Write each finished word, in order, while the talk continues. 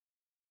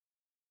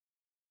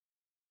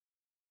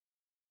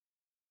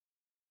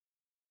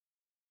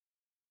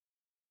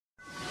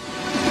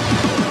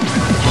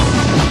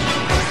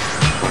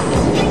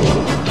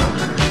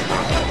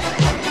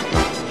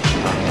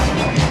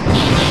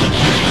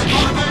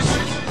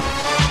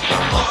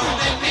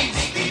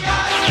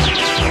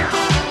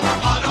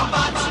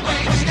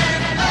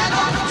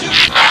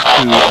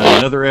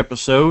another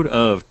episode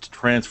of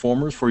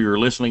Transformers for your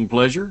listening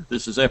pleasure.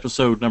 This is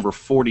episode number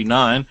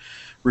 49,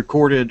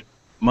 recorded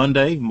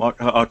Monday,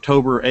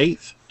 October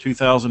 8th,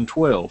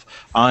 2012.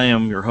 I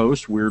am your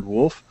host, Weird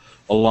Wolf,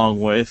 along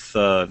with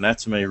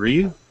Natsume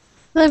Ryu.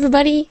 Hello,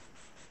 everybody.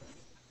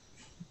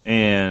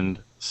 And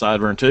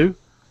Sideburn 2.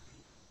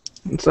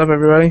 What's up,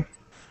 everybody?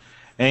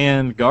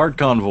 And Guard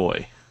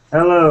Convoy.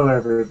 Hello,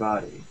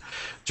 everybody.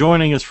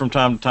 Joining us from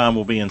time to time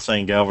will be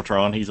Insane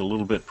Galvatron. He's a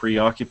little bit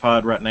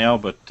preoccupied right now,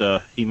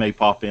 but he may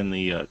pop in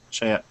the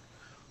chat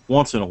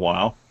once in a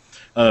while.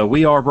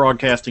 We are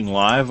broadcasting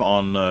live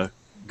on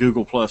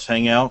Google Plus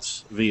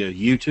Hangouts via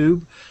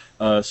YouTube.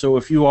 So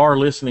if you are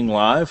listening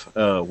live,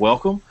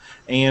 welcome.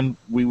 And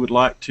we would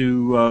like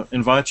to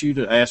invite you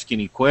to ask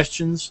any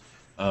questions.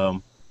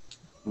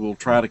 We'll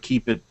try to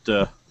keep it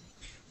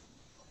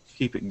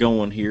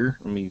going here.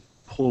 Let me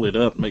pull it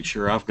up, make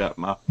sure I've got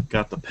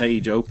the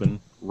page open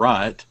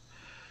right.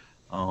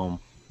 Let's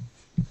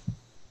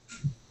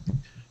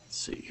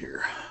see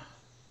here.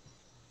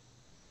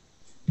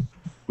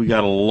 We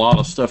got a lot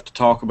of stuff to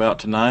talk about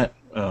tonight.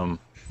 The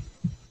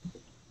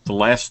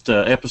last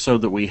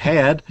episode that we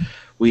had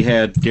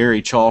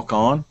Gary Chalk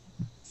on,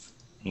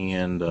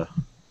 and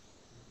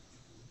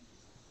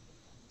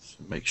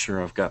make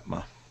sure I've got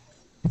my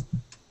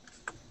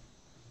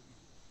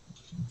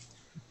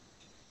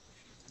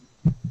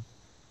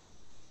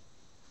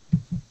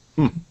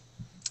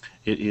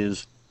It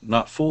is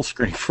not full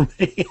screen for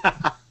me.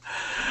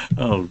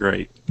 Oh,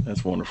 great.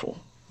 That's wonderful.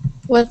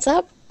 What's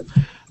up?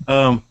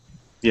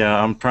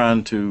 Yeah, I'm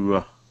trying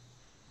to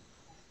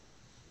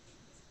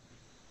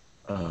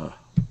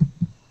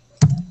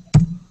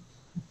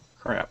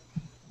crap.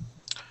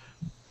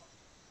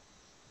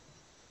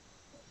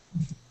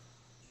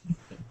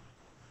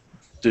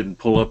 Didn't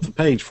pull up the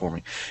page for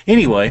me.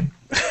 Anyway,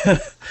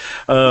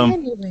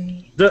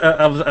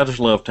 I just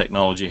love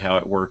technology, how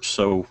it works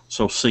so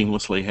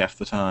seamlessly half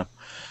the time.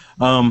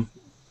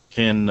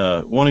 Can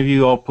one of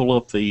you all pull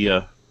up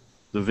the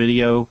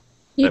video?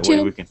 YouTube? That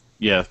way we can,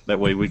 that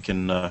way we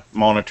can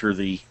monitor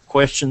the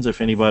questions if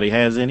anybody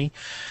has any.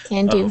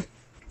 Can do.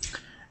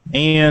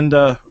 And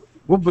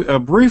we'll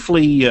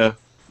briefly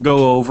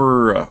go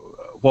over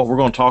what we're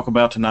going to talk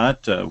about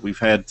tonight. We've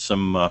had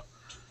some.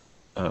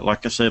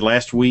 Like I said,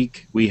 last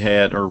week week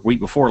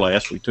before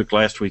last, we took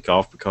last week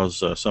off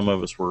because some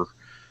of us were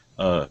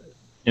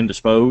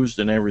indisposed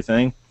and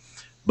everything.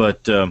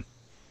 But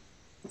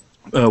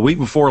week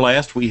before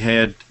last, we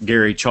had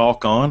Gary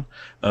Chalk on.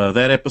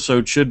 That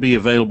episode should be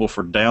available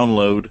for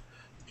download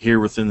here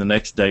within the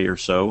next day or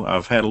so.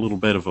 I've had a little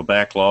bit of a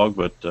backlog,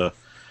 but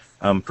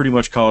I'm pretty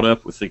much caught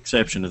up with the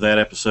exception of that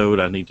episode.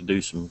 I need to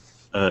do some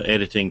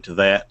editing to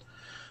that.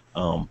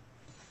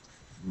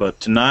 But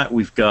tonight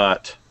we've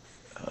got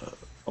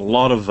a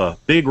lot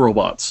of big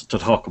robots to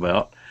talk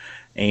about,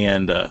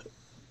 and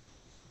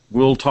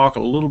we'll talk a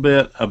little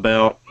bit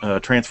about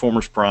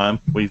Transformers Prime.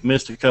 We've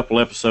missed a couple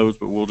episodes,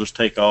 but we'll just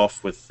take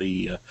off with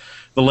the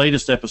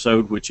latest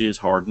episode, which is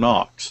Hard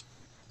Knocks.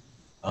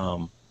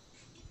 But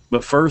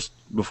first,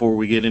 before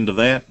we get into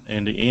that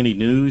and any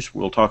news,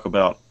 we'll talk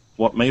about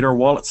what made our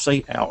wallet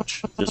say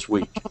ouch this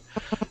week.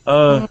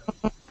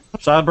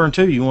 Sideburn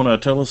 2, you want to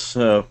tell us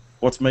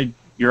what's made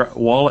your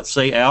wallet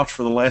say ouch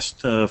for the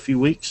last few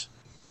weeks?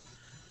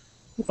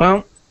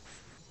 Well,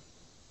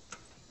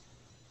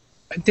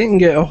 I didn't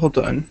get a whole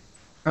ton.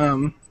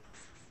 There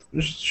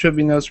should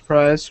be no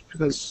surprise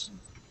because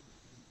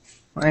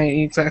I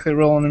ain't exactly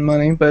rolling in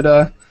money,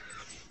 but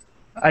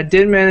I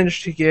did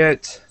manage to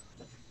get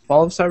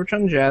Fall of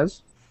Cybertron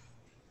Jazz.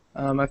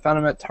 I found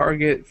them at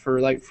Target for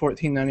like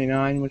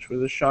 $14.99, which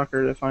was a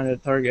shocker to find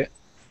at Target.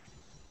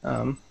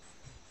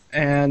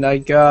 And I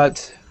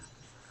got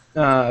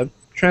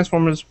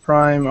Transformers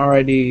Prime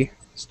RID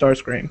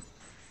Starscream.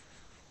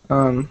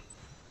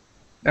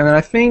 And then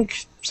I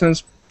think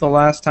since the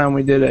last time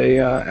we did a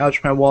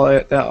Ouch My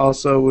Wallet, that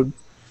also would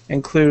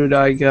include,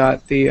 I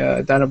got the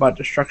Dinobot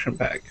Destruction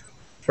Pack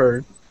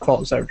for Fall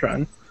of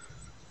Cybertron.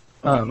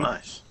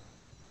 Nice.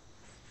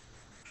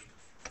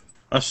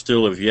 I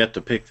still have yet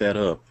to pick that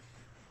up.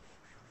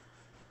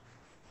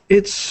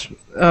 It's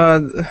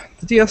the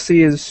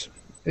DLC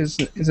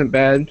isn't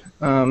bad.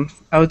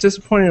 I was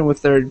disappointed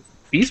with their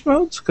beast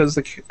modes because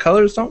the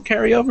colors don't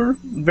carry over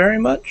very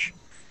much.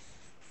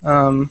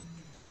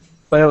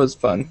 But it was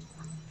fun.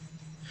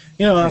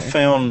 You know, I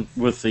found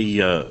with the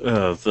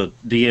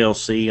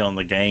DLC on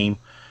the game,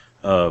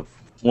 well,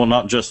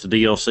 not just the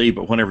DLC,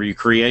 but whenever you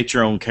create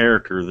your own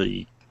character,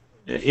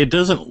 it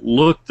doesn't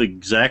look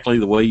exactly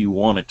the way you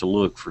want it to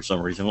look for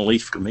some reason. At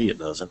least for me, it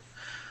doesn't.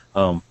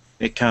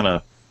 It kind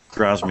of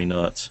drives me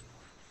nuts.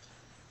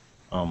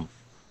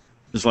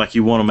 It's like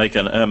you want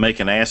to make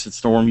an acid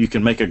storm. You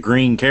can make a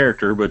green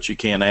character, but you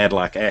can't add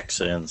like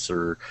accents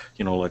or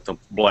like the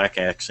black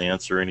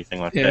accents or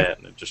anything like that.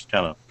 And it just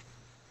kind of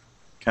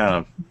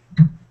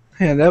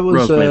that was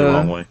rubs me the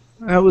wrong way.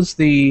 That was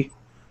the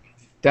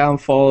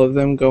downfall of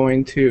them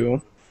going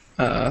to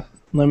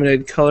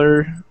limited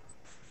color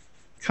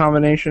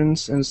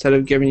combinations instead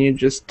of giving you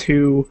just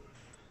two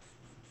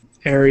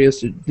areas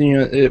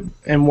to,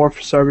 and War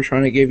for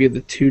Cybertron it gave you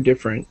the 2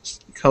 different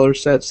color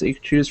sets that you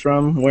could choose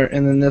from,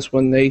 and then this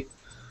one they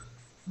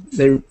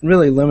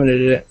really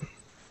limited it.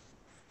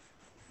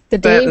 The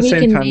But at day the we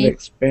same can time they make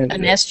expanded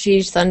an it. SG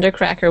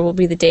Thundercracker will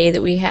be the day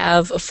that we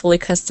have a fully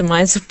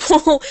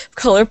customizable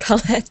color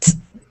palette.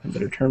 I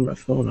better turn my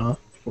phone off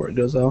before it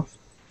goes off.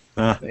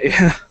 Uh,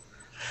 Yeah.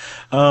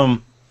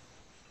 um,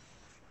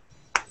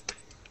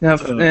 Now,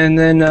 and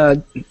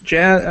then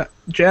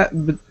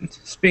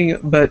speaking,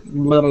 but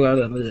blah, blah,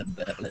 blah, blah,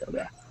 blah, blah,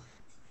 blah.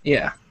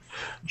 Yeah,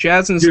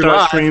 Jazz and You're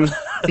live. Starscream.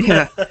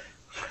 Yeah,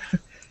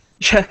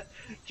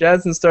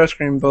 Jazz and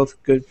Starscream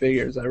both good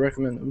figures. I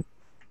recommend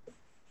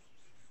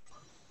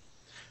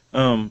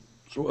them.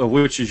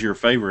 which is your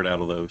favorite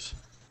out of those?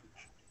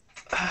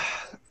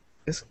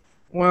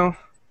 Well,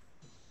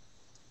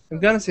 I'm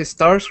gonna say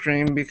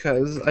Starscream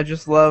because I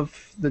just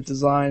love the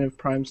design of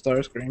Prime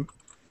Starscream.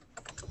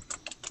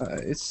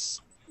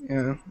 It's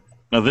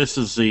Now this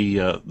is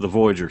the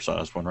Voyager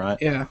sized one, right?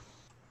 yeah.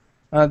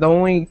 The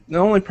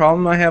only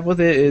problem I have with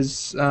it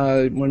is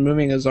when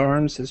moving his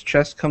arms, his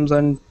chest comes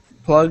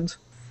unplugged.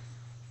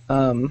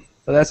 But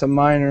that's a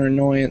minor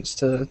annoyance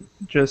to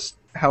just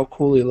how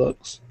cool he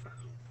looks.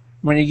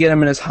 When you get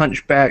him in his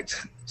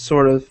hunchbacked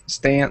sort of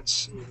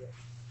stance,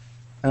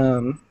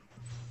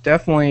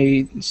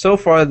 definitely so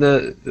far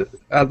the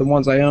out of the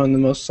ones I own, the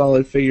most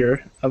solid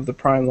figure of the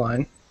Prime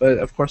line. But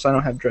of course, I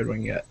don't have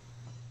Dreadwing yet.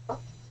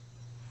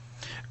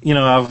 You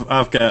know,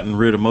 I've gotten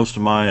rid of most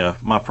of my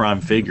my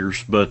Prime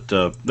figures, but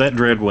that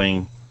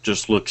Dreadwing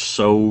just looks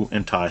so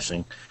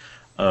enticing.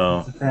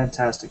 It's a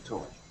fantastic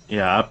toy.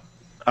 Yeah,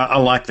 I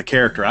like the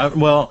character.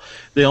 Well,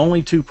 the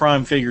only 2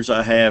 Prime figures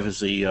I have is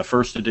the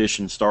first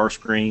edition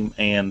Starscream,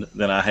 and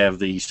then I have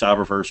the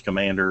Cyberverse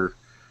Commander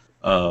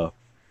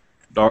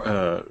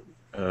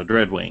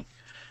Dreadwing.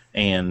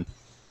 And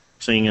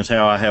seeing as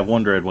how I have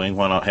one Dreadwing,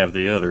 why not have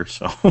the other?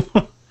 So,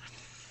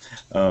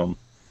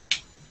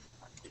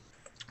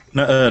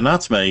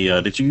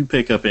 Natsume, did you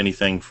pick up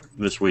anything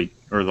this week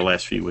or the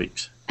last few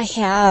weeks? I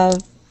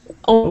have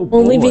Oh,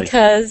 only boy.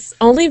 because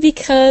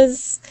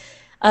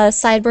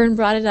Sideburn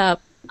brought it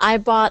up. I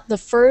bought the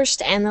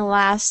first and the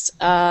last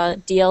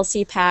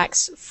DLC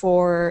packs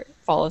for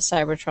Fall of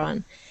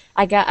Cybertron.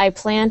 I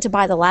planned to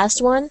buy the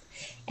last one,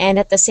 and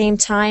at the same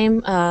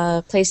time,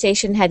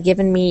 PlayStation had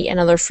given me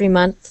another free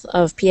month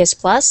of PS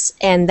Plus,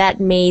 and that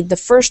made the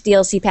first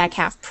DLC pack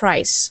half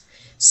price.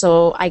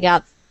 So I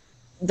got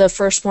the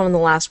first one and the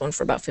last one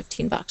for about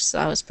 $15. So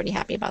I was pretty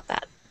happy about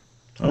that.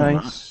 Oh,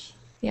 Nice.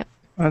 Yep.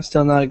 I've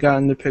still not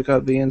gotten to pick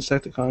up the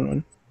Insecticon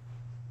one.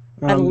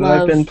 I But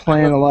I've been love-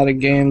 playing a lot of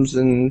games,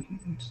 and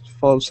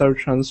Fall of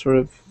Cybertron's sort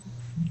of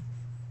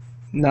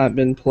not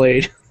been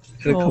played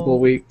in a couple Oh.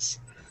 of weeks.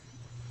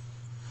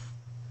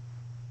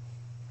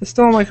 It's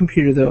still on my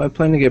computer though. I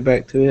plan to get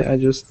back to it.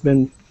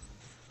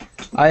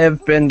 I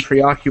have been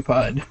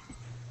preoccupied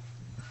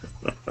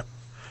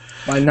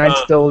by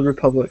Knights of the Old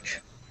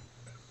Republic.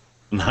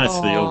 Knights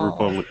of the Old Aw.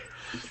 Republic.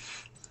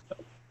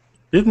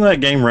 Isn't that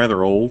game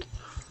rather old?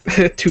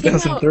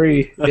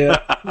 2003. Yeah.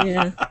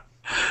 Yeah.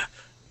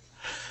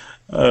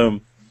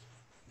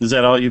 Is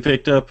that all you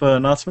picked up,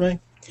 Natsume?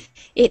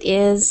 It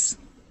is.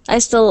 I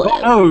still.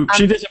 Oh, no,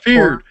 she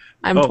disappeared.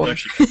 I'm Oh, poor. there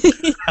she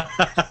goes.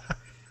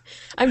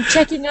 I'm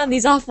checking on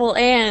these awful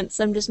ants.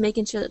 I'm just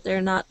making sure that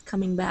they're not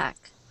coming back.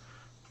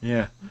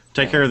 Yeah.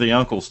 Take care of the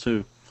uncles,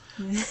 too.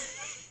 The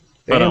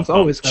ants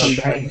always come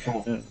So back.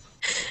 painful.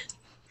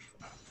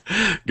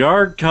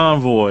 Guard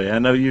Convoy. I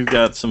know you've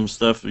got some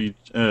stuff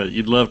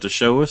you'd love to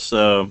show us.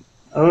 Oh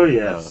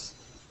yes.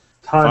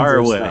 Tons fire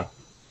of away. stuff.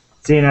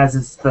 Seeing as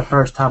it's the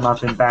first time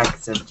I've been back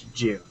since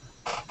June.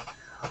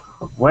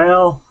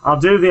 Well, I'll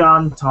do the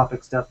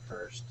on-topic stuff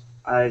first.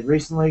 I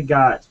recently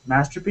got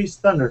Masterpiece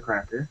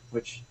Thundercracker,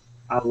 which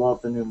I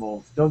love the new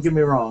molds. Don't get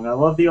me wrong, I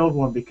love the old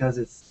one because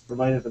it's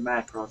related to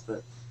Macross,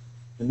 but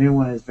the new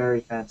one is very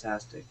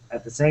fantastic.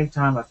 At the same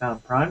time, I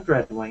found Prime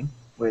Dreadwing,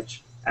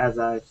 which, as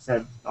I've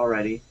said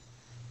already,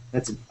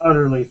 it's an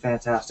utterly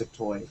fantastic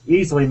toy.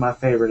 Easily my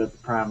favorite of the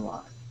Prime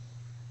line.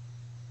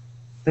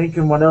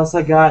 Thinking what else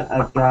I got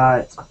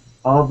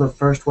all the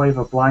first wave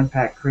of Blind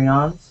Pack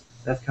Creons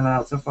that's come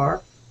out so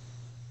far.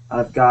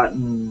 I've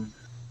gotten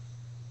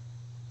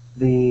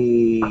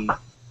the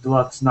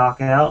Deluxe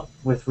Knockout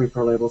with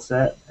Reaper Label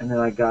set, and then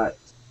I got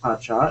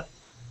Hot Shot.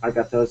 I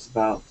got those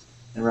about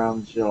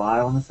around July,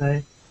 I want to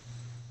say.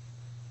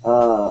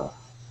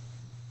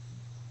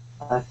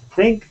 I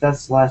think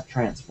that's last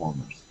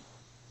Transformers.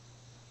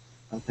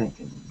 I'm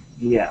thinking,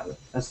 yeah,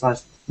 that's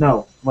last.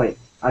 No, wait,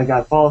 I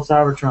got Fall of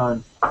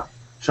Cybertron,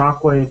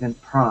 Shockwave,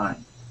 and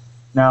Prime.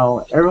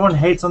 Now, everyone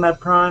hates on that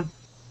Prime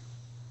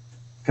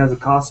because it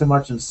costs so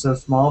much and it's so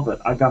small,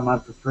 but I got mine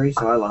for free,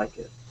 so I like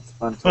it. It's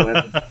fun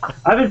to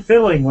I've been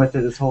fiddling with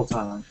it this whole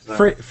time.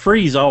 So.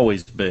 Free's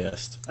always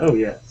best. Oh,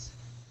 yes.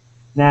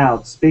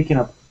 Now, speaking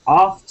of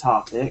off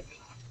topic,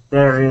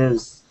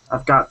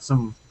 I've got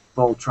some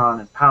Voltron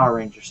and Power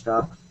Ranger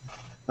stuff,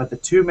 but the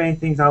 2 main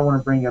things I want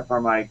to bring up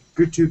are my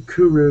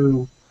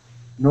Gutukuru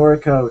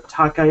Noriko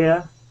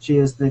Takaya She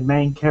is the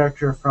main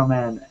character from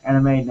an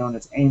anime known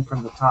as Aim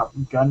from the Top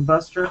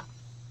Gunbuster,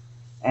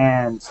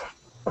 and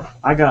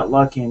I got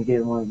lucky in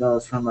getting one of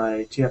those from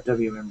a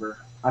TFW member.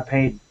 I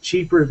paid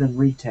cheaper than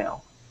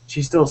retail.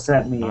 She still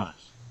sent me. Nice.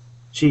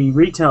 She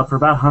retailed for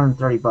about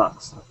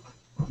 $130,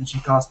 and she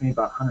cost me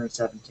about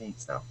 117.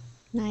 So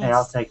Nice. hey,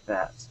 I'll take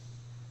that.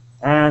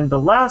 And the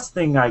last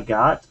thing I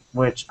got,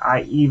 which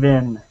I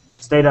even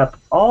stayed up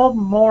all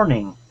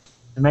morning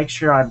to make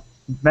sure I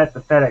met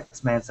the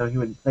FedEx man so he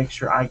would make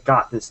sure I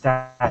got this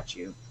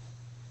statue,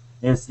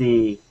 is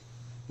the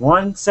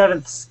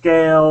 1/7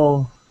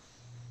 scale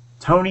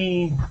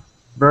Tony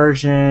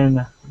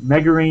version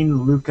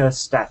Megarine Luca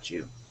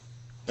statue.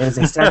 It is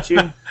a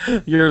statue.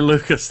 Your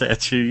Luca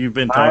statue you've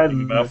been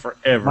talking about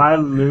forever. My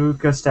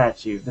Luca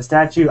statue. The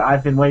statue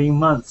I've been waiting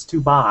months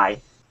to buy.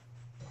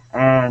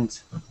 And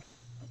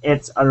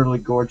it's utterly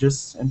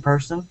gorgeous in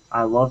person.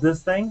 I love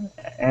this thing.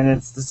 And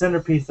it's the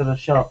centerpiece of a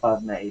shelf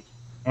I've made.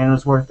 And it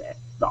was worth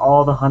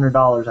all the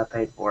 $100 I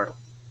paid for it.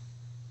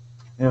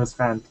 It was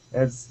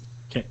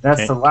fantastic.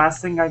 That's the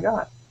last thing I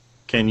got.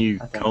 Can you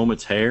comb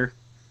its hair?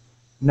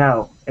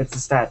 No, it's a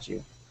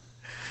statue.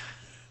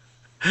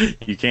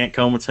 You can't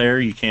comb its hair.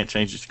 You can't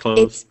change its clothes.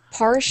 It's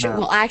partial. No.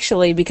 Well,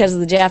 actually, because of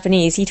the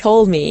Japanese, he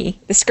told me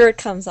the skirt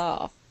comes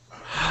off.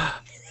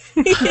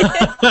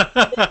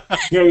 Yeah,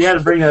 you got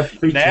to bring a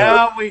feature.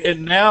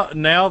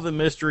 Now the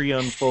mystery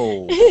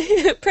unfolds.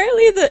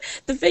 Apparently,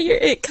 the figure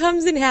it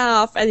comes in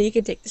half, and then you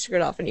can take the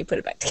skirt off and you put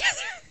it back together.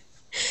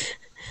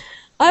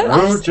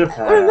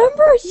 Japan.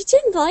 Remember, you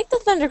didn't like the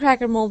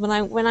Thundercracker mold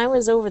when I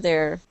was over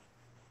there.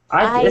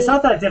 It's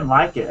not that I didn't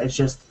like it. It's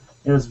just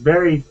it was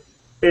very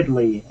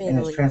fiddly in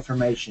its Fiddly.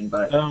 transformation,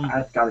 but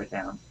I got it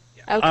down.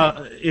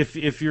 Okay.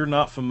 If you're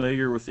not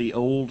familiar with the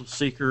old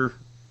Seeker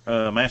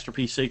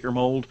Masterpiece Seeker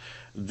mold,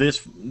 this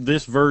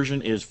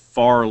version is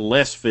far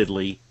less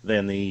fiddly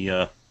than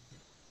the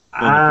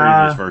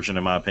previous version,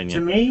 in my To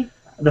opinion. me,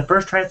 the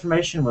first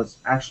transformation was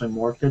actually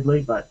more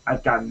fiddly, but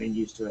I've gotten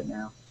used to it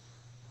now.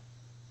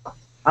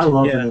 I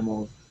love the new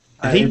mold.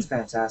 It's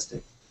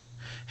fantastic.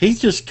 He's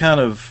just kind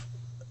of.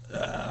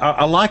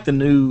 I like the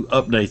new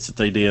updates that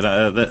they did.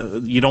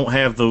 You don't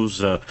have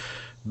those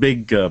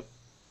big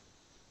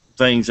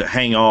things that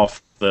hang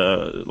off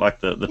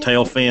the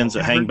tail fins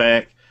that hang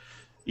back.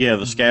 Yeah,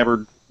 the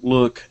scabbard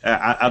look.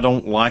 I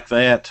don't like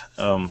that,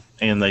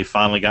 and they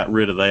finally got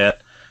rid of that.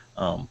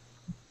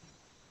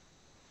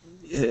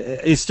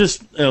 It's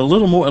just a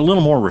little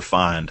more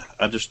refined.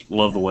 I just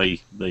love the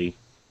way they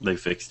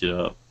fixed it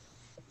up.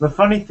 The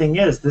funny thing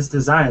is, this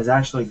design has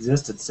actually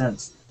existed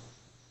since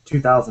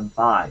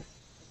 2005,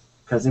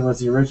 because it was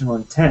the original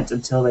intent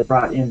until they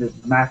brought in the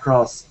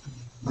Macross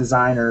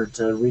designer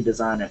to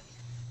redesign it.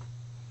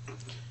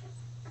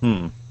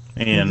 And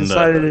They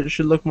decided it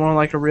should look more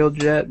like a real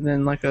jet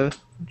than like a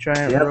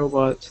giant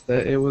robot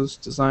that it was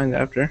designed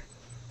after.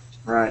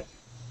 Right.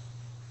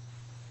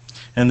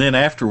 And then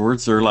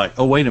afterwards, they're like,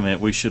 "Oh, wait a minute,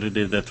 we should have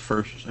did that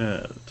first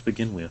to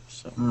begin with."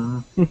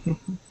 So.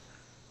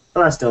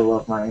 But I still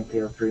love my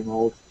MPO3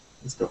 mold.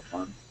 It's still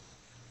fun.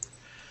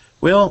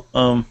 Well,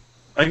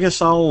 I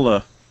guess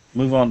I'll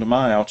move on to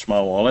my Ouch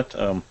My Wallet.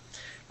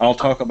 I'll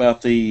talk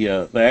about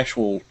the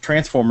actual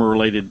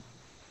Transformer-related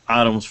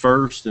items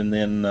first, and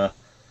then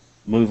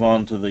move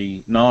on to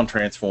the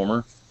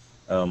non-Transformer.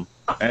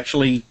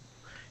 Actually,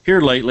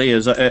 here lately,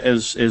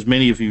 as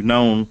many of you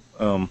known,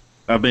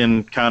 I've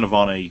been kind of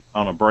on a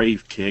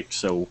Brave kick.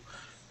 So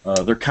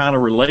they're kind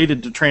of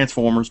related to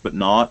Transformers, but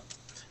not.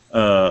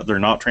 They're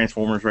not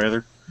Transformers,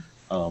 rather.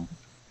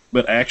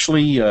 But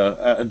actually,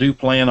 I do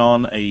plan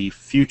on a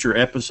future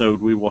episode.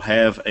 We will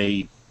have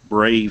a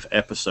Brave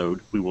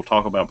episode. We will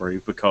talk about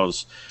Brave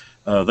because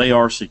they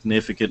are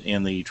significant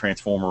in the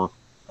Transformer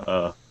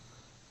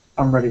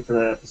I'm ready for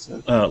that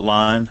episode.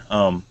 line.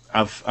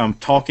 I'm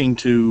talking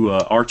to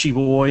Archie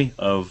Boy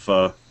of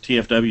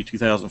TFW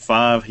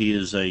 2005. He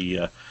is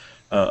a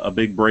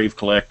big Brave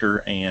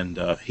collector, and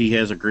he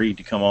has agreed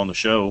to come on the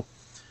show.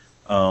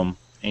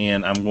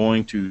 And I'm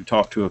going to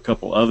talk to a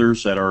couple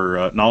others that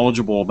are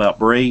knowledgeable about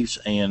Braves,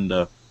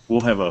 and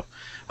we'll have a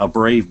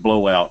Brave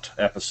blowout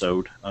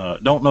episode.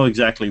 Don't know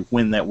exactly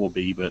when that will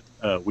be, but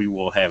we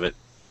will have it.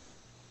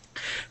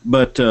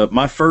 But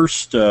my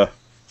first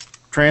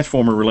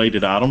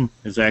Transformer-related item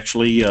is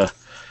actually,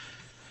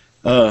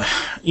 a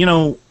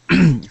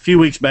few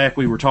weeks back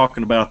we were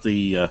talking about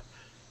the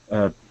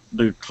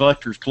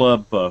Collectors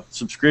Club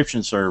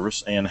subscription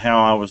service and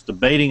how I was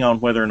debating on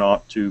whether or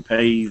not to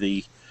pay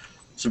the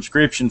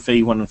subscription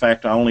fee when in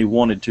fact I only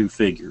wanted 2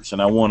 figures, and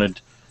I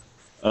wanted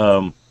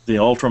the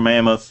Ultra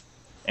Mammoth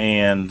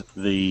and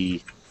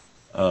the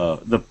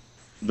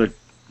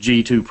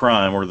G2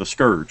 Prime, or the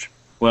Scourge.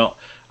 Well,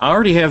 I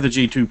already have the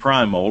G2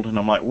 Prime mold, and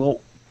I'm like, well,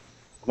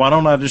 why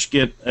don't I just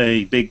get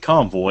a big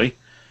convoy?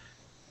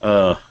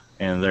 And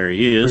there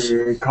he is.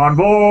 Big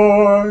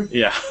convoy!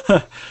 Yeah.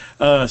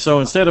 So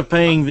instead of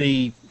paying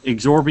the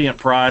exorbitant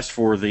price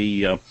for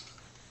the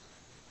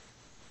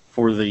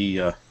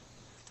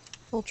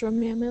Ultra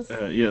Mammoth.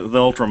 the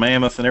Ultra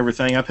Mammoth and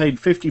everything, I paid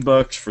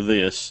 $50 for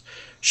this,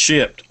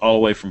 shipped all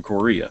the way from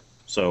Korea.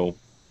 So,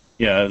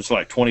 yeah, it's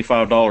like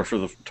 $25 for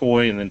the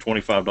toy and then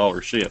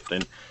 $25 shipped.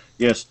 And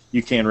yes,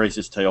 you can raise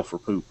his tail for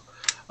poop.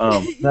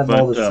 That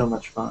mold is so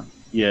much fun.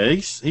 Yeah,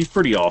 he's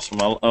pretty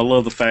awesome. I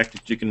love the fact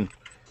that you can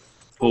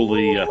pull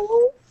the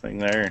thing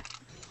there,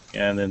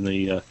 and then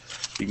you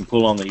can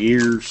pull on the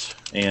ears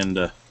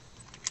and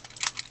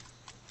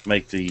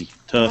make the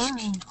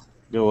tusks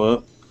go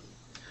up.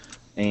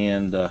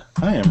 And I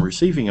am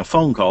receiving a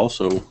phone call,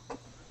 so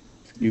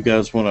you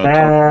guys want to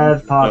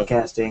bad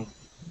podcasting.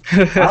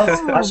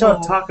 I shall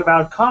talk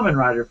about Kamen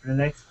Rider for the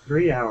next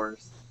 3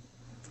 hours.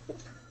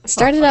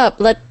 Start it up.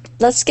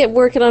 Let's get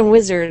working on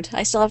Wizard.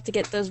 I still have to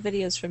get those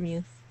videos from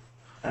you.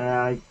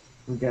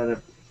 We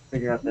gotta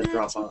figure out that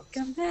Dropbox.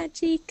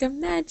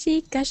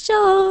 Magica,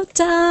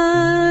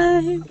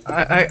 showtime.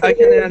 I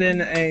can add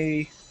in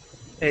a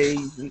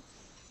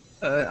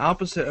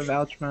opposite of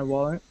Ouch My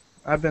Wallet.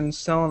 I've been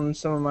selling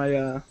some of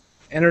my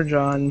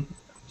Energon,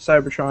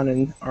 Cybertron,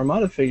 and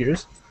Armada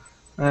figures.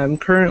 I'm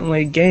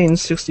currently gained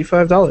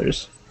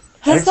 $65.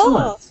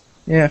 Excellent.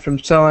 Yeah, from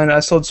selling. I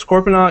sold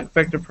Scorponok,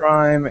 Vector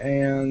Prime,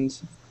 and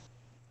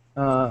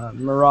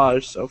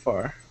Mirage so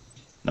far.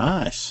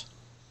 Nice.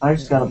 I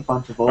just got a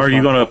bunch of. Are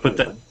you going to put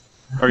that?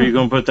 Are you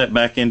going to put that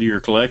back into your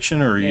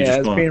collection, or are you Yeah, just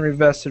it's going? being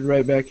revested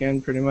right back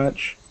in, pretty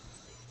much.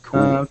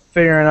 Cool.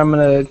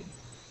 Figuring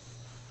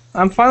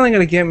I'm finally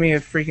gonna get me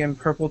a freaking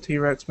purple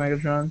T-Rex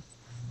Megatron.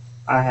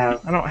 I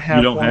have. I don't have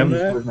You don't one have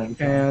yet,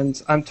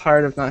 and I'm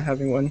tired of not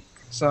having one.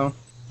 So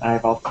I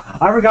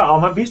forgot all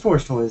my Beast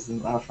Wars toys in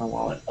my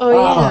wallet. Oh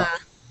yeah,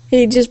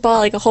 he just bought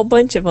like a whole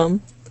bunch of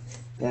them.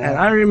 and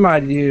Yeah. I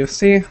reminded you.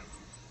 See,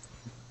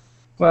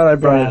 glad I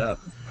brought it up.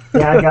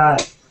 Yeah, I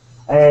got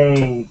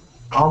a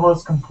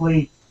almost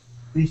complete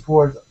Beast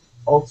Wars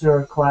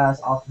Ultra Class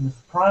Optimus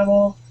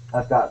Primal.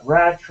 I've got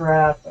Rat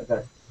Trap. I've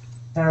got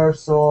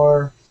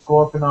Pterosaur,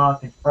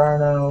 Scorponok,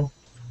 Inferno.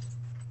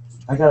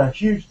 I got a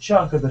huge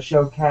chunk of the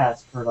show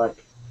cast for like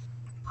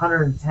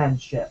 110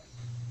 ships.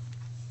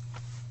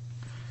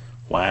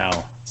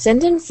 Wow.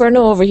 Send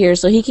Inferno over here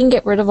so he can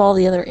get rid of all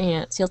the other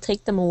ants. He'll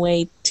take them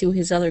away to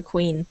his other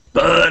queen.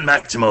 Burn,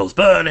 Maximals!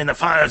 Burn in the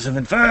fires of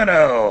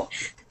Inferno!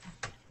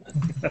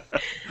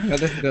 Got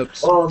the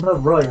hiccups. Oh, the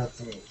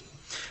royalty.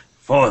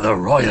 For the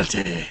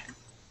royalty.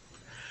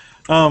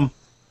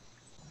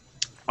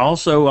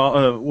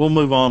 Also, we'll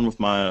move on with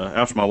my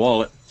Ouch My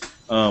Wallet.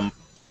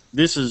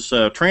 This is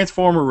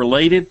Transformer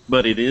related,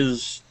 but it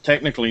is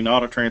technically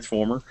not a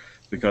Transformer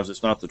because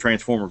it's not the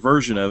Transformer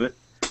version of it.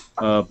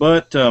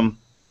 But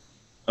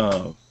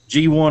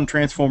G1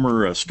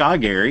 Transformer Sky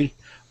Gary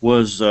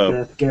was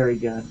Death Gary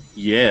Gunn.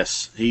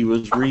 yes, he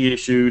was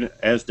reissued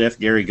as Death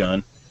Gary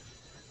Gunn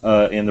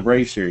in the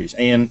Brave series,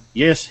 and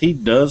yes, he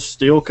does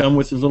still come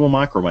with his little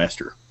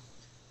Micromaster.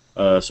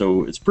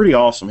 So it's pretty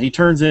awesome. He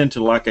turns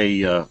into like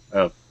a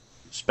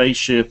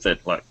spaceship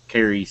that like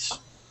carries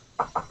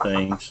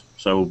things.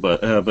 So,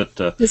 but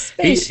The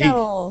space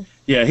shuttle.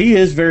 yeah, he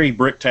is very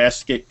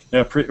bricktastic.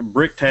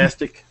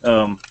 Bricktastic.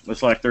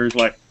 It's like there's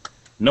like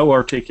no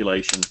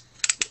articulation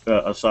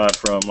aside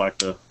from like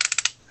the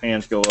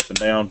hands go up and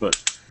down,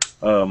 but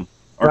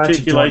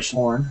articulation.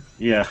 Horn.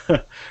 Yeah,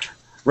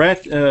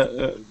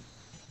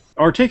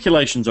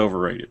 articulation's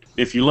overrated.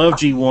 If you love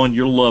G1,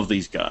 you'll love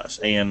these guys,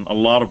 and a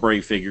lot of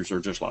Brave figures are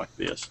just like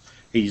this.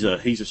 He's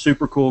a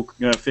super cool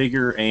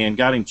figure, and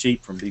got him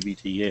cheap from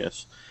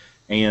BBTS.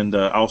 And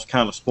I was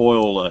kind of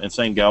spoiled.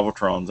 Insane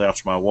Galvatron's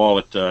Ouch My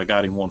Wallet.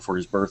 Got him one for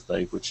his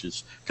birthday, which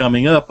is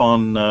coming up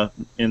on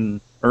in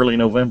early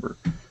November.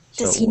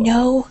 Does So, he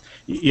know?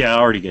 Yeah, I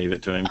already gave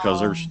it to him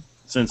because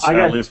since I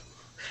I got-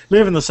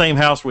 live in the same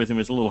house with him,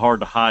 it's a little hard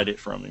to hide it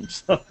from him.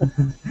 So.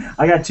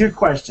 I got 2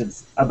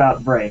 questions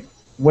about Brave.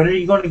 When are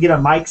you going to get a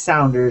Mike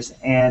Saunders,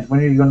 and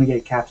when are you going to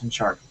get Captain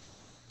Shark?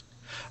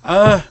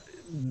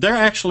 They're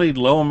actually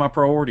low on my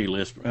priority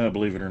list,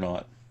 believe it or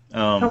not.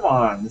 Come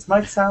on, it's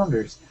Mike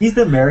Saunders. He's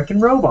the American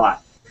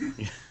robot.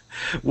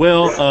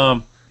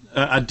 Well,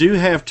 I do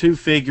have 2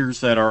 figures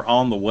that are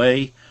on the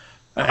way.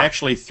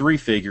 Actually, 3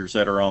 figures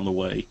that are on the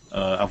way.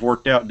 I've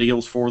worked out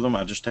deals for them.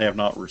 I just have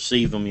not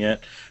received them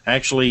yet.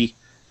 Actually,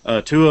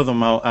 2 of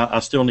them I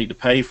still need to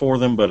pay for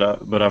them,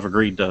 but I've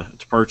agreed to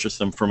purchase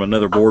them from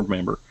another board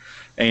member.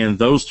 And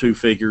those 2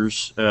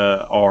 figures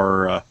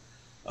are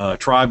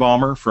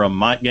Tri-Bomber from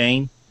Might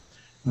Gain,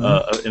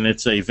 and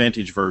it's a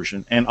vintage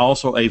version, and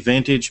also a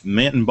vintage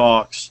mint and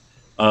box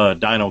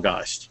Dino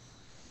Geist.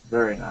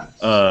 Very nice.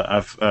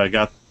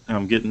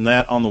 I'm getting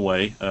that on the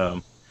way.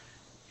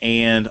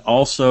 And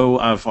also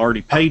I've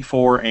already paid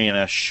for, and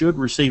I should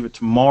receive it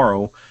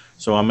tomorrow,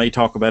 so I may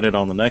talk about it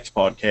on the next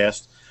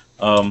podcast.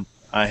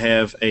 I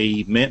have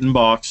a mint and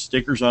box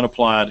stickers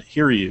unapplied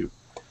Hiryu,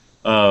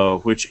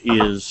 which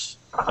is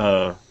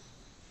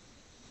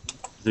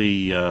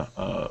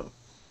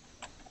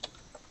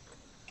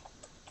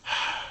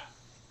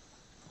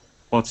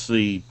what's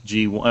the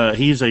G1?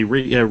 He's a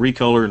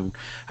recolor and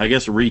I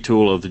guess a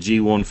retool of the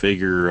G1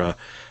 figure.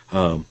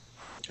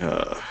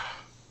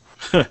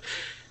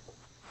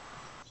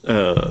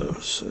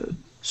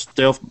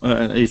 Stealth.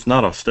 He's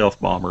not a stealth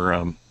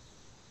bomber.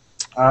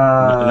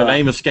 The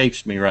name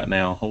escapes me right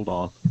now. Hold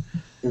on.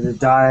 Is it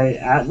Die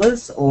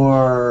Atlas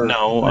or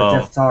No,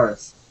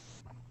 Deftaurus?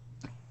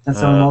 That's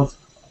someone else.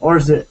 Or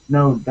is it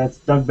no? That's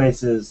Doug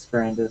Base's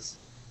Grandis.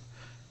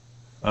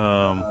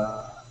 Sonic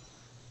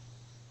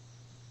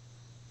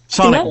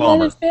Do not let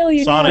Bomber. it fail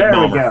you Sonic There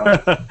we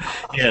Bomber.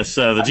 Yes,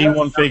 the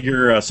G1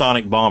 figure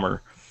Sonic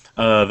Bomber.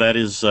 That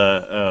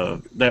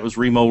was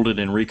remolded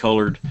and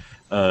recolored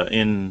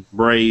in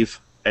Brave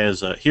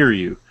as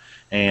Hiryu,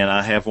 and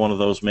I have one of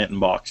those mint in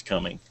box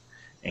coming,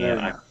 and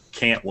I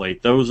can't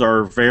wait. Those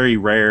are very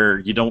rare.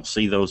 You don't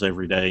see those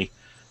every day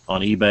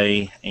on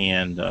eBay,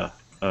 and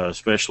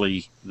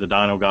especially the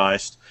Dino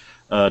Geist.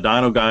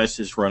 Dino Geist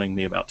is running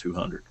me about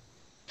 200.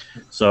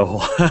 So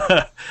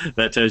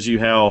that tells you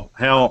how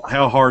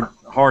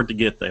hard to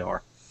get they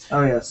are.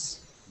 Oh yes.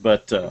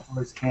 But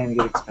Always can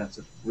get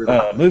expensive.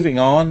 Really. moving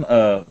on,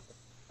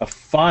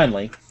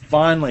 finally,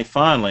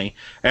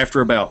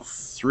 after about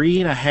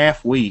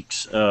 3.5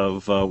 weeks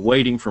of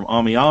waiting from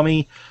Ami,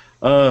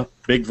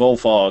 Big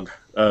Volfog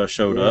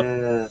showed up.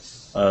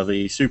 Yes.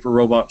 The Super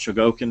Robot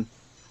Shogoken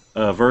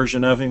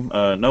version of him.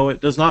 No, it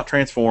does not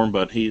transform,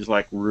 but he's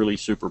like really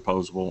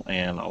superposable,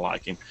 and I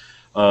like him.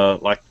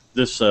 Like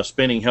this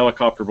spinning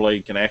helicopter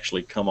blade can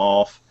actually come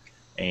off,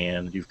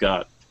 and you've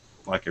got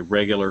like a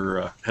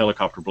regular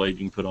helicopter blade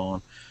you can put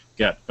on.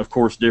 Got, of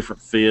course,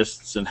 different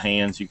fists and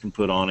hands you can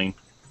put on him,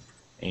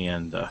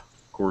 and of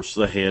course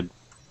the head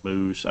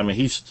moves. I mean,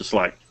 he's just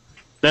like,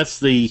 that's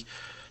the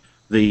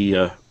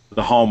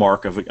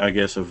hallmark of, I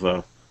guess, of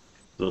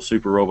the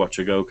Super Robot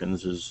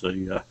Shogokens is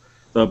the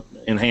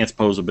enhanced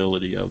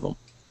posability of them.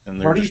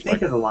 And What do you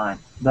think of the line,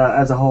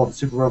 as a whole, the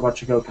Super Robot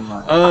Shogoken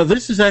line?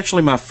 This is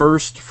actually my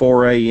first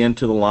foray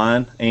into the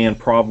line, and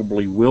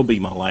probably will be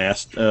my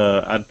last.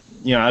 I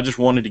just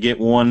wanted to get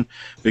one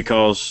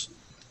because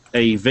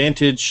a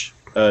vintage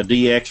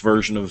DX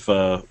version of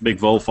Big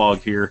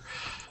Volfog here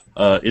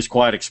is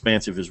quite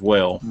expensive as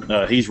well.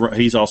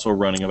 He's also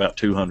running about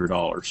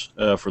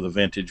 $200 for the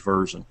vintage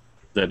version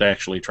that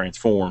actually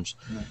transforms.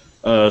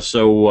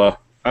 So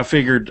I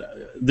figured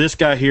this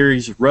guy here,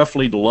 he's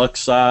roughly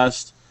deluxe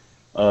sized.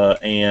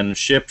 And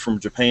shipped from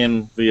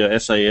Japan via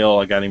SAL,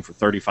 I got him for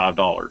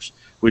 $35,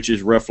 which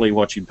is roughly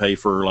what you'd pay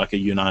for like a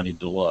United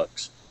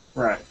Deluxe.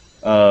 Right.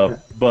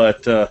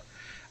 But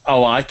I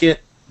like it,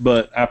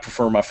 but I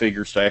prefer my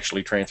figures to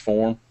actually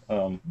transform.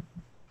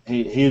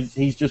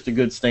 He's just a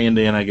good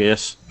stand-in, I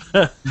guess,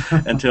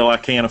 until I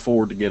can't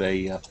afford to get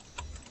a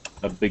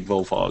Big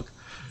Volfog,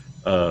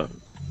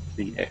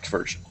 the X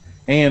version.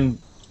 And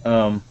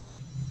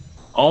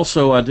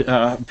also,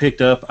 I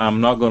picked up.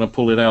 I'm not going to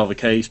pull it out of the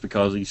case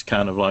because he's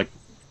kind of like,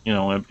 in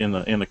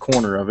the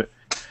corner of it.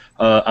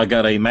 I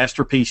got a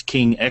Masterpiece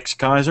King X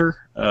Kaiser.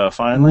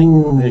 Finally,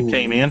 it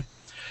came in.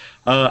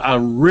 I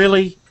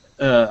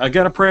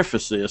got to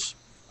preface this.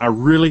 I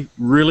really,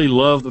 really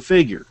love the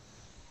figure.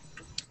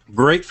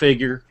 Great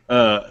figure,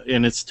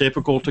 in its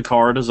typical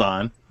Takara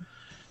design.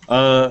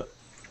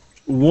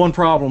 One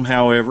problem,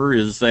 however,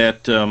 is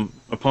that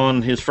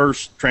upon his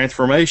first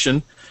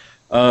transformation,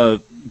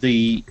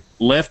 the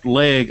left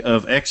leg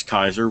of X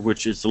Kaiser,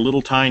 which is the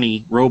little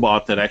tiny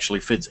robot that actually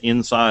fits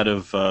inside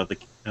of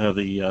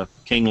the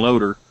King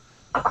Loader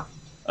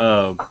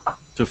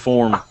to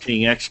form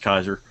King X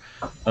Kaiser.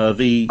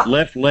 The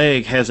left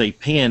leg has a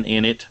pin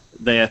in it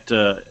that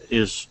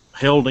is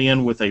held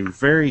in with a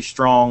very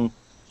strong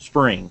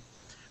spring.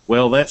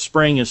 Well, that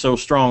spring is so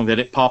strong that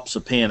it pops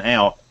a pin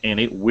out and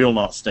it will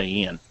not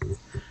stay in.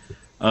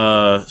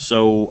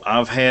 So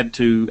I've had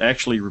to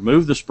actually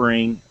remove the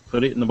spring,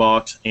 put it in the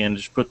box, and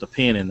just put the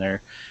pin in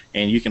there,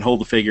 and you can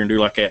hold the figure and do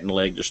like that, and the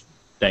leg just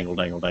dangle,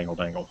 dangle, dangle,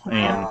 dangle,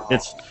 and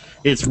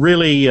it's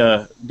really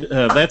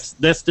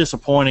that's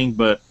disappointing.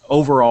 But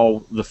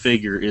overall, the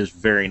figure is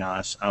very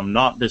nice. I'm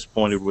not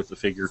disappointed with the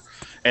figure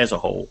as a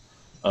whole.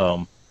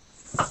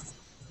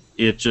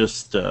 It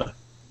just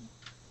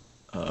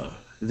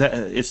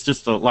it's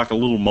just like a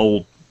little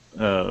mold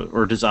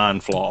or design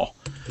flaw.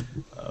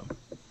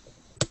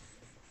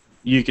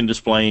 You can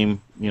display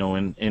him,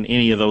 in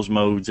any of those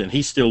modes, and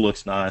he still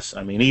looks nice.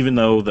 I mean, even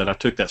though that I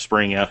took that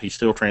spring out, he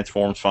still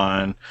transforms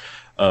fine,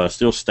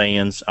 still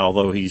stands,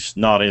 although he's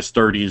not as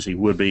sturdy as he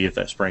would be if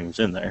that spring was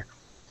in there.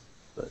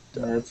 But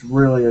it's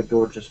really a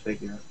gorgeous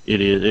figure.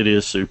 It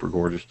is super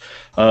gorgeous.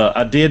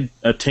 I did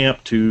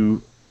attempt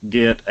to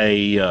get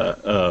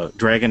a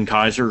Dragon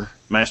Kaiser,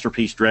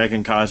 Masterpiece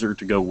Dragon Kaiser,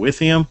 to go with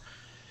him.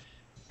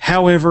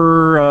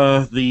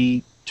 However,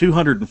 the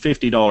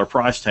 $250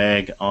 price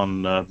tag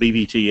on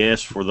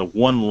BBTS for the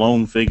one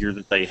lone figure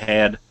that they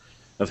had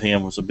of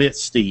him was a bit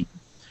steep,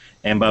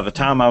 and by the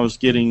time I was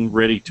getting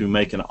ready to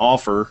make an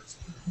offer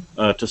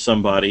to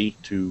somebody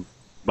to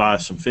buy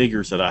some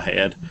figures that I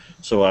had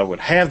so I would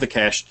have the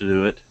cash to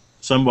do it,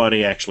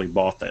 somebody actually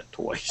bought that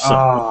toy.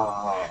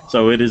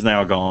 So it is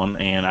now gone,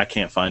 and I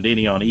can't find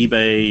any on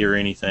eBay or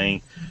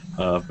anything.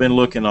 I've been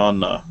looking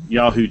on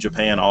Yahoo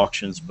Japan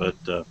auctions, but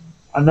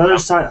another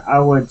site I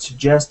would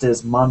suggest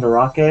is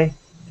Mandarake,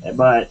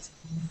 but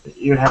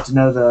you'd have to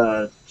know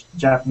the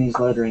Japanese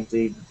lettering to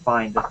even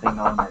find the thing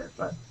on there.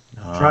 But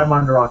Try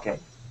Mondo Rocket.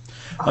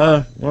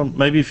 Well,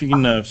 maybe if you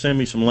can send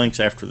me some links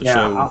after the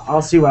show.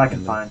 I'll see what I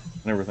can find.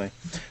 And everything.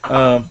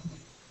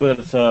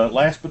 But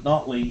last but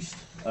not least,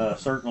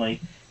 certainly,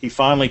 he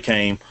finally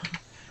came,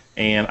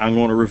 and I'm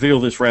going to reveal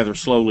this rather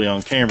slowly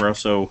on camera,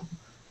 so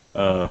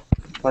Play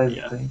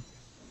the thing.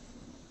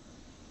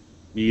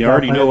 You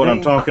already know what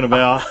I'm talking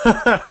about.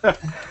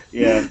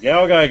 Yeah,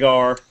 Gal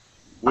Gaigar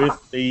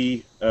with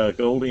the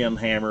Goldian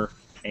Hammer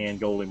and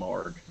Goldie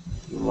Marg.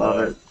 Love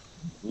it.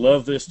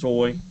 Love this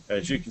toy.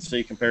 As you can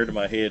see, compared to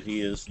my head,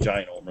 he is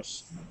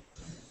ginormous.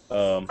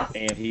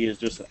 And he is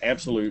just an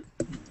absolute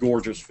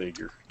gorgeous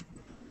figure.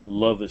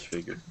 Love this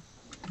figure.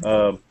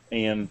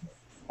 And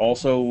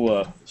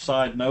also,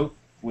 side note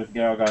with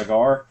Gal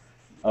Gaigar,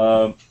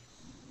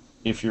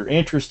 if you're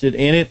interested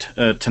in it,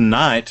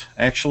 tonight,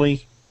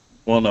 actually,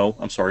 well, no,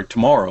 I'm sorry,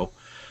 tomorrow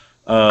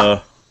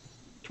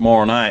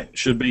night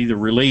should be the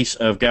release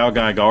of Gal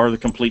Gaigar, the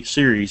complete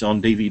series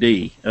on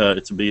DVD.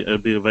 It'll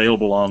be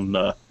available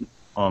on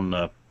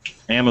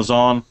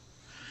Amazon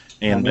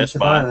and Best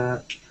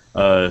Buy.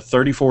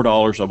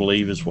 $34, I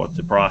believe, is what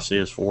the price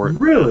is for it.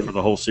 Really? For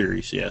the whole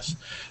series, yes.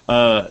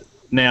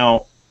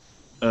 Now,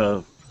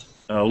 a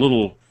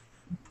little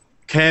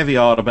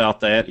caveat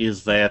about that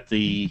is that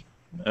the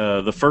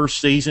first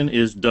season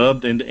is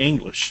dubbed into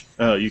English.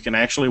 You can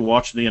actually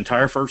watch the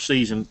entire first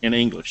season in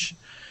English.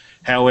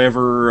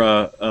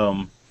 However,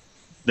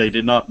 they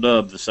did not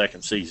dub the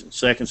second season.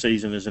 Second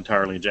season is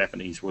entirely in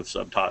Japanese with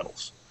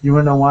subtitles. You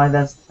want to know why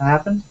that's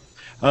happened?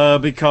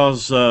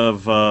 Because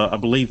of, I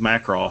believe,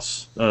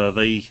 Macross.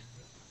 They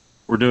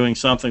were doing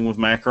something with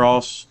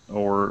Macross,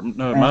 or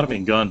no, it might have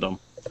been Gundam.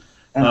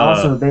 And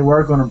also, they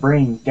were going to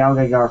bring Gal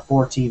Gaigar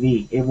for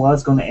TV. It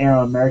was going to air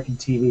on American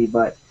TV,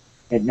 but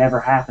it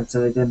never happened,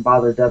 so they didn't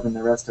bother dubbing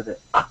the rest of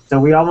it. So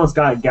we almost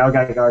got Gal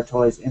Gaigar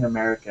toys in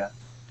America,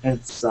 and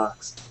it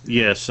sucks.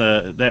 Yes,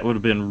 that would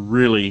have been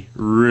really,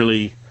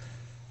 really.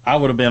 I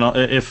would have been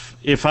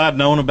if I'd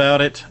known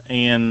about it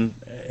and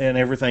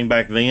everything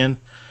back then.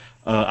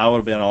 I would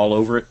have been all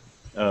over it,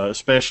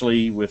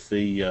 especially with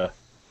the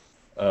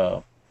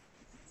Geki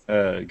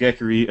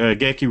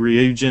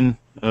Ryujin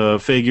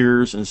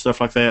figures and stuff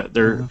like that.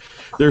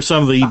 They're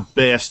some of the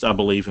best, I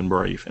believe, in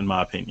Brave, in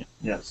my opinion.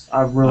 Yes,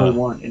 I really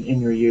want an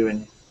Inryu,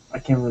 and I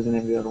can't remember the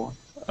name of the other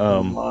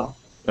one. Wow.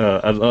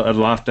 I'd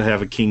like to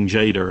have a King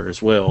Jader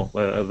as well.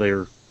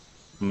 They're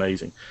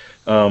amazing.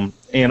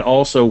 And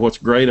also, what's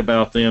great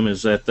about them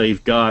is that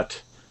they've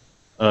got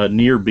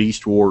near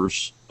Beast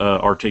Wars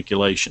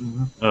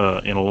articulation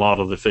in a lot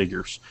of the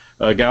figures.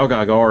 Gal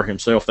Gaigar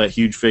himself, that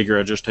huge figure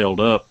I just held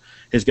up,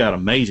 has got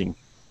amazing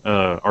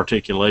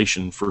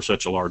articulation for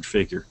such a large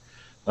figure.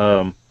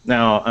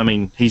 Now, I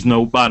mean, he's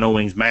by no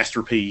means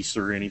masterpiece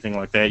or anything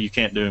like that. You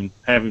can't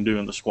have him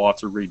doing the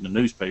squats or reading the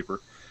newspaper,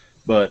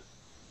 but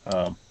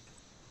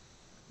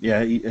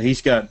yeah,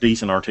 he's got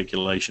decent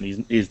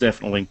articulation. He's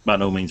definitely by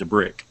no means a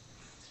brick,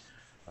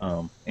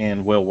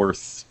 and well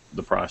worth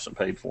the price I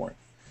paid for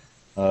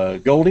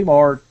him. Goldie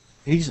Marg,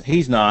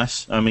 he's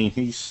nice. I mean,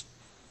 he's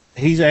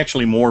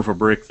actually more of a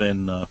brick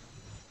than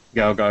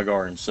Gal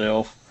Gaigar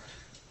himself,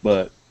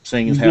 but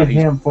seeing as how he's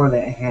him for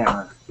the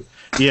hammer.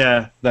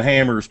 Yeah, the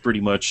hammer is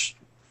pretty much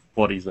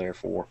what he's there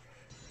for.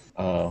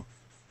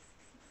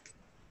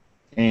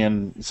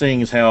 And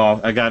seeing as how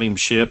I got him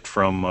shipped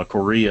from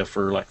Korea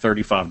for like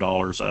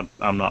 $35,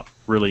 I'm not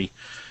really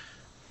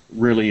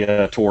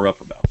tore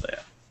up about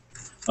that.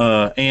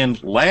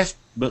 And last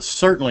but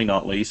certainly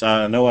not least,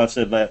 I know I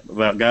said that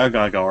about Gal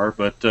Gaigar,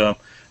 but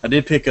I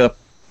did pick up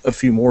a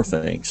few more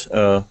things.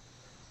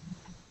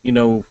 You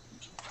know,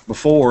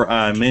 before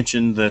I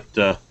mentioned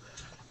that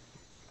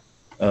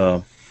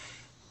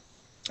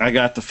I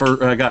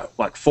got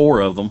like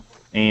 4 of them,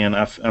 and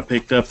I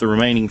picked up the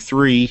remaining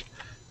 3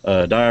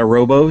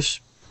 Diarobos.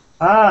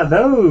 Ah,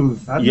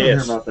 those! I didn't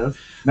hear about those.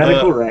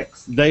 Medical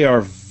Rex. They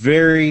are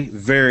very,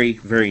 very,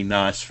 very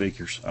nice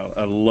figures.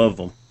 I love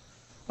them.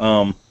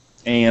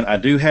 And I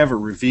do have a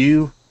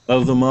review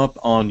of them up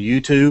on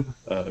YouTube.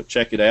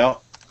 Check it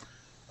out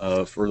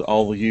for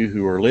all of you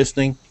who are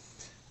listening.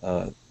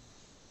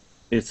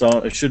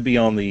 It should be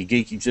on the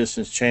Geek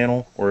Existence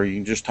channel, or you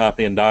can just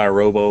type in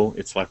Diarobo.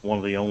 It's like one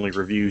of the only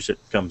reviews that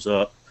comes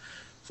up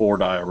for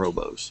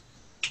Diarobos.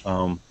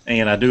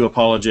 And I do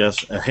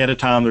apologize ahead of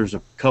time. There's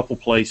a couple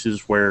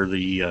places where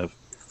the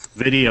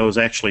video is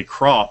actually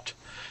cropped,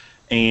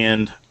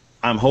 and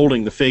I'm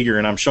holding the figure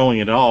and I'm showing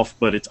it off,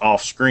 but it's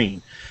off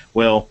screen.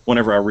 Well,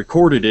 whenever I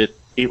recorded it,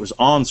 it was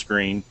on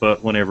screen,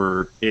 but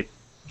whenever it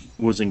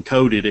was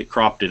encoded, it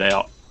cropped it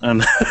out.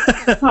 And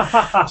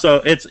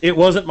so it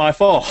wasn't my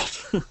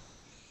fault.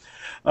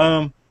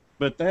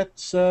 But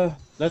that's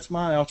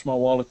my ouch my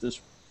wallet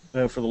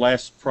for the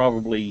last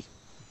probably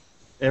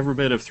every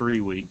bit of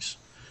 3 weeks.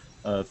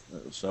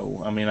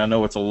 So I mean, I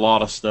know it's a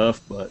lot of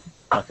stuff, but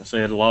like I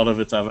said, a lot of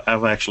it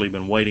I've actually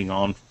been waiting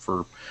on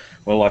for,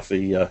 well, like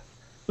the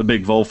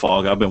big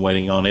Volfog, I've been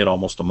waiting on it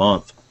almost a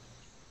month.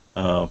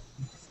 And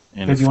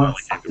did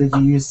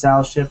you use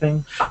Sal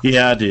shipping?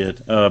 Yeah, I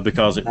did,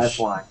 because that's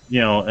why.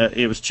 You know,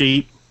 it was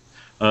cheap.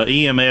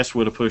 EMS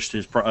would have pushed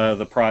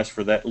the price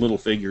for that little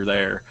figure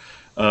there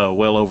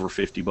well over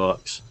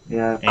 $50.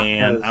 Yeah.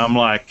 And I'm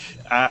like,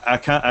 I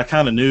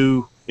kind of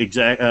knew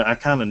I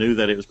kind of knew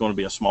that it was going to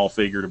be a small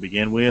figure to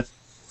begin with,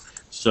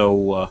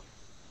 so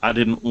I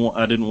didn't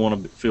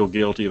want to feel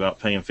guilty about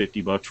paying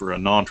 $50 for a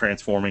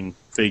non-transforming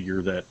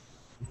figure that,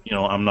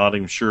 I'm not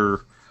even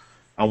sure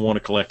I want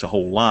to collect a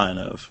whole line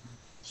of.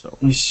 So.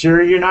 You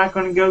sure you're not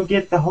going to go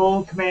get the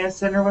whole command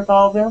center with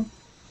all of them?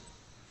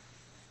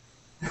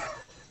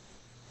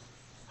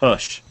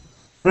 Hush.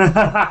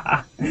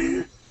 I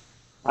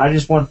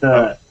just want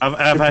the.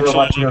 I've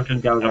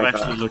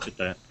actually looked at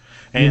that,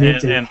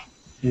 and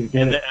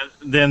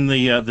then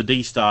the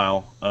D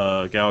style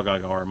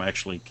Galgagar, I'm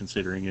actually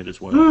considering it as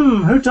well.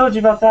 Who told you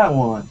about that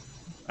one?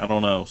 I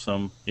don't know,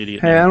 some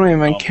idiot. Hey, I don't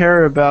even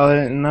care about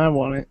it, and I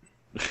want it.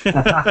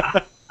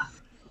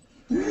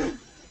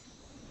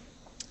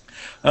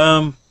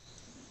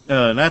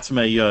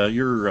 Natsume,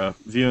 you're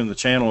viewing the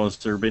channel. Has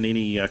there been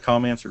any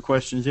comments or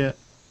questions yet?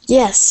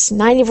 Yes,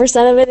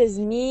 90% of it is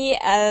me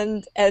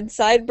and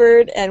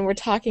Sidebird, and we're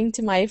talking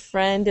to my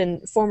friend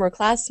and former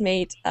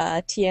classmate,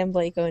 TM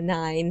Blake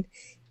 09.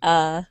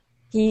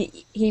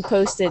 He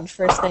posted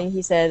first thing,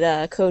 he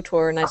said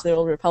KOTOR, Knights of the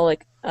Old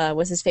Republic,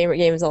 was his favorite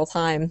game of all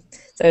time.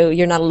 So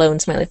you're not alone,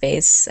 smiley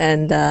face.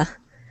 And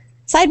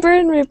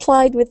Sidebird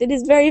replied with, "It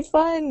is very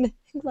fun.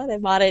 I'm glad I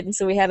bought it." And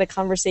so we had a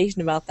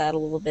conversation about that a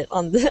little bit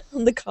on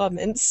the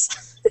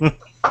comments.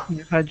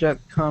 You've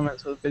hijacked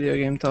comments with video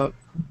game talk.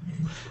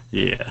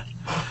 Yeah.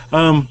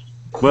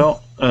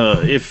 Well,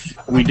 if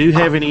we do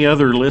have any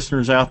other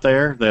listeners out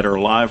there that are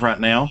live right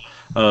now,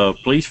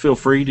 please feel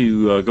free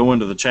to go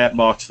into the chat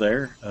box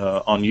there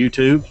on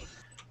YouTube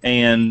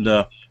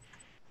and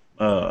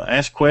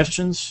ask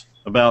questions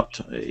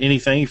about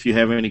anything. If you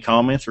have any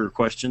comments or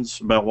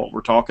questions about what we're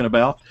talking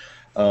about,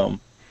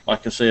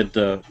 like I said,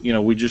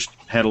 we just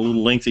had a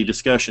little lengthy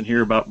discussion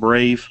here about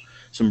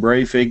some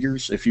Brave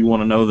figures. If you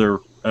want to know their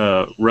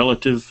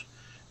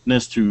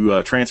relativeness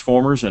to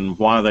Transformers and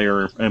why they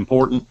are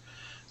important,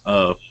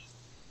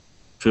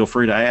 feel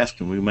free to ask,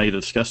 and we may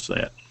discuss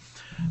that.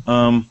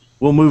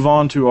 We'll move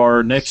on to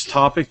our next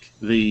topic,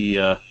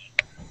 the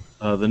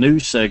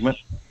news segment,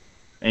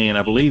 and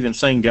I believe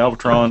Insane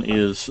Galvatron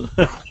is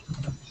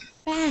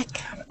Back.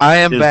 I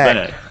am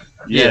back.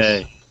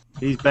 Yay. Yes.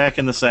 He's back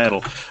in the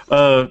saddle.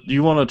 Do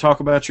you want to talk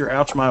about your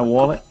Ouch My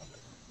Wallet?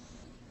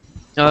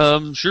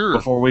 Sure.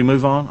 Before we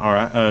move on? All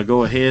right,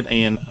 go ahead,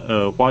 and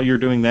while you're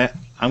doing that,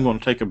 I'm going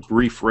to take a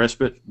brief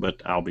respite,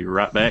 but I'll be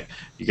right back.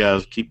 You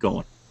guys keep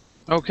going.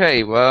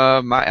 Okay,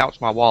 my Ouch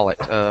My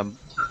Wallet. I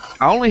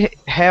only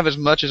have as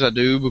much as I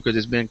do because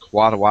it's been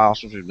quite a while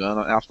since we've done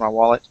an Ouch My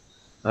Wallet.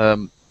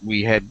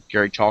 We had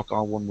Gary Chalk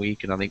on 1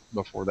 week, and I think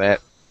before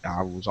that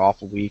I was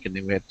off a week, and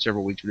then we had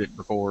several weeks we didn't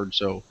record.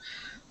 So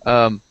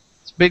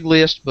it's a big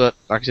list, but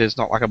like I said, it's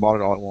not like I bought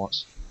it all at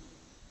once.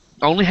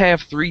 I only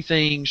have 3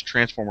 things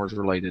Transformers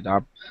related.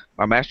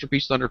 My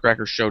Masterpiece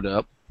Thundercracker showed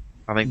up.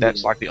 I think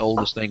that's like the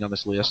oldest thing on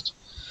this list.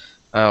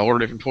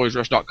 Ordered it from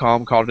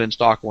ToysRUs.com, caught it in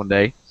stock one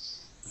day.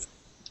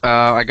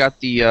 I got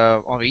the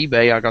on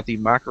eBay. I got the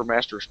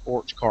MicroMaster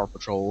Sports Car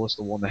Patrol. It's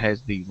the one that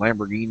has the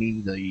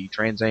Lamborghini, the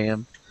Trans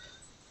Am,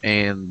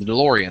 and the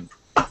DeLorean.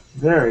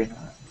 Very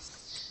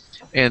nice.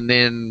 And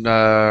then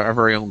our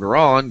very own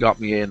Duron got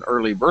me an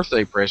early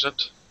birthday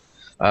present,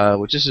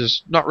 which this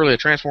is not really a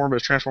Transformer, but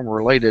it's Transformer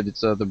related.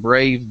 It's the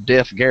Brave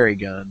Death Gary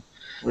gun,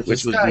 which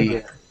was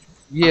Sky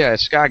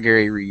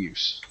Gary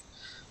reuse.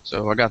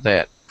 So I got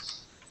that.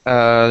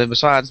 Then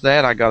besides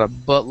that, I got a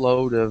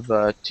buttload of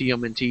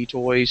TMNT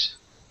toys.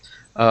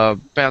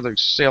 Found a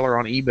seller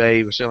on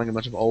eBay was selling a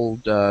bunch of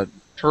old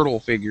turtle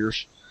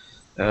figures.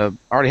 I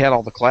already had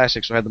all the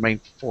classics, so I had the main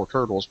 4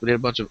 turtles, but he had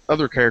a bunch of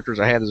other characters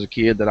I had as a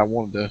kid that I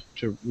wanted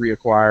to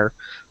reacquire.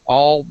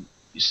 All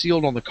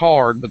sealed on the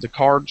card, but the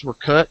cards were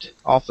cut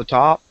off the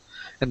top,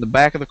 and the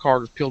back of the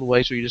card was peeled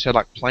away, so you just had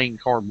like plain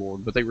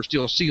cardboard, but they were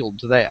still sealed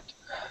to that.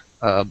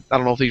 I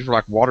don't know if these were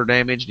like water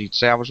damage and he'd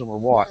salvage them or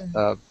what,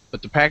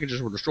 but the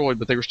packages were destroyed,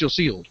 but they were still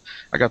sealed.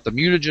 I got the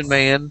Mutagen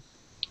Man,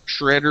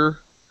 Shredder,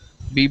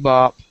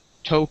 Bebop,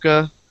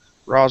 Toka,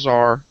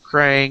 Razar,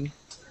 Krang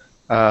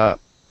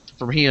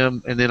from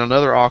him, and then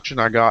another auction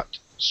I got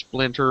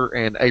Splinter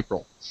and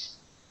April.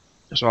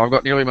 So I've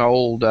got nearly my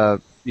old,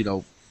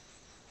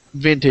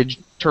 vintage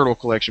turtle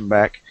collection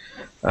back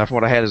from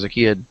what I had as a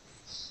kid.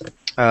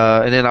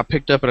 And then I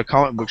picked up at a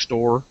comic book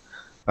store.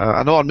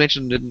 I know I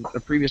mentioned in a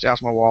previous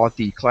Ouch My Wallet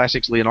the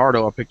Classics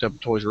Leonardo I picked up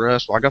at Toys R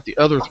Us. Well, I got the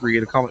other 3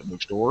 at a comic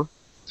book store.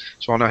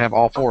 So I now have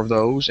all 4 of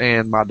those,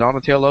 and my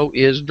Donatello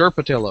is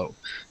Derpatello.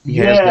 He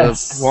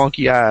has the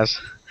wonky eyes.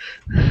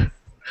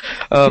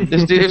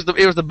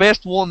 It was the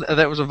best one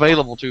that was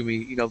available to me.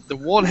 You know, the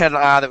one had an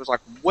eye that was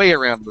like way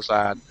around the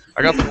side.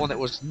 I got the one that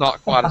was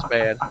not quite as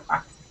bad.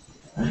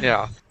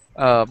 Yeah.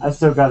 I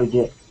still got to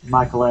get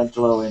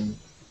Michelangelo and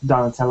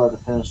Donatello to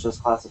finish those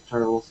classic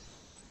turtles.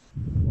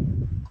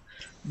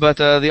 But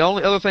the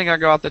only other thing I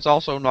got that's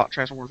also not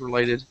Transformers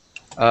related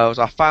was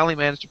I finally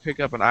managed to pick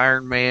up an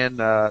Iron Man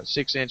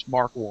 6-inch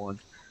Mark 1.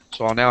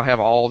 So I'll now have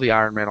all the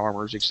Iron Man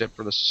armors except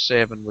for the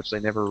 7, which they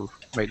never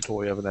made a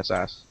toy of, and that's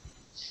ice.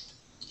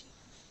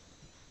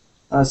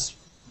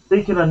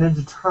 Speaking of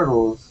Ninja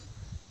Turtles,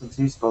 since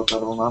you spoke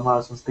of them, I might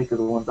as well speak of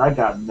the ones I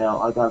got in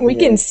mail. I got We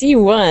can see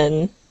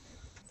one.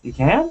 You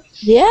can?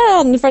 Yeah,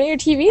 on the front of your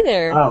TV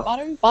there. Oh.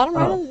 Bottom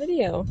right of the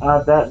video.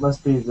 That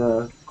must be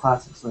the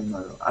classic Swing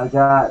Moto. I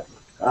got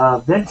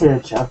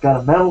vintage. I've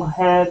got a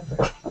Metalhead,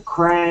 a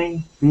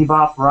Krang,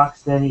 Bebop,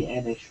 Rocksteady,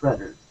 and a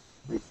Shredder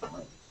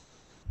recently.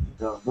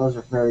 So those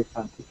are very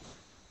fun pieces.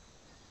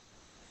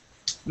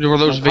 Were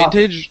those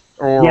vintage,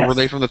 or Yes. were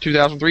they from the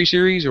 2003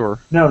 series, or?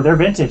 No, they're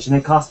vintage, and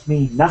they cost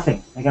me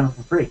nothing. I got them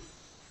for free.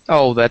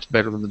 Oh, that's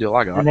better than the deal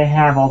I got. And they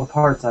have all the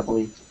parts, I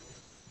believe.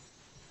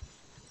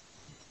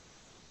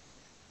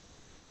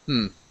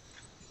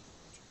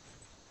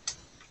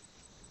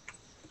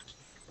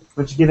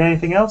 Would you get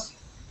anything else?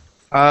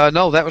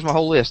 No, that was my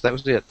whole list. That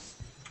was it.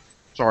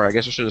 Sorry, I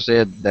guess I should have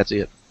said that's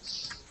it.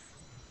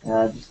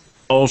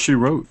 All she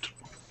wrote.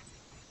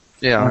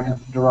 Yeah.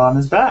 Duron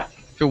is back.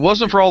 If it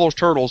wasn't for all those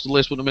turtles, the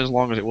list wouldn't have been as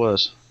long as it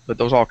was. But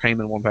those all came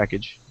in one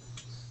package.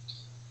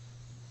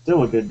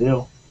 Still a good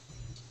deal.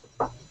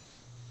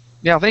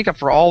 Yeah, I think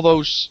for all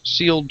those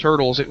sealed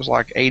turtles, it was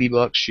like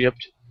 $80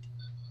 shipped.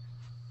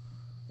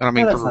 And I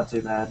mean, That's not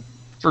too bad.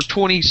 for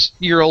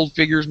 20-year-old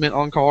figures mint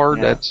on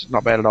card, that's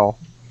not bad at all.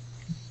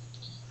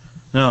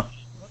 Now,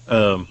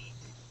 are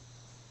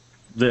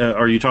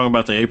you talking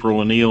about the April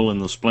O'Neil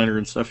and the Splinter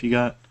and stuff you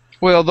got?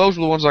 Well, those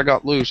were the ones I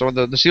got loose. So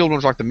the sealed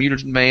ones like the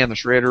Mutant Man, the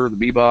Shredder,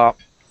 the Bebop,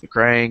 the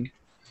Krang.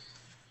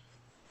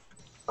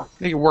 I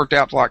think it worked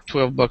out to like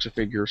 $12 a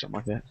figure or something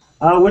like that.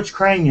 Which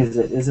Krang is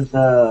it? Is it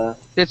the...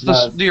 It's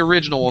the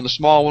original one, the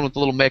small one with the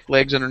little mech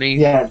legs underneath.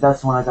 Yeah,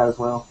 that's the one I got as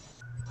well.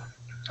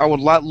 I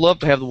would love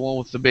to have the one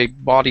with the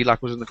big body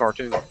like was in the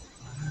cartoon.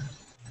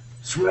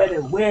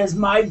 Shredder, where's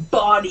my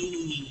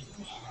body?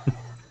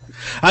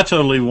 I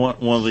totally want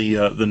one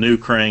of the new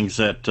Krangs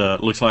that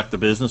looks like the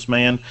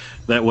businessman.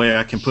 That way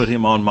I can put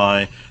him on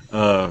my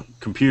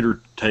computer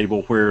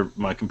table where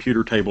my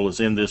computer table is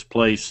in this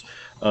place.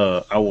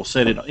 I will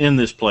set it in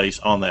this place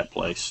on that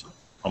place.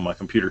 On my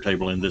computer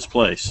table in this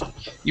place.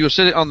 You will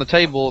sit it on the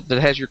table that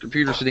has your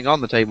computer sitting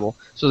on the table,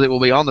 so that it will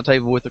be on the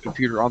table with the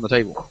computer on the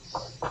table.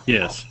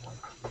 Yes.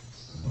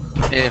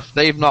 If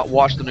they've not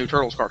watched the new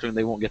Turtles cartoon,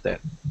 they won't get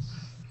that.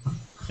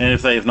 And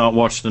if they have not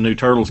watched the new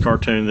Turtles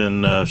cartoon,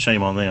 then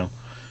shame on them.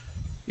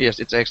 Yes,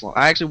 it's excellent.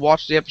 I actually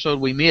watched the episode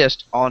we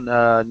missed on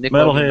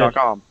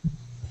Nickelodeon.com.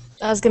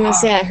 I was going to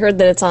say, I heard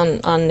that it's on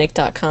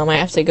Nick.com. I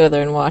have to go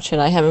there and watch it.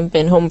 I haven't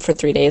been home for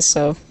 3 days,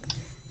 so...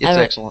 It's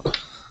excellent.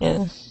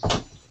 Yeah.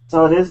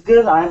 So it is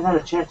good? I haven't had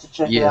a chance to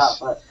check it out,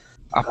 but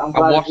I'm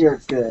glad to hear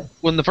it's good.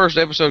 When the first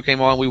episode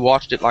came on, we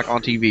watched it like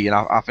on TV, and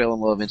I fell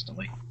in love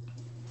instantly.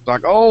 It's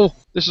like, oh,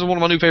 this is one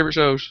of my new favorite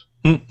shows.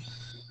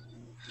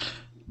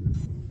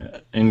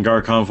 And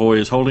Gar Convoy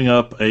is holding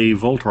up a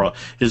Voltron.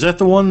 Is that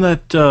the one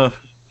that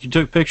you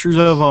took pictures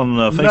of on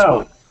Facebook?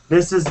 No,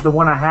 this is the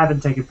one I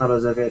haven't taken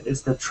photos of it.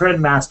 It's the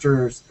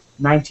Trendmasters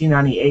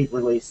 1998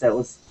 release that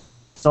was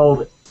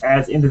sold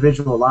as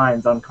individual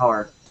lines on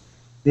card.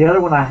 The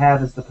other one I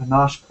have is the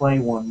Panache Play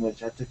one,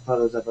 which I took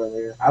photos of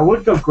earlier. I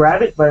would go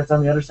grab it, but it's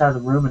on the other side of the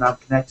room, and I'm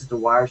connected to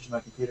wires to my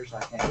computer, so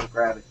I can't go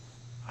grab it.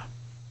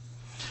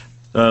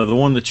 The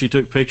one that you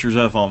took pictures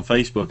of on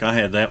Facebook, I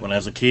had that one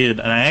as a kid,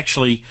 and I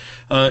actually,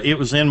 it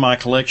was in my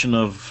collection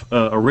of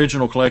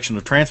original collection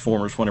of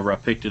Transformers. Whenever I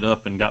picked it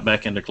up and got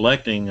back into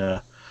collecting,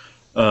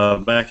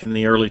 back in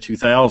the early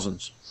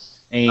 2000s,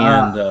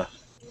 and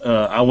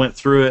I went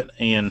through it,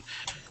 and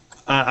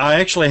I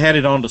actually had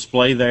it on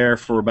display there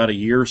for about a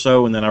year or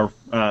so, and then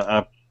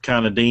I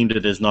kind of deemed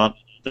it as not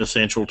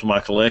essential to my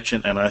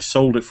collection, and I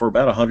sold it for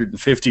about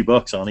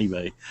 $150 on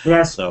eBay.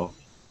 Yes. So.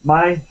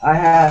 I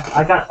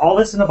got all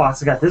this in a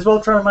box. I got this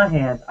Voltron in my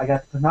hand. I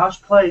got the Panache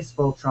Place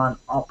Voltron,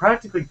 all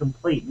practically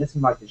complete,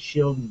 missing like the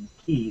shield and the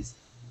keys,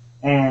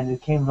 and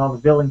it came with all the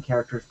villain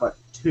characters, but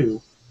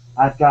 2.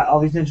 I've got all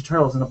these Ninja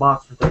Turtles in a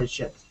box for 30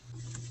 ships.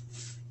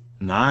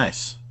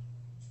 Nice.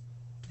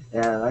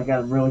 Yeah, I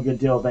got a really good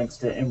deal thanks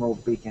to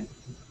Emerald Beacon.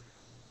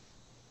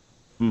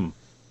 All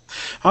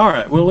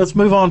right. Well, let's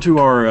move on to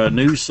our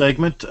news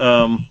segment.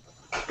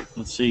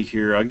 Let's see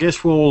here. I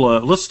guess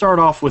we'll let's start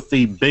off with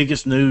the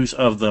biggest news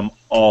of them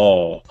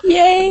all.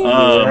 Yay!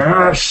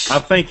 I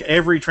think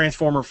every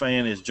Transformer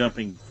fan is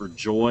jumping for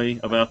joy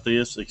about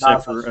this,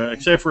 except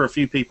for a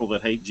few people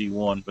that hate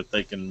G1, but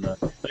they can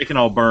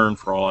all burn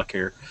for all I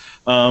care.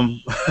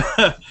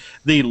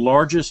 The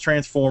largest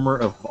Transformer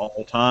of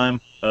all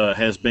time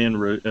has been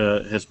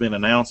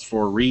announced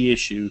for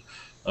reissue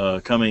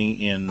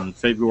coming in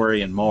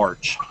February and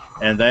March,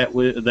 and that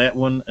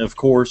one, of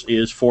course,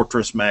 is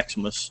Fortress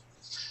Maximus.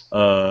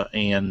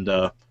 And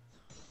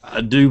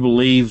I do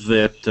believe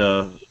that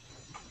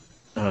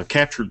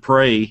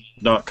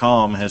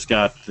CapturedPrey.com has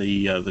got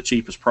the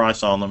cheapest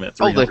price on them at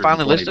 $320. Oh, they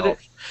finally listed it?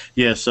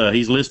 Yes,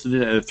 he's listed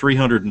it at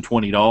 $320.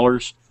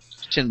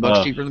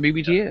 $10 cheaper than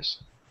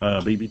BBTS.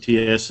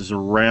 BBTS is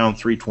around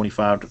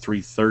 $325 to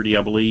 $330,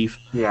 I believe.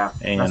 Yeah,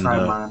 and that's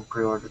right, mine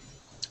pre-ordered.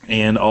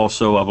 and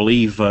also I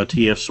believe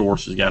TF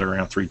Source has got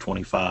around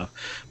 325.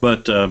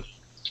 But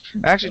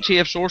Actually,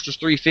 TF Source was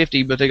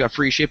 350, but they got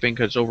free shipping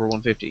because it's over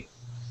 150.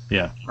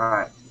 yeah.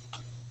 Right.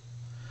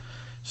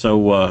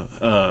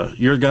 So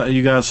you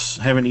guys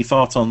have any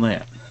thoughts on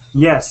that?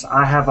 Yes,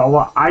 I have a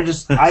lot. I'm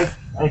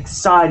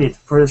excited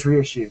for this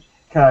reissue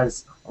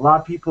because a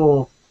lot of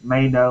people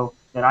may know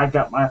that I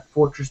got my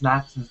Fortress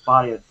Maximus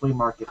body at the flea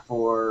market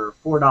for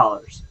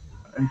 $4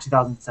 in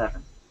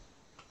 2007.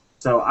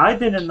 So I've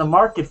been in the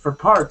market for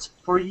parts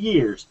for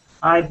years.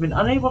 I've been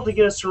unable to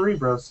get a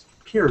Cerebros,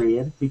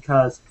 period,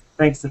 because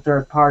thanks to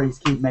third parties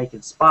keep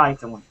making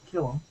spikes, I want to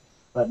kill them.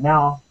 But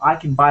now I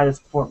can buy this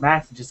Fort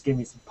Max and just give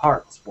me some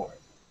parts for it.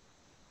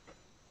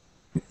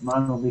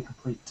 Mine will be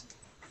complete.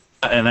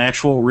 An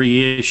actual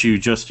reissue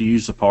just to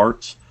use the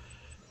parts?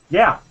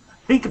 Yeah,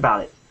 think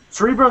about it.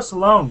 Cerebros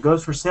alone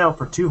goes for sale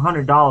for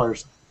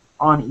 $200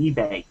 on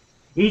eBay.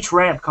 Each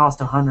ramp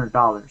costs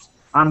 $100.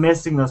 I'm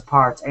missing those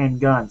parts and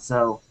guns,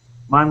 so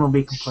mine will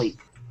be complete.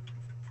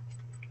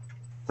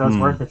 So it's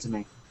worth it to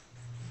me.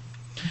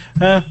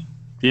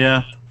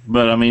 Yeah,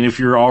 but I mean, if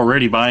you're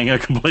already buying a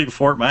complete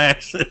Fort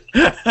Max,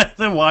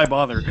 then why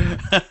bother?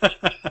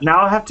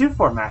 Now I have two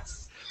Fort Maxes.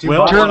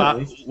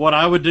 Well, what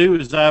I would do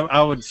is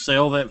I would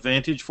sell that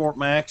vintage Fort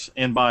Max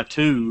and buy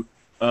two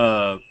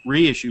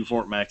reissue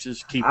Fort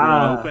Maxes, keep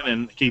one open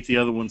and keep the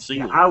other one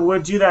sealed. I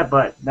would do that,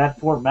 but that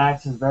Fort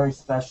Max is very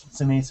special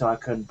to me, so I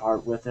couldn't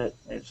part with it.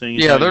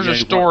 Yeah, there's a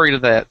story to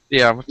that.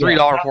 Yeah, with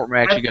 $3 Fort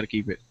Max, you got to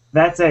keep it.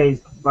 That's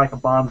like a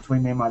bond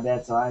between me and my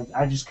dad, so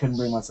I just couldn't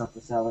bring myself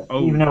to sell it,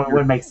 even though it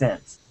would make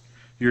sense.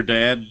 Your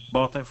dad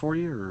bought that for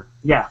you, or?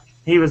 Yeah,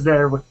 he was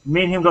there.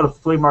 Me and him go to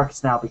flea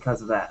markets now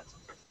because of that.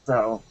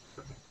 So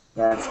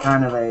that's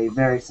kind of a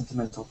very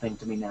sentimental thing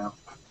to me now.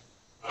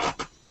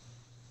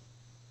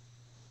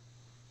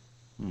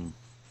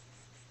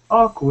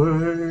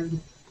 Awkward.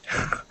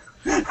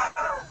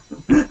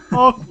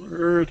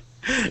 Awkward.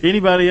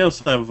 Anybody else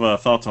have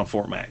thoughts on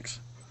Fort Max?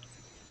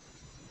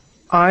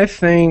 I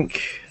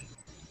think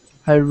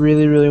I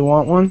really, really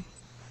want one.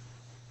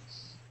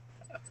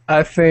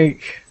 I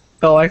think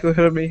the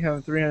likelihood of me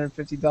having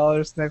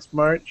 $350 next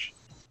March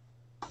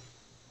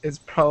is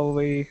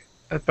probably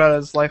about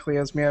as likely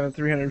as me having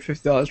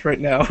 $350 right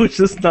now, which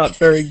is not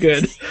very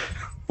good.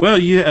 Well,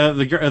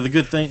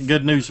 the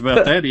good news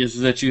about that is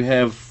that you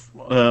have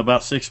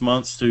about 6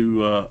 months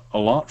to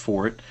allot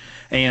for it,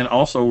 and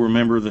also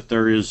remember that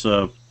there is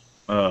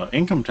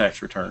income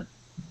tax return.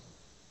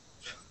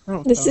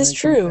 This is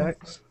true.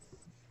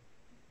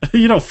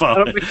 You don't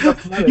file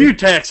it. You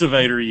tax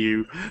evader,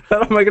 you. I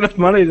don't make enough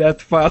money to have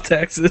to file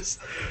taxes.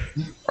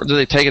 Or do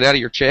they take it out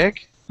of your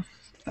check?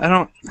 I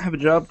don't have a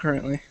job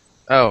currently.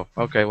 Oh,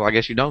 okay. Well, I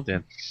guess you don't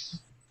then.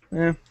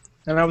 Yeah,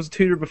 and I was a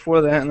tutor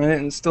before that, and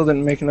I still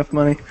didn't make enough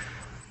money.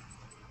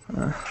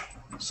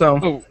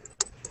 Oh.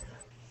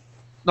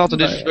 Not to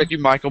disrespect you,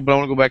 Michael, but I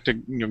want to go back to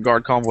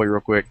Guard Convoy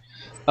real quick.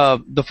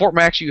 The Fort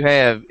Max you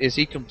have, is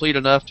he complete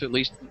enough to at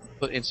least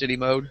put in city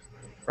mode?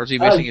 Or is he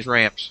missing his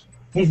ramps?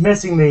 He's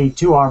missing the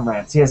 2 arm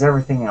ramps. He has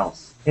everything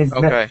else.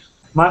 Okay.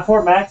 My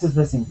Fort Max is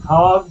missing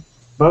COG,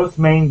 both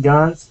main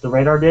guns, the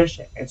radar dish,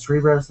 and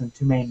Cerebros, and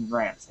 2 main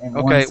ramps, and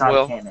one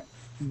side cannon.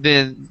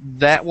 Then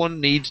that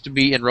one needs to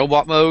be in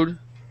robot mode,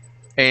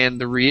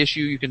 and the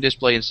reissue you can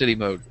display in city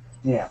mode.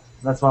 Yeah,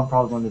 that's what I'm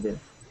probably going to do.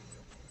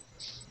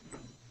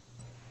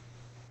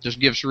 Just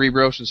give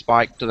Cerebros and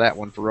Spike to that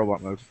one for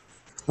robot mode.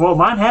 Well,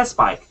 mine has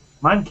Spike.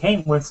 Mine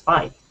came with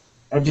Spike.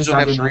 You don't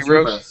have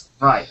Cerebros?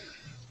 Right.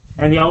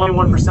 And the only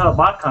one for sale at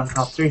BotCon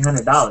cost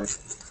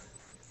 $300.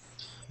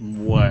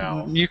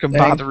 Wow. You can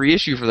buy the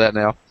reissue for that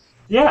now.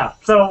 Yeah,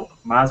 so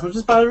might as well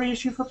just buy the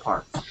reissue for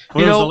parts.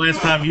 When was the last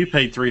time you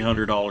paid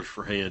 $300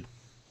 for head?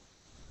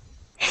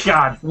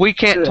 God. We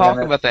can't talk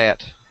about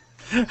that.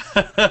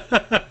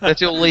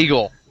 That's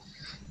illegal.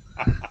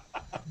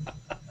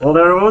 Well,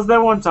 there was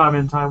that one time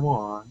in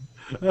Taiwan.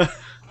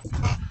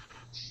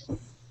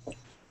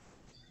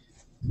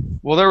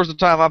 Well, there was a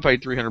time I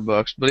paid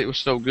 $300, but it was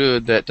so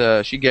good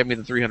that she gave me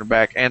the $300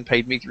 back and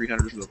paid me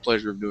 $300 for the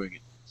pleasure of doing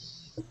it.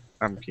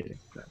 I'm kidding.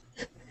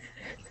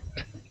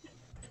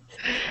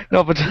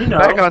 No, but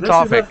back on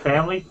topic. This is a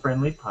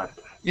family-friendly podcast.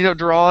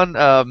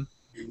 Duron,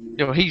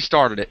 he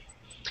started it.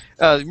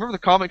 Remember the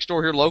comic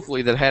store here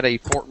locally that had a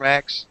Fort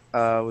Max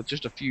with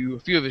just a few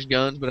of his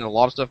guns, but had a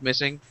lot of stuff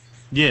missing?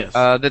 Yes.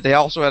 That they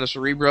also had a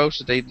Cerebros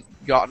that they'd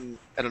gotten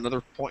at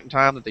another point in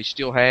time that they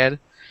still had,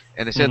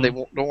 and they said they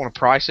don't want to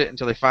price it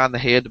until they find the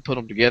head to put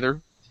them together,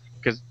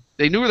 because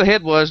they knew where the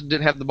head was and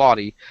didn't have the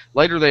body.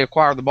 Later they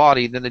acquired the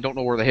body, then they don't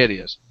know where the head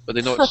is, but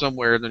they know it's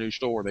somewhere in the new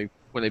store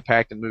when they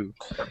packed and moved.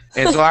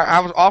 And so I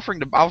was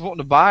wanting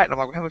to buy it, and I'm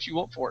like, how much you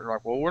want for it? And they're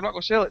like, well, we're not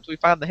going to sell it until we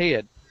find the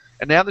head.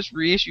 And now this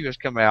reissue has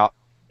come out.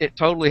 It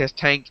totally has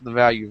tanked the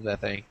value of that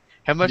thing.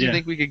 How much do you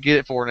think we could get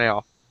it for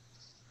now?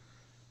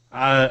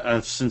 I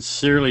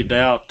sincerely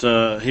doubt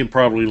he'll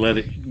probably let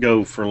it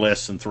go for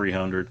less than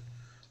 $300.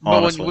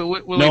 Honestly,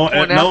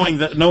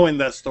 knowing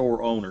that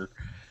store owner.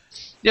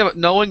 Yeah, but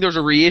knowing there's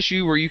a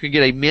reissue where you can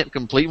get a mint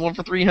complete one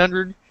for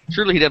 $300,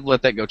 surely he'd have to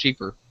let that go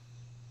cheaper.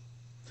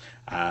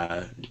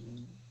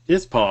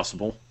 It's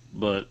possible,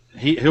 but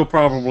he'll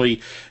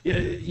probably.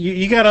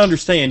 You got to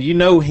understand. You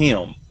know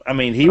him. I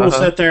mean, he will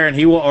sit there and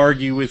he will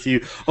argue with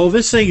you. Oh,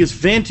 this thing is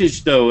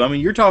vintage, though. I mean,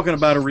 you're talking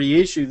about a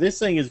reissue. This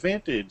thing is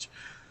vintage.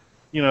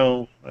 You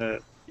know,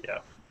 yeah.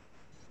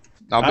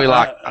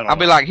 I'll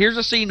be like, here's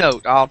a C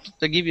note. I'll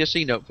give you a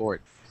C note for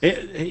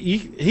it.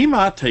 He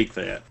might take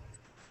that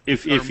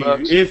if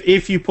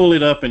you pull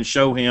it up and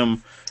show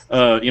him,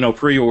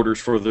 pre-orders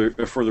for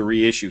the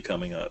reissue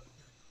coming up.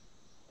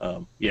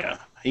 Yeah,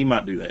 he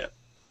might do that.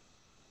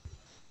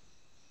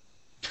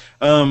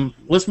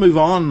 Let's move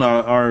on.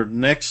 Our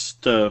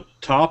next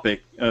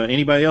topic.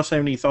 Anybody else have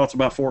any thoughts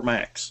about Fort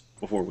Max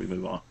before we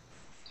move on?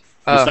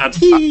 Besides,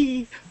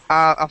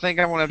 I think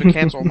I'm gonna have to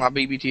cancel my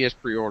BBTS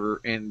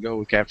pre-order and go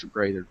with Capture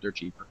Prey. They're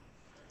cheaper.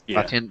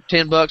 Yeah. By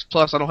 $10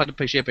 plus I don't have to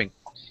pay shipping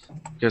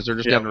because they're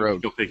just down the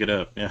road. Go pick it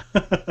up. Yeah.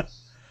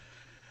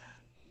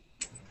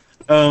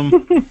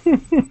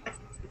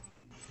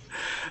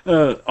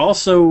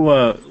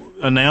 Also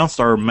announced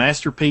our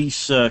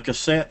Masterpiece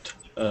cassette.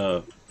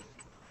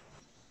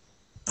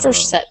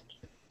 First set.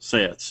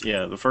 Sets,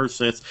 yeah, the first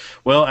sets.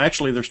 Well,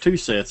 actually, there's two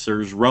sets.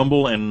 There's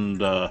Rumble and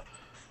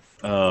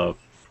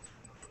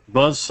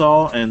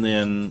Buzzsaw, and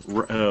then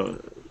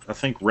I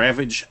think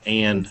Ravage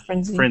and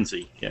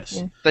Frenzy. Yes.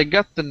 Yeah. They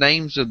got the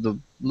names of the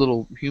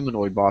little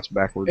humanoid bots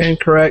backwards.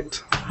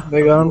 Incorrect.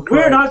 They got them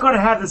correct. We're not going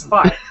to have this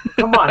fight.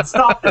 Come on,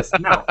 stop this.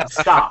 No,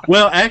 stop.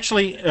 Well,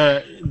 actually,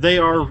 they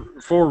are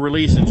for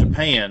release in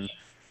Japan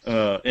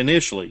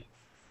initially.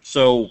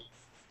 So,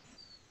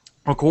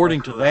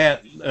 according to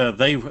that,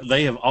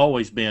 they have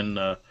always been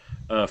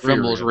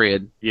Rumble's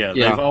red. Yeah,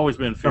 they've always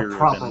been feared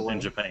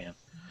in Japan.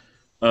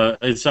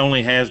 It's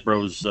only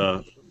Hasbro's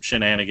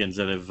shenanigans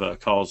that have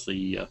caused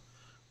the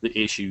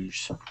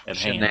issues at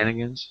hand.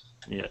 Shenanigans?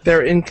 Yeah.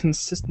 They're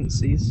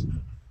inconsistencies.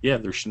 Yeah,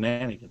 they're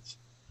shenanigans.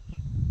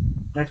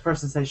 Next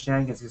person to say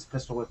shenanigans gets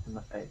pistol whipped in the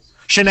face.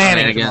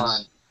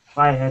 Shenanigans.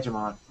 By a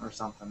hegemon or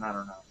something, I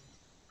don't know.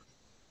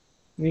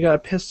 You gotta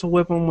pistol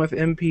whip them with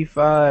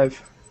MP5.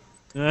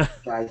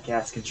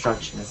 Gas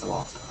construction is a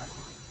lost art.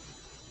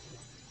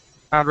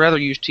 I'd rather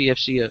use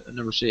TFC at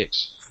number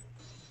 6.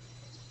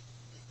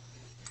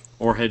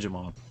 Or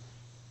Hegemon.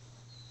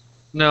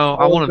 No,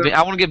 I want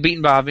to get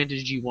beaten by a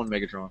vintage G1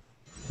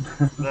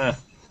 Megatron.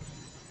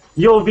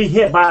 You'll be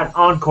hit by an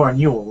Encore and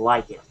you will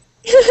like it.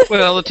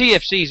 Well, the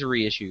TFC's a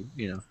reissue,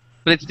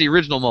 but it's the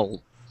original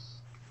mold.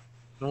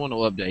 No one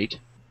will update.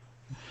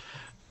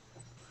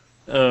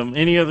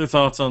 Any other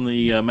thoughts on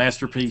the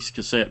Masterpiece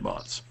cassette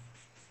bots?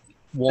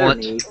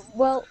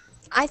 Well,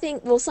 I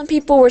think some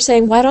people were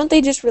saying, why don't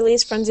they just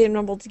release Frenzy and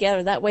Rumble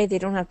together? That way they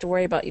don't have to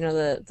worry about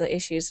the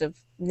issues of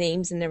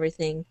names and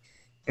everything.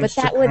 But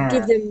that would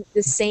give them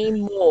the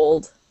same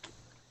mold,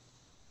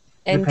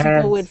 and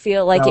people would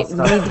feel like it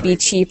would need to be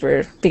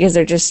cheaper because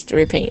they're just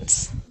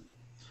repaints.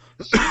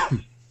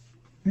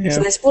 Yeah.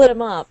 So they split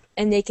them up,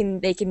 and they can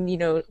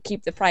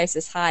keep the price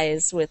as high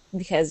as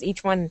because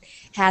each one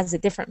has a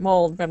different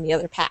mold from the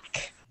other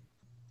pack.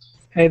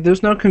 Hey,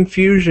 there's no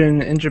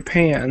confusion in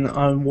Japan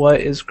on what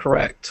is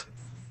correct.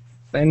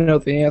 They know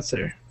the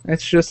answer.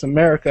 It's just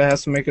America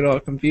has to make it all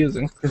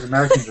confusing. Because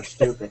Americans are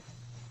stupid.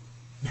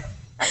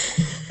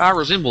 I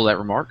resemble that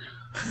remark.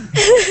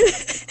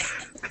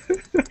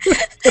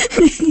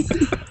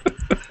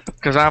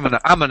 Because I'm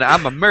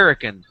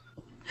American.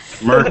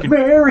 America!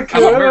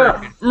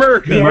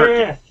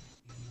 American.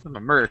 I'm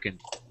American.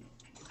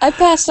 I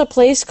passed a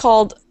place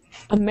called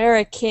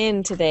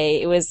American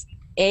today. It was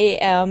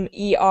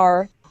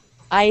AMERIC,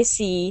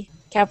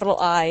 capital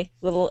I,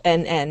 little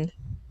NN.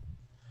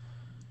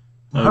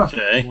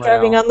 Okay.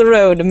 Driving on the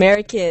road,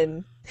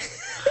 American.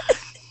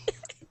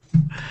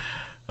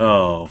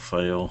 Oh,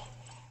 fail.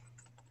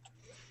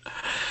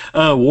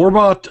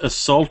 Warbot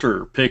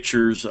Assaulter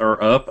pictures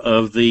are up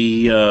of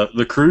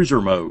the cruiser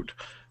mode.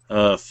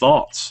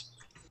 Thoughts?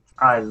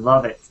 I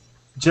love it.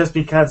 Just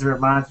because it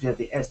reminds me of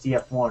the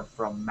SDF-1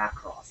 from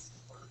Macross.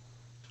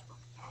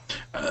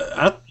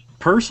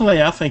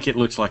 Personally, I think it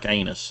looks like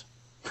anus.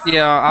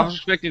 Yeah, I was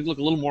expecting it to look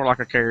a little more like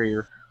a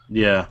carrier.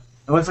 Yeah.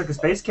 It looks like a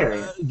space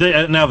carrier.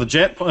 Now the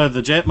jet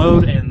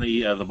mode and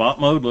the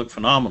bot mode look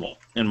phenomenal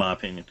in my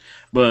opinion,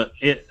 but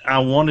I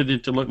wanted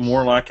it to look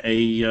more like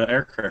a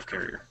aircraft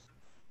carrier.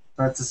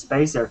 But it's a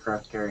space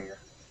aircraft carrier.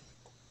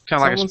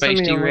 Kind of like a Someone space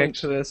send me a link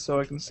T-Rex. to this so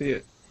I can see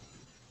it.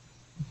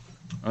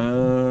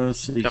 Let's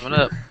see. Coming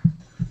up.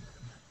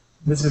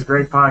 This is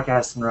great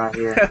podcasting right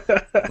here.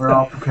 We're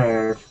all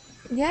prepared.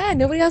 Yeah,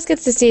 nobody else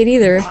gets to see it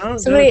either. I don't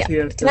Somebody, know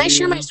TFW. can I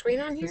share my screen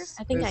on here? This-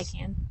 I think I this-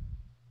 can.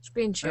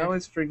 Screen I share.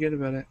 always forget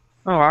about it.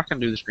 Oh, I can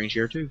do the screen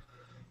share too.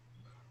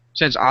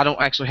 Since I don't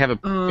actually have a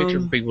picture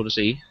for people to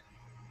see.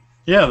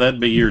 Yeah, that'd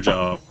be your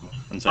job.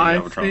 I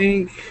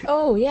think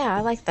Oh,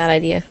 I like that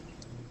idea.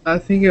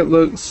 it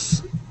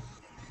looks.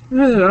 I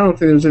don't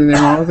think there's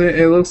anything wrong with it.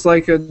 It looks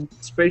like a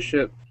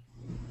spaceship.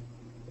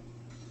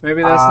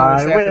 Maybe that's not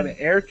I exactly win.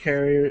 the air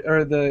carrier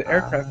or the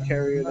aircraft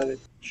carrier that it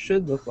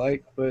should look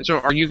like, but So,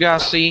 are you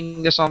guys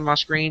seeing this on my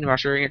screen? Am I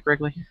sharing it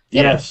correctly?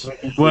 Yes. we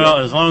can see Well,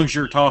 it. as long as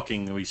you're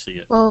talking, we see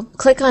it. Well,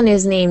 click on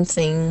his name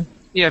thing.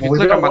 Yeah, if you Well,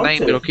 we click on don't my want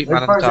name, to. it'll keep It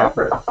mine at the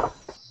requires top.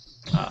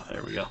 effort.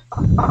 There we go.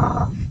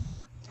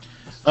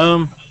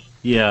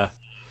 Yeah.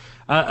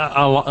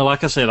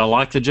 Like I said, I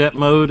like the jet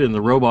mode and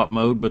the robot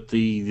mode, but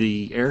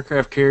the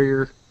aircraft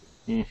carrier,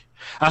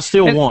 I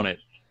still want it.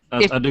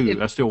 I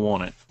do. I still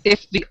want it.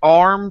 If the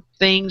arm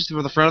things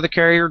for the front of the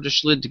carrier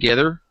just slid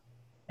together,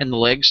 and the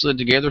legs slid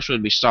together so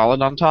it'd be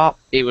solid on top,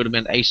 it would have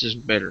been aces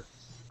better.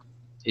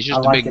 It's just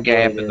I a like big it the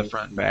way gap it in the is.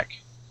 front and back.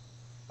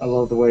 I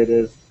love the way it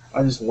is.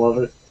 I just love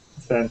it.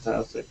 It's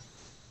fantastic.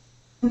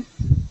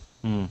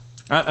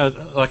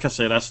 Like I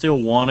said, I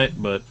still want it,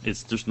 but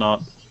it's just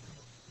not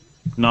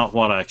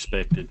what I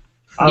expected.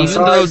 I'm Even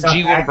sorry though it's not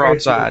G1 accurate to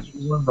broadside. the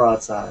G1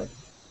 broadside.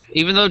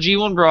 Even though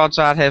G1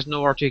 broadside has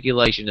no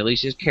articulation, at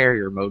least his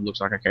carrier mode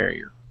looks like a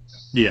carrier.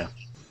 Yeah.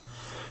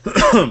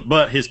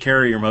 But his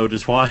carrier mode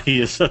is why he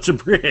is such a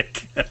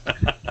brick.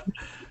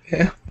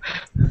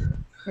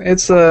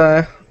 it's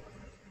they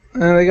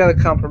got to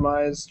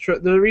compromise.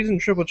 The reason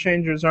triple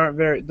changers I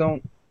haven't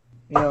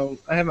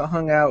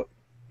hung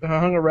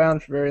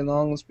around for very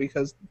long is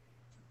because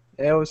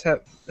they always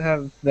have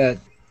that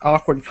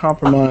awkward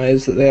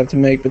compromise that they have to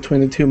make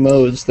between the two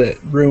modes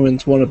that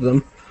ruins one of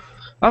them.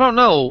 I don't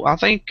know. I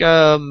think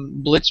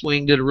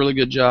Blitzwing did a really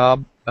good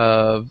job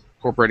of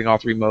incorporating all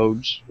three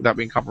modes without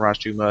being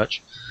compromised too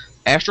much.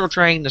 Astro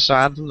Train,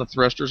 aside from the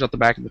thrusters at the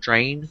back of the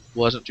train,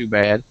 wasn't too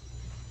bad.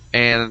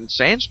 And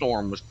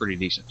Sandstorm was pretty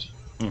decent.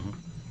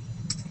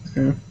 Mm-hmm.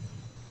 Yeah.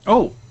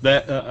 Oh,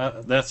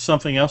 that's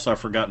something else I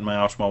forgot in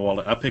my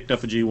wallet. I picked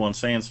up a G1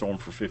 Sandstorm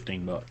for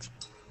 $15.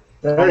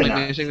 Very Only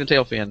nice. missing the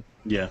tail fin.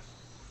 Yeah.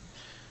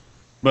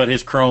 But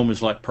his chrome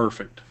is like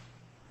perfect.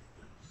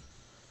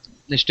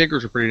 The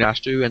stickers are pretty nice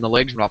too, and the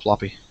legs are not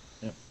floppy.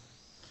 Yep.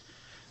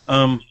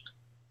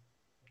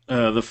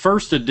 The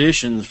first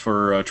editions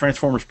for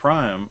Transformers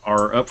Prime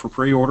are up for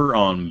pre-order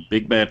on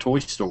Big Bad Toy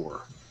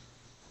Store.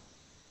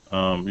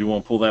 You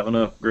want to pull that one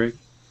up, Greg?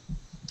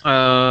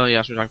 Yeah,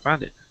 as soon as I can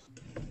find it.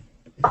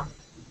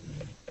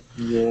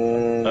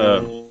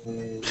 Yeah.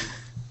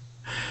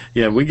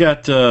 Yeah, we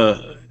got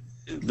the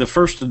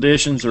first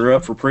editions are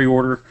up for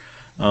pre-order.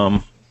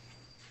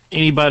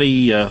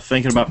 Anybody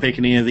thinking about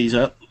picking any of these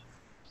up?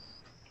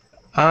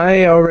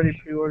 I already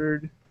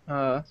pre-ordered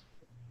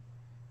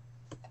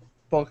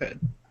Bulkhead.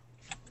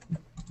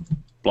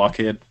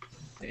 Blockhead.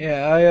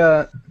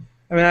 Yeah,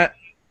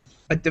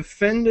 I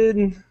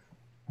defended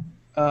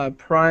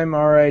Prime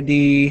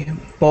RID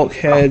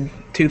Bulkhead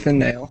Tooth and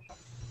Nail,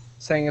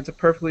 saying it's a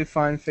perfectly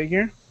fine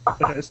figure,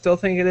 but I still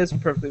think it is a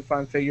perfectly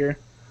fine figure.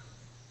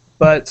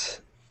 But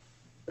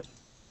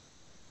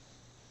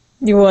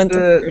You want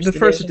the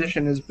first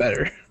edition is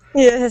better,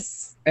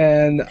 Yes.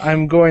 and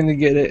I'm going to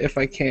get it if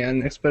I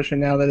can, especially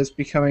now that it's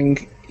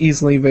becoming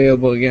easily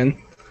available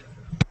again.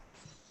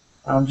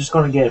 I'm just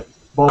going to get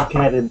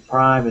Bulkhead and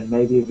Prime and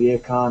maybe a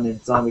Viacon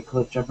and Zombie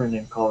Cliff Jumper and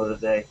then call it a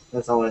day.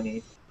 That's all I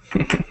need.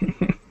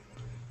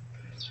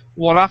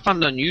 What I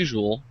find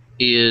unusual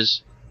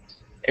is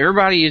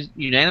everybody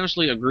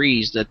unanimously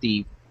agrees that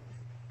the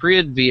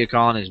Prid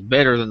Viacon is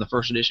better than the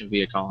first edition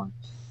Viacon,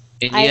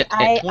 and yet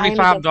at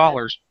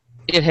 $25,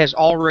 it has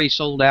already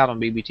sold out on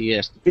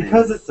BBTS.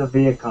 Because it's a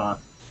Viacon.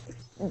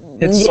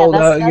 It's sold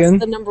out again?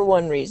 That's the number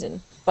one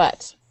reason.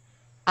 But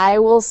I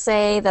will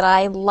say that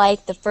I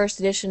like the first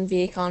edition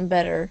Viacon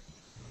better,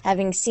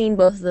 having seen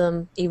both of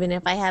them, even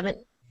if I haven't,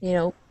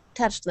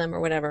 touched them or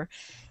whatever.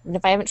 And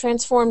if I haven't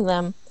transformed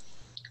them,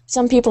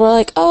 some people are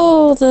like,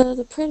 oh,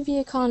 the print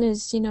Viacon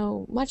is,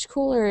 much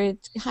cooler.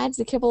 It hides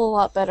the kibble a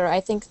lot better.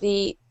 I think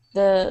the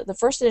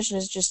first edition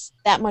is just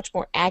that much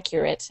more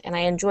accurate, and I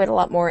enjoy it a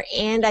lot more.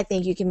 And I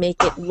think you can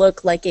make it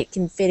look like it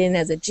can fit in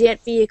as a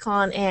jet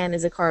Viacon and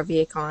as a car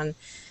Viacon.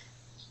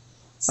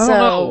 I don't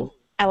know.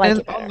 I like and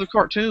it better. on the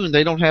cartoon,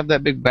 they don't have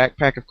that big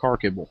backpack of car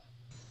kibble.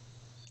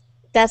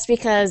 That's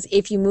because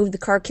if you move the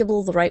car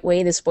kibble the right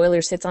way, the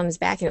spoiler sits on his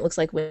back and it looks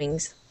like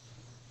wings.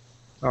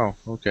 Oh,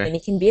 okay. And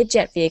it can be a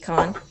jet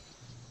Viacon.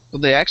 Well,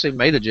 they actually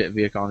made a jet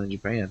Viacon in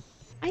Japan.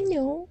 I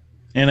know.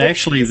 And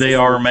actually, they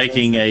are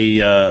making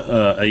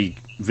a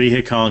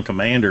Vehicon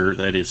Commander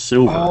that is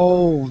silver.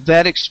 Oh,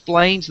 that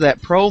explains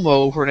that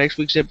promo for next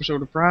week's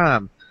episode of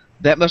Prime.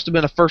 That must have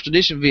been a first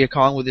edition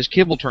Viacon with his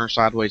kibble turned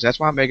sideways. That's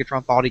why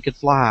Megatron thought he could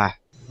fly.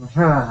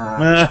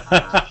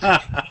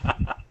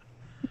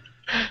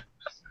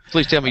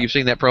 Please tell me you've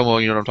seen that promo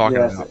and you know what I'm talking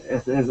about.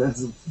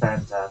 It's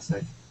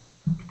fantastic.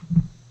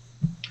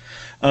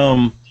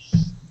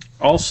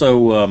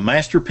 Also,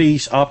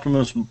 Masterpiece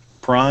Optimus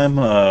Prime,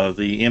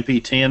 the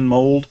MP10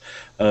 mold,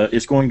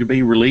 is going to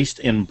be released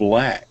in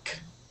black.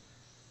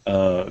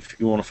 If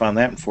you want to find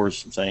that for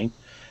us, Zane.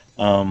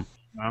 I'm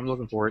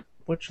looking for it.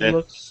 Which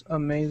looks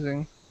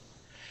amazing.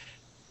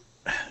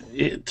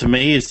 To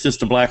me, it's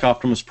just a black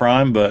Optimus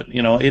Prime, but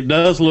it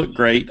does look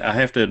great. I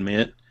have to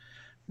admit,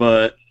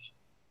 but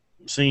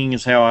seeing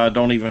as how I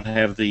don't even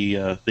have the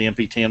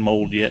MP10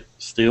 mold yet,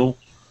 still,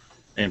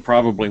 and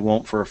probably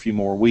won't for a few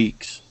more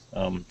weeks,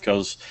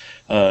 because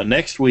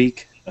next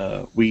week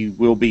we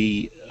will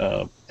be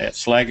at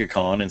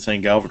SlagaCon in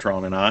St.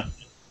 Galvatron and I,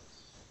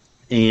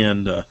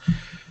 and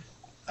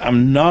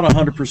I'm not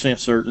 100%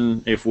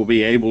 certain if we'll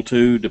be able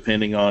to,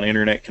 depending on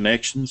internet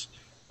connections.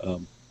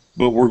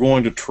 But we're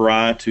going to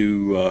try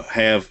to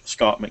have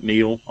Scott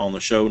McNeil on the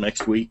show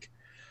next week.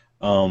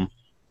 At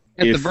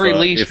the very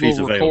least,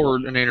 we'll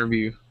record an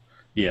interview.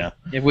 Yeah,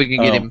 if we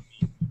can get him.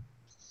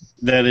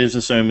 That is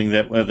assuming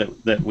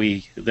that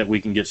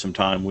we can get some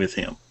time with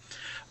him.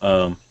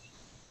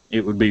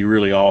 It would be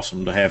really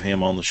awesome to have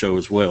him on the show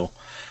as well.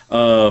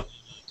 Now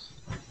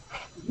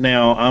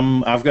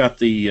I've got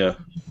the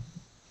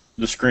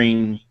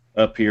screen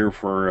up here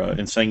for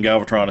Insane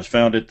Galvatron. It's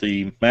found at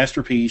the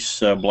Masterpiece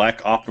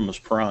Black Optimus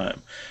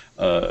Prime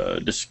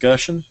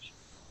discussion.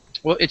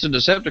 Well, it's a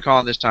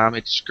Decepticon this time.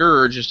 It's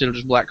Scourge instead of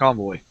just Black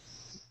Convoy.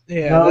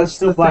 Yeah, no, that's it's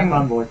still the Black thing.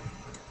 Convoy.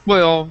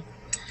 Well,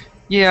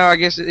 yeah, I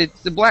guess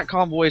it's the Black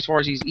Convoy as far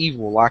as he's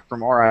evil, like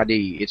from RID.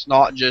 It's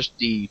not just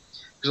because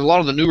a lot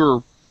of the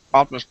newer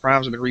Optimus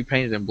Primes have been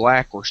repainted in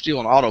black, or still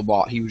an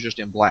Autobot. He was just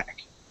in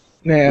black.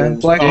 Yeah,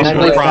 Black And that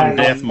Also goes Prime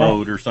back- Death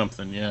Mode or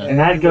something, yeah. And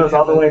that goes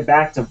all the way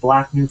back to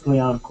Black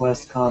Nucleon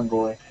Quest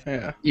Convoy.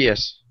 Yeah.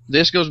 Yes,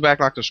 this goes back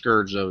like the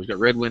Scourge though. He's got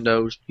red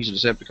windows. He's a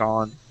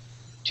Decepticon.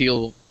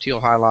 Teal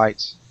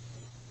highlights.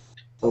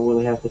 So will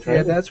he have the Yeah,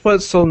 trailer? that's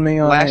what sold me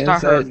on Last it. I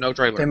is heard, that no they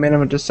trailer. made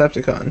him a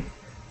Decepticon.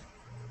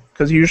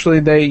 Because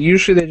usually they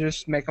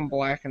just make them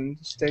black and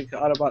stick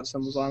Autobot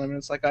symbols on them, and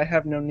it's like, I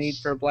have no need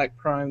for a Black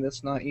Prime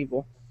that's not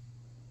evil.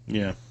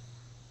 Yeah.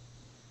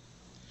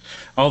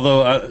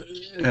 Although,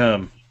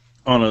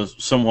 on a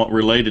somewhat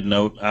related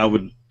note, I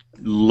would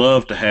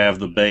love to have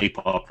the Bape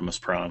Optimus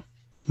Prime.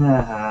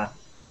 Uh-huh.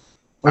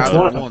 Which Either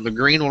one? one, the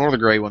green one or the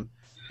gray one.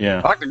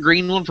 Yeah. I like the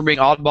green one for being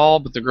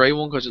oddball, but the gray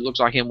one because it looks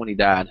like him when he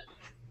died.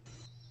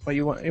 Well,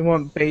 you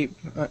want Bape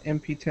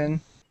MP10?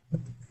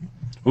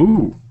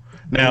 Ooh.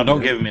 Now,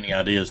 don't give him any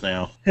ideas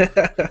now.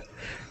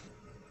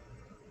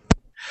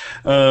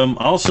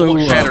 Also,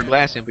 Shattered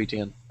glass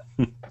MP10.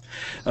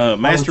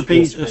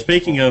 Masterpiece.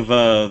 Speaking of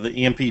the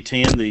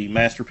MP10, the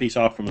Masterpiece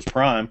Optimus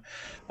Prime,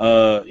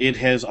 it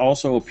has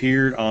also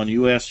appeared on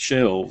U.S.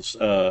 shelves.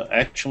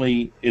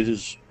 Actually,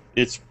 it's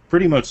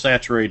pretty much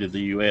saturated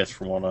the U.S.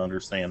 from what I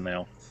understand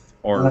now,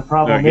 or The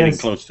problem getting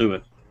is- close to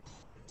it.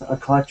 A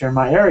collector in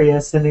my area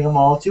is sending them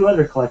all to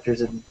other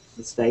collectors in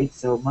the state,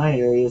 so my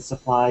area's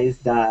supply is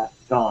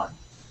gone.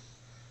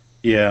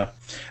 Yeah,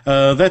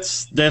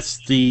 that's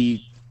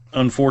the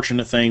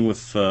unfortunate thing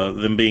with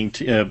them being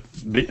Toys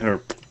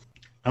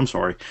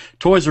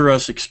R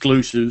Us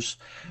exclusives.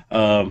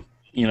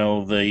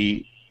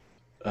 The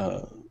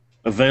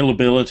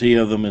availability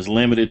of them is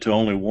limited to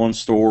only one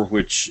store,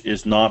 which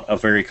is not a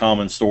very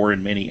common store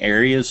in many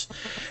areas.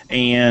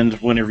 And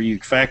whenever you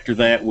factor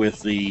that with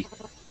the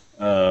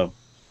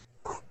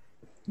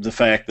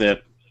fact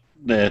that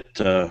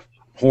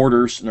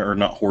hoarders, or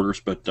not hoarders,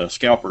 but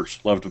scalpers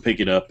love to pick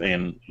it up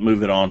and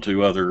move it on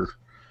to other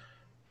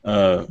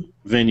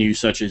venues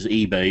such as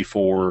eBay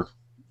for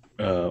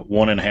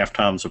 1.5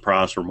 times the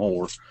price or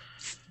more,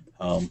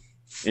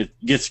 it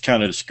gets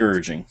kind of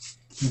discouraging.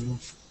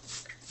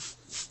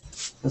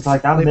 It's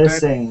like I'm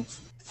missing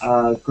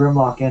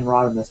Grimlock and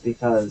Rodimus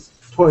because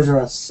Toys R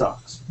Us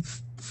sucks.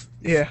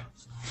 Yeah.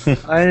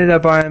 I ended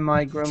up buying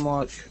my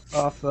Grimlock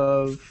off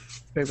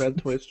of Big Bad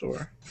Toy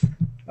Store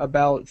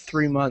about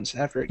 3 months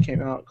after it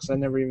came out because I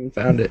never even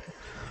found it.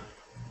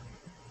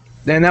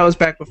 And that was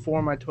back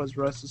before my Toys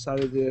R Us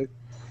decided to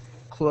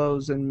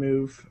close and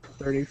move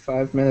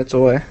 35 minutes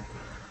away.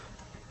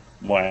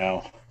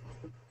 Wow.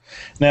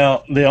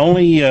 Now the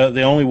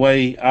only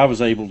way I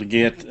was able to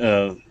get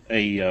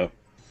a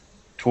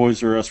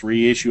Toys R Us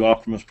reissue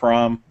Optimus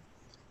Prime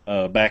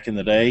back in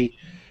the day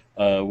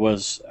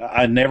was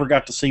I never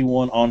got to see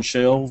one on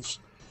shelves,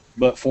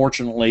 but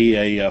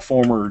fortunately a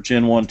former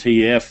Gen 1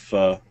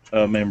 TF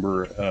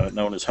member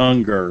known as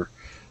Hunger,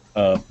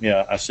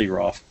 yeah, I see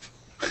Rolf.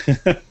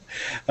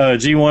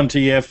 G1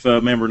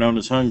 TF member known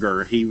as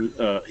Hunger, he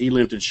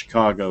lived in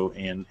Chicago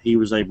and he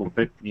was able to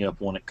pick me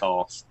up when it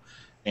cost,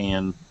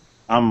 and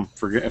I'm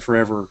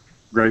forever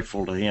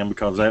grateful to him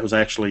because that was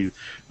actually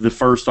the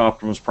first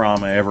Optimus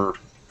Prime I ever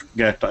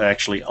got to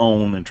actually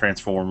own and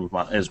transform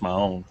as my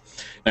own.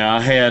 Now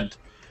I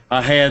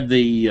had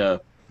the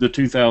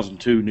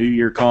 2002 New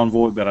Year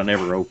Convoy, but I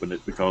never opened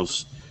it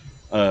because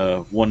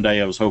one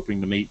day I was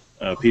hoping to meet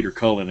Peter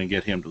Cullen and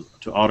get him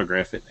to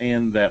autograph it,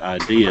 and that I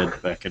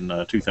did back in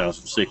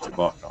 2006 at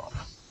BotCon,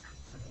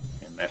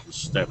 and that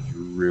was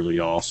really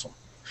awesome.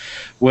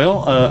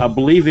 Well, I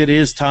believe it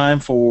is time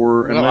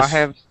for. Well, unless I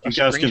have a you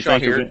guys can screenshot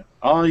think here. of it.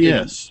 Oh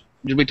yes.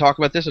 Did we talk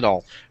about this at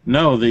all?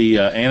 No, the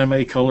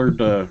anime colored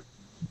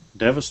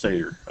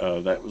Devastator.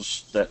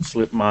 That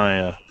slipped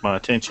my I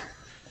attention.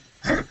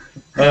 had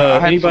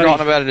Anybody?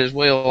 forgotten about it as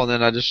well, and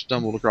then I just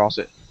stumbled across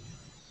it.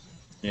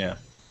 Yeah,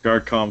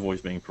 guard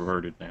convoy's being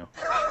perverted now.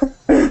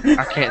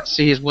 I can't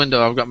see his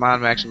window. I've got mine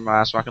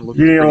maximized so I can look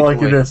You at need the to pretty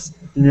look at toy. this.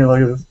 You need to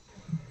look at this.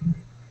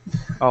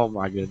 Oh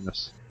my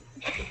goodness.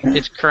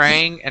 It's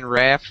Krang and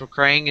Raph. So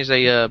Krang is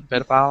a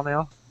pedophile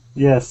now.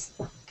 Yes.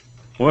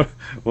 What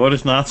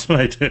is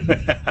Natsume doing?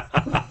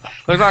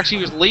 Looks like she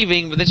was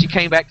leaving, but then she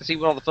came back to see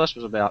what all the fuss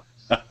was about.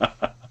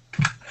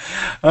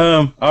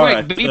 All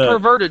right. Quick, be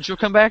perverted. She'll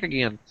come back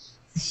again.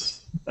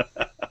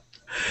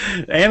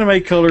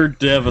 Anime colored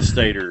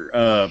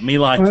Devastator. Me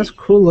like Oh, that's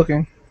cool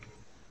looking.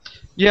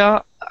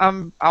 Yeah,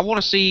 I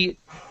want to see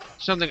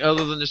something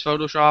other than this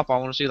Photoshop. I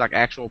want to see like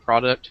actual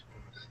product,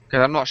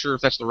 because I'm not sure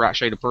if that's the right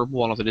shade of purple.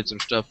 I don't know if they did some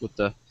stuff with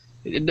the.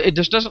 It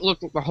just doesn't look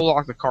a whole lot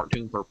like the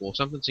cartoon purple.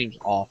 Something seems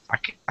off. I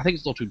think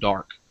it's a little too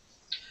dark.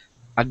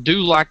 I do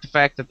like the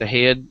fact that the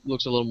head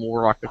looks a little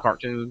more like the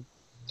cartoon,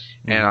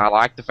 and I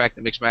like the fact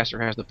that Mixmaster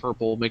has the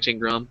purple mixing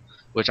drum,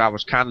 which I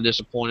was kind of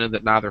disappointed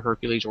that neither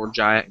Hercules or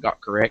Giant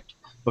got correct,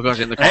 because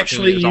in the cartoon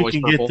Actually, it was you always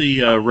can purple.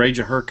 get the Rage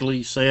of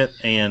Hercules set,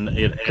 and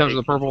it Comes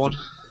with the purple one?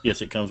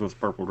 Yes, it comes with a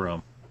purple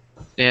drum.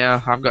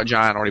 Yeah, I've got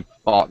Giant already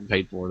bought and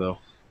paid for, though.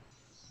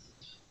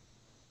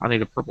 I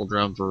need a purple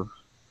drum for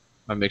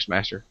my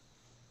Mixmaster.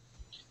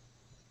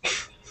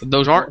 But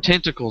those aren't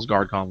tentacles,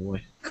 Guard Convoy.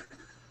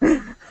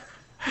 I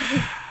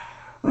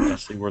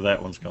see where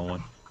that one's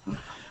going.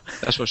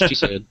 That's what she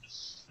said.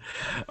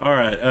 All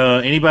right.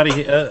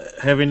 Anybody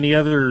have any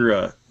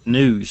other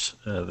news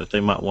that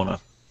they might want to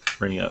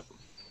bring up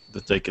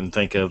that they can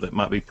think of that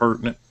might be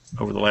pertinent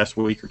over the last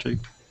week or two?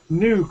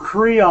 New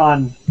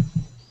Creon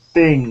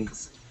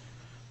things.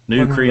 New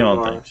Whatever Creon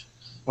they are. things.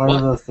 What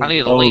are those I things? need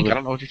a link. I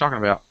don't know what you're talking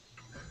about.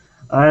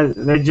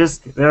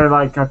 They're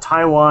like a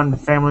Taiwan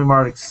Family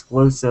Mart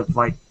exclusive.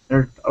 Like,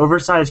 they're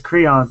oversized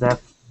crayons that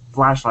have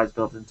flashlights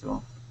built into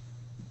them.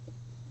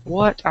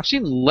 What? I've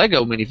seen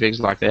Lego minifigs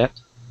like that.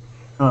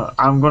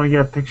 I'm going to get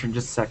a picture in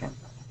just a second.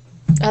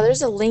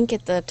 There's a link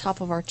at the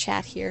top of our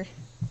chat here.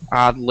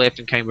 I left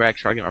and came back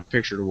to try to get my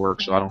picture to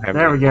work, so I don't have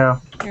There it. we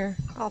go. Here,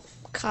 I'll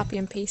copy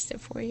and paste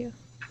it for you.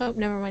 Oh,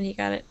 never mind, you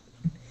got it.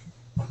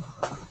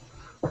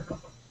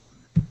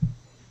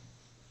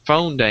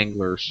 Phone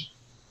danglers.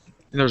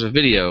 And there's a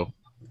video.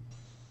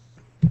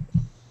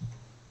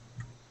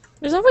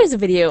 There's always a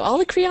video. All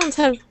the crayons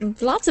have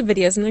lots of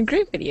videos, and they're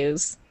great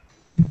videos.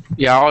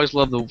 Yeah, I always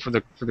love them for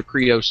the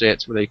Creo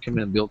sets where they come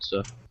in and build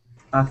stuff.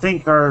 I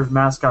think our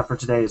mascot for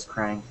today is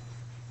Krang.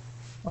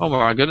 Oh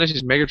my goodness,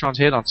 it's Megatron's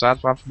head on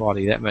Sideswipe's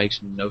body. That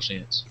makes no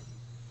sense.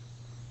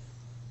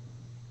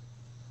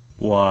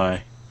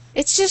 Why?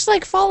 It's just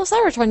like Fall of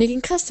Cybertron. You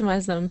can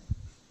customize them.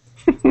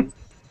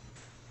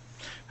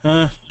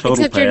 Total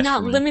Except you're pass not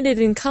for me. limited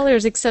in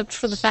colors, except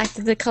for the fact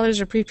that the colors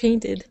are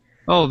pre-painted.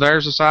 Oh,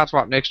 there's a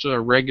Sideswipe next to a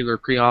regular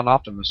Creon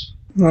Optimus.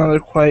 No, they're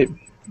quite.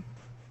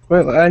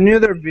 I knew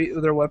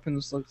their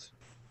weapons looked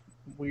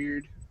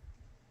weird.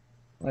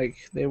 Like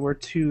they were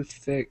too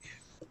thick.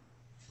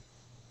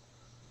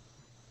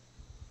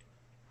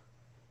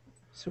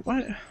 So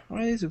why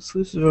are these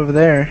exclusive over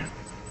there?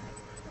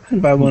 I can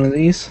buy one of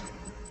these.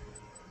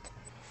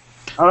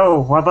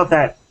 Oh, what about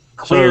that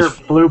clear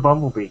So- blue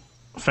bumblebee?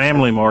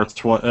 Family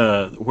Marts.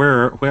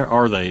 Where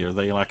are they? Are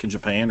they like in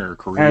Japan or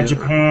Korea?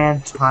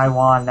 Japan,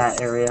 Taiwan,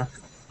 that area.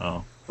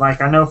 Oh. Like,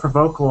 I know for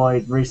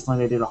Vocaloid, recently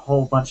they did a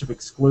whole bunch of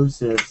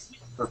exclusives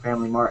for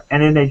Family Mart.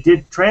 And then they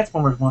did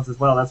Transformers ones as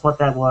well. That's what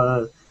that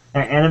was.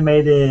 An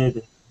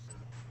animated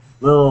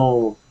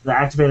the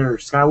Activator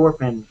Skywarp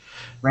and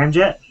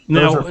Ramjet.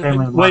 Those are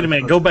Family No, Mart wait a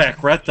minute. Go exclusives.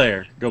 back. Right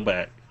there. Go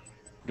back.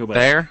 Go back.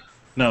 There?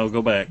 No,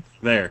 go back.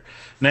 There.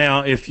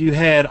 Now, if you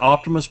had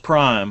Optimus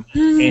Prime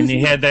and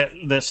you had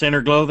that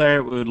center glow there,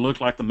 it would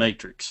look like the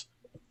Matrix.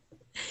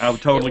 I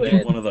would totally It get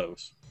would. one of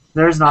those.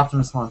 There's an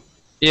Optimus one.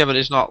 Yeah, but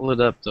it's not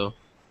lit up, though.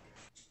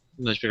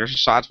 There's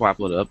a Sideswipe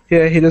lit up.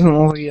 Yeah, he doesn't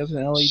look like he has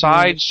an LED.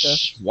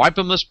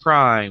 Sideswipemus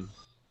Prime.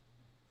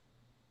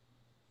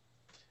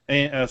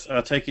 And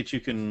I take it you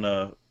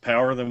can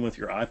power them with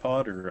your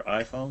iPod or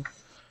iPhone?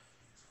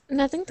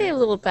 And I think they have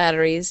little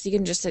batteries. You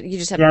just have Yeah,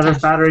 there's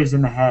attach- batteries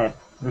in the head.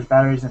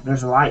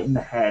 There's a light in the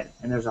head,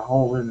 and there's a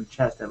hole in the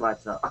chest that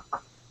lights up.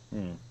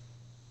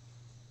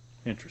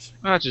 Interesting.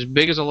 Oh, it's as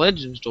big as a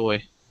Legends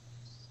toy.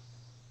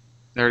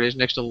 There it is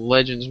next to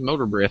Legends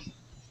Motor Breath.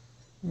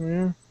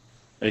 Yeah.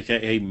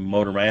 AKA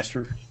Motor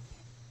Master.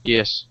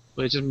 Yes,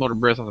 but it says Motor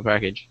Breath on the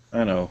package.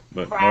 I know,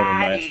 but Motor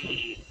Master.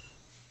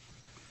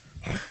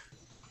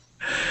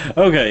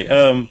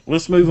 Okay,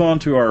 let's move on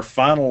to our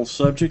final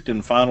subject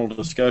and final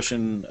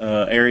discussion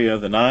area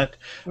of the night,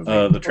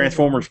 the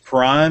Transformers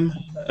Prime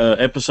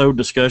episode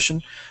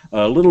discussion.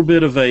 A little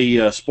bit of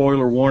a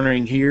spoiler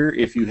warning here.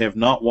 If you have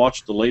not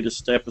watched the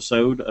latest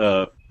episode,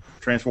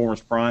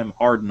 Transformers Prime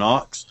Hard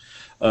Knocks,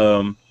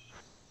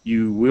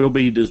 you will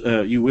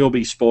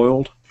be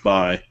spoiled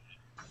by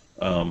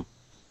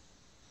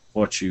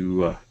what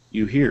you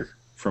hear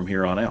from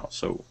here on out.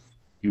 So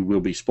you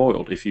will be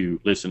spoiled. If you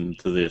listen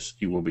to this,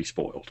 you will be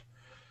spoiled.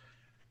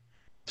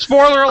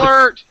 Spoiler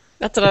alert!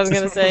 That's what I was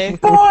gonna say.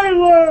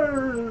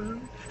 Spoiler!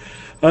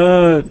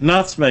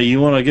 Natsume,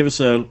 you want to give us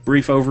a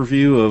brief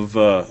overview of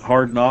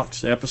Hard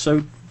Knocks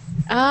episode?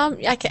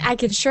 I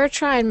can sure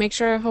try and make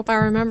sure. I hope I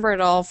remember it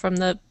all from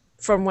the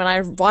from when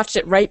I watched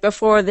it right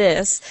before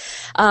this.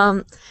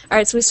 All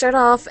right, so we start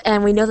off,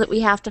 and we know that we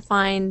have to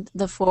find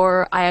the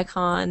 4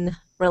 Iacon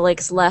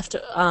relics left.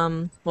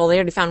 Well, they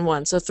already found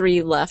 1, so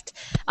 3 left.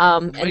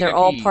 And they're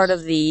all keys. part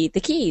of the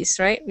keys,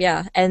 right?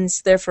 Yeah, and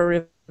they're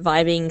for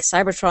reviving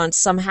Cybertron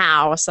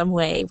somehow, some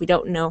way. We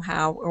don't know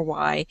how or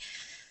why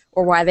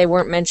they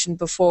weren't mentioned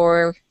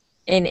before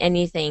in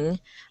anything.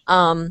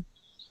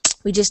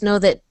 We just know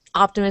that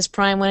Optimus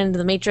Prime went into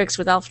the Matrix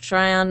with Alpha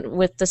Trion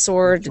with the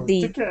sword,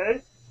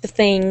 the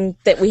thing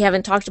that we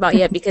haven't talked about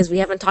yet because we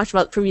haven't talked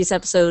about previous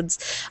episodes.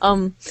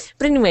 But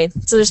anyway,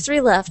 so there's 3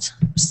 left.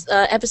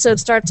 Episode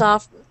starts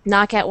off,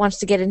 Knockout wants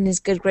to get in his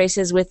good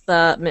graces with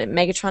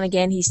Megatron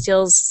again. He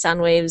steals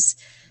Soundwave's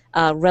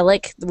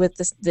relic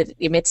that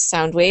emits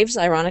sound waves,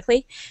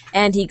 ironically,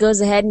 and he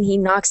goes ahead and he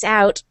knocks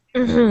out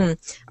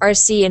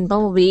RC and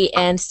Bumblebee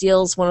and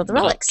steals one of the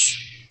relics.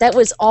 That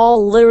was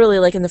all literally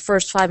like in the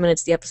first 5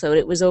 minutes of the episode.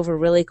 It was over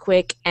really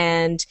quick,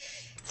 and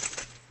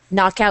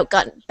Knockout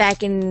got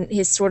back in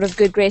his sort of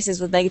good graces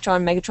with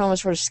Megatron. Megatron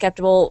was sort of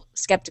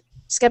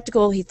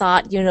skeptical. He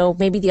thought,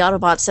 maybe the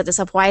Autobots set this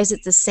up. Why is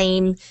it the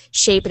same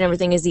shape and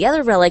everything as the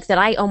other relic that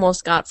I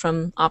almost got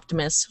from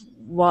Optimus?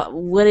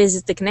 What is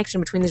it, the connection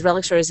between these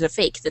relics, or is it a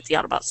fake that the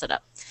Autobots set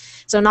up?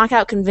 So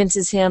Knockout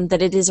convinces him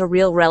that it is a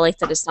real relic,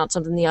 that it's not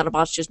something the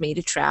Autobots just made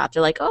a trap.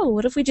 They're like, oh,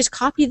 what if we just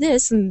copy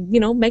this and,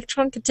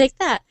 Megatron could take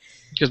that?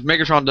 Because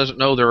Megatron doesn't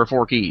know there are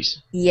 4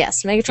 keys.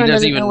 Yes, Megatron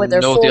doesn't know what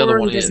they're for. What the other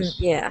one is.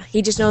 Yeah,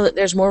 he just knows that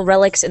there's more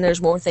relics and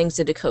there's more things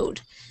to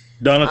decode.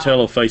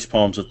 Donatello face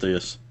palms at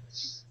this.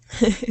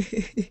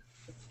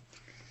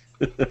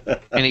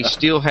 And he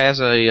still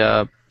has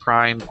a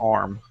prime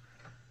arm.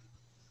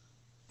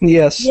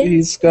 Yes,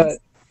 he's got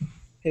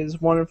his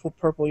wonderful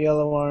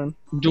purple-yellow arm.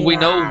 Do we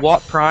know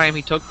what prime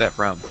he took that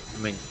from? I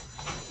mean,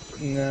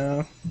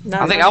 no.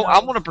 I think I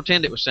want to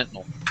pretend it was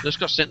Sentinel, just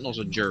because Sentinel's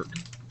a jerk.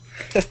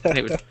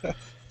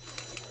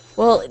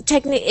 Well,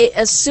 technically,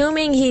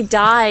 assuming he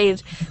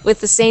died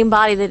with the same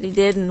body that he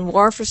did in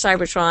War for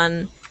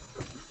Cybertron,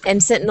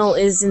 and Sentinel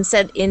is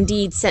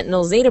indeed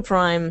Sentinel Zeta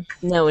Prime,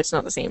 no, it's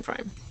not the same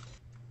Prime.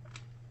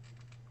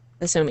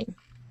 Assuming.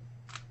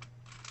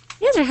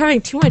 You guys are having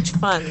too much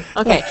fun.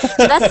 Okay,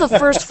 so that's the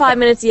first 5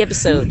 minutes of the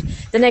episode.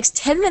 The next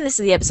 10 minutes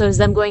of the episode is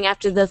them going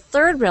after the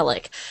 3rd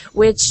relic,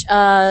 which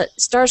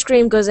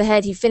Starscream goes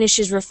ahead. He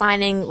finishes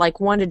refining like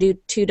 1 to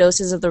 2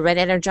 doses of the red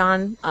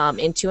energon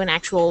into an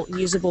actual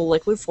usable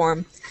liquid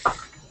form.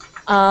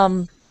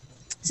 So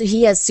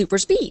he has super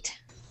speed.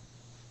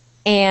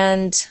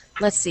 And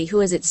let's see,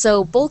 who is it?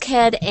 So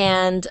Bulkhead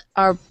and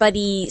our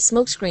buddy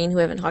Smokescreen, who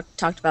we haven't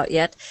talked about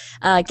yet,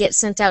 get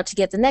sent out to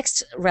get the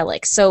next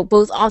relic. So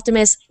both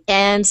Optimus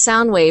and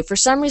Soundwave, for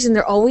some reason,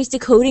 they're always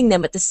decoding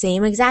them at the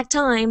same exact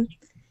time.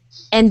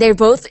 And they're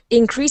both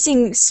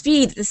increasing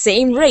speed at the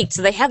same rate,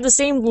 so they have the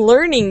same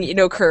learning,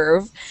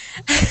 curve.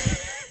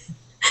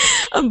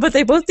 But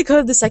they both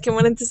decode the second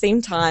one at the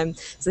same time.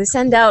 So they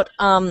send out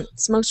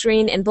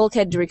Smokescreen and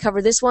Bulkhead to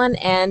recover this one,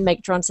 and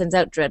Megatron sends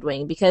out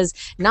Dreadwing, because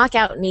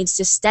Knockout needs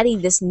to study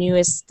this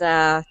newest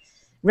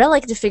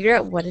relic to figure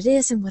out what it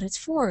is and what it's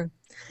for.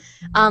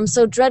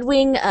 So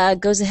Dreadwing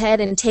goes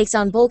ahead and takes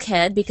on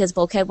Bulkhead, because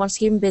Bulkhead wants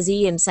to keep him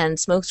busy, and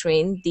sends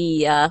Smokescreen,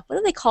 what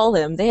do they call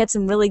him? They had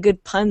some really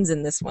good puns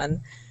in this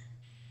one.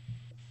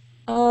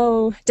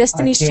 Oh,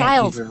 Destiny's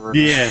Child.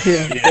 Yeah,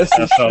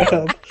 Destiny's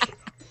Child.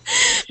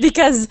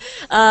 Because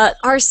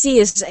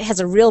RC has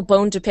a real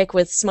bone to pick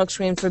with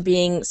Smokescreen for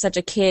being such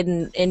a kid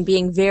and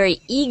being very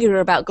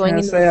eager about going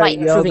into the fight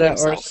and proving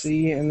himself.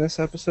 RC in this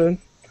episode?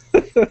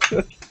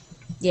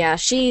 Yeah,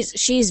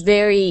 she's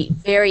very,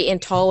 very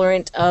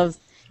intolerant of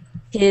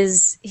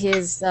his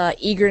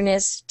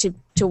eagerness to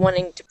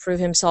wanting to prove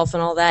himself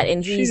and all that,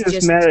 and she's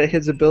just mad at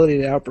his ability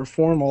to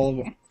outperform all of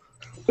them.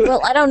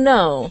 Well, I don't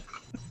know.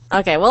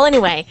 Okay, well,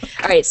 anyway.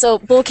 Alright, so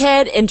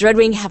Bulkhead and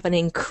Dreadwing have an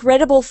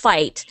incredible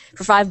fight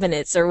for 5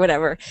 minutes or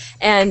whatever,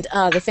 and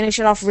they finish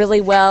it off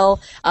really well.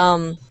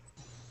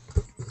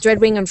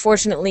 Dreadwing,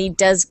 unfortunately,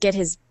 does get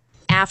his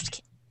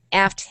aft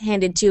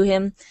handed to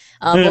him.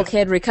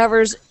 Bulkhead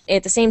recovers.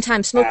 At the same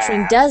time,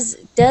 Smokescreen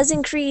does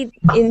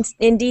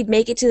indeed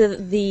make it to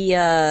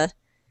the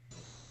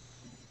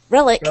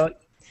relic,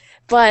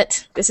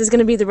 but this is going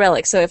to be the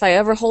relic, so if I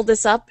ever hold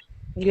this up,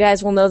 you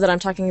guys will know that I'm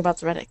talking about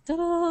the relic. He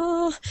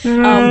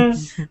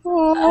does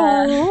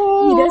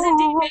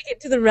indeed make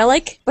it to the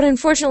relic, but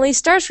unfortunately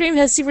Starscream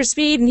has super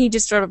speed, and he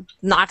just sort of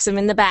knocks him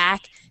in the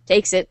back,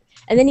 takes it,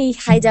 and then he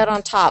hides out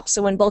on top.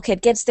 So when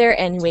Bulkhead gets there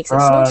and he wakes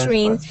up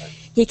Smokescreen,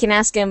 he can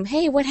ask him,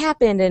 hey, what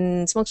happened?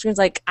 And Smokescreen's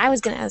like, I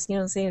was going to ask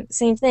the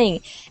same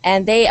thing.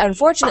 And they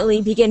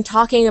unfortunately begin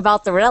talking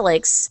about the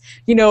relics.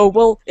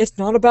 Well, it's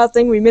not a bad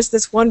thing we missed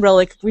this one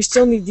relic. We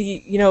still need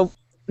the,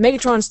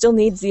 Megatron still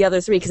needs the other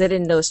 3, because I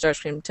didn't know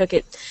Starscream took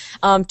it,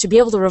 to be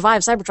able to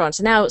revive Cybertron.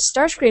 So now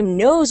Starscream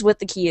knows what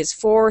the key is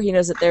for. He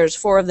knows that there's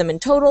 4 of them in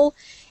total,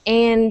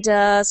 and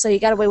so he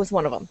got away with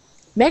one of them.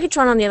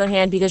 Megatron, on the other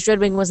hand, because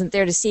Dreadwing wasn't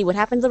there to see what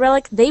happened to the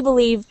relic, they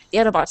believe the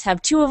Autobots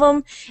have 2 of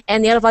them,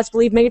 and the Autobots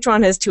believe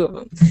Megatron has 2 of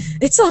them.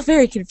 It's all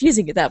very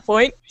confusing at that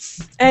point.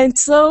 And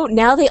so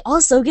now they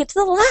also get to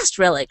the last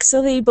relic.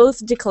 So they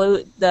both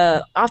decode,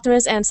 the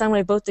Optimus and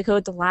Soundwave both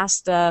decode the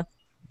last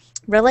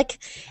relic,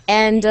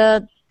 and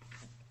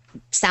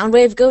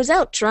Soundwave goes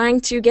out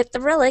trying to get the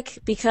relic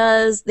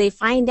because they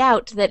find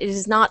out that it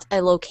is not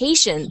a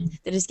location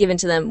that is given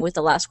to them with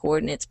the last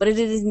coordinates, but it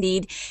is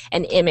indeed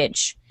an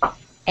image.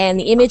 And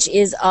the image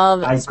is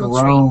of I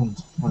Smokescreen. groaned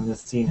when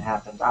this scene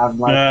happened. I'm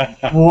like,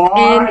 what?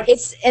 And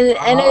it's and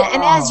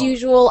as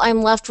usual,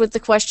 I'm left with the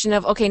question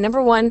of, okay,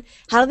 number one,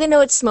 how do they know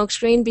it's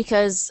Smokescreen?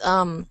 Because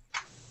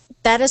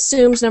that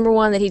assumes, number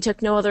one, that he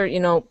took no other,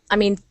 I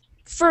mean,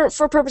 for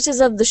purposes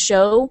of the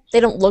show, they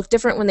don't look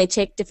different when they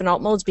take different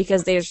alt modes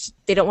because they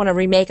don't want to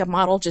remake a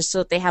model just so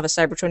that they have a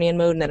Cybertronian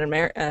mode and then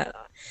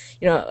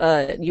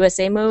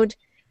USA mode.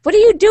 What are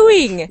you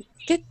doing?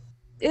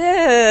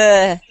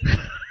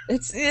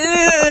 It's Please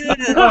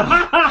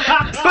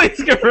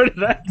get rid of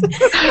that.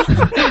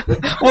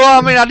 Well,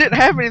 I mean, I didn't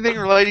have anything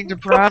relating to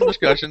Prime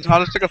discussions. I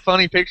just took a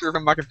funny picture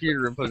from my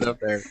computer and put it up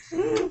there.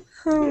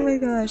 Oh my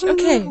gosh.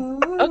 Okay.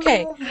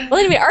 Well,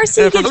 anyway,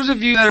 RC And for gets... those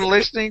of you that are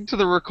listening to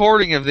the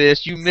recording of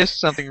this, you missed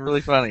something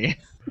really funny.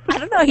 I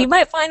don't know. He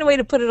might find a way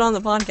to put it on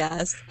the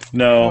podcast.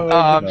 No.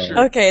 I'm no. sure.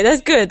 Okay,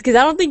 that's good, because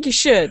I don't think you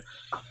should.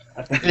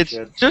 I think It's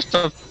good. just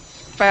a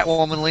fat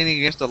woman leaning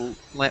against a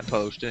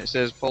lamppost, and it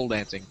says pole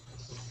dancing.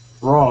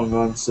 Wrong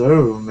on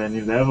so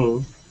many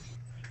levels.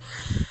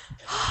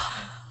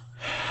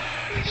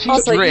 She's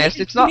Also, dressed.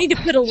 you It's not. need to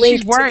put a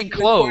link She's wearing to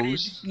the recorded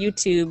clothes.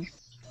 YouTube.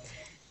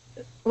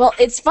 Well,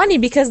 it's funny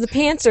because the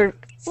pants are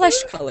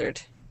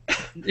flesh-colored.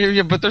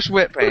 Yeah, but they're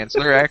sweatpants.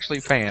 They're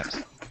actually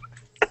pants.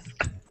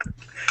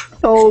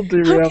 Oh,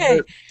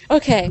 dear.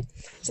 Okay.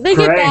 So they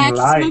get Praying back.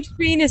 light.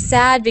 Smokescreen is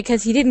sad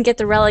because he didn't get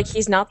the relic.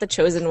 He's not the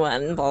chosen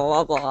one. Blah,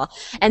 blah, blah.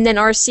 And then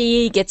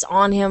RC gets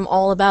on him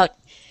all about,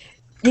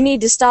 you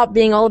need to stop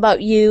being all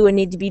about you and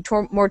need to be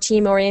more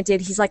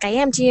team-oriented. He's like, I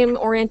am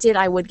team-oriented.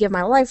 I would give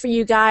my life for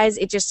you guys.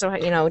 It just so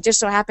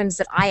happens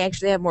that I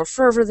actually have more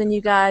fervor than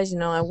you guys.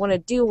 I want to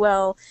do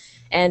well.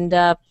 And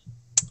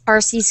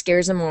RC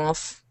scares him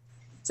off.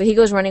 So he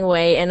goes running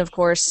away. And, of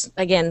course,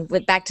 again,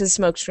 back to the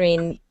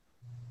Smokescreen,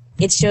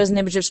 it shows an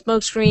image of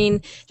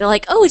Smokescreen. They're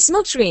like, oh, it's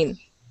Smokescreen.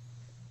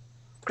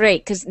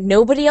 Great, because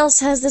nobody else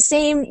has the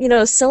same,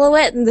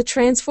 silhouette in the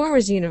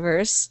Transformers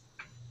universe.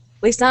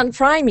 At least not in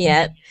Prime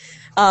yet.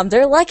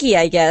 They're lucky,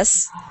 I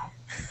guess.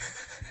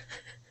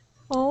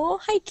 Oh,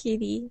 hi,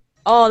 kitty.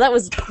 Oh, that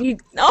was... he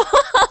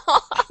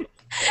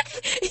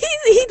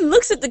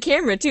looks at the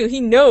camera, too.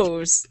 He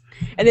knows.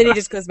 And then he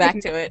just goes back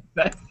to it.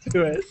 Back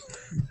to it.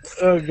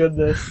 Oh,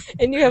 goodness.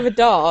 And you have a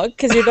dog,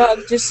 because your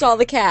dog just saw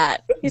the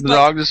cat. He's The like,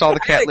 dog just saw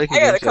the cat licking I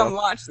gotta himself. come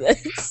watch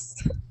this.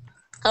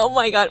 Oh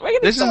my god, we're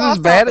gonna This is go as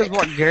off bad as topic.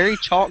 what Gary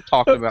Chalk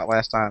talked about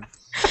last time.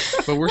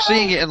 But we're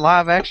seeing it in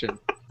live action.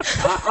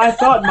 I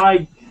thought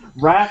my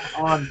rap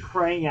on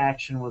praying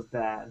action was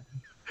bad.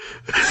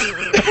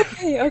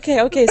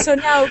 Okay. So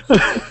now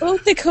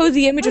both decode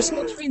the image of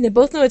Smokescreen. They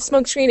both know it's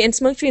Smokescreen, and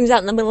Smokescreen is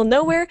out in the middle of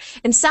nowhere.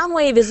 And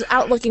Soundwave is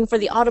out looking for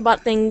the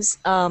Autobot things,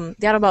 the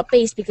Autobot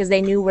base, because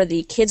they knew where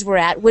the kids were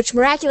at. Which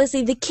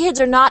miraculously, the kids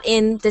are not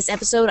in this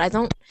episode. I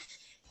don't,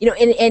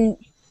 and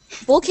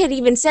Bulkhead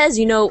even says,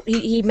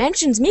 he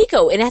mentions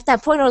Miko, and at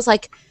that point I was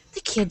like,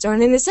 the kids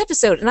aren't in this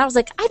episode, and I was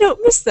like, I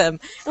don't miss them.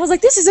 I was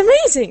like, this is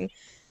amazing.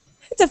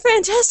 It's a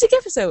fantastic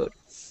episode.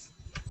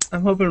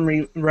 I'm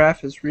hoping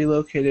Raph is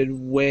relocated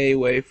way,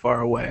 way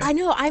far away. I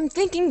know. I'm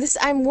thinking this.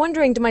 I'm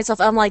wondering to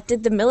myself. I'm like,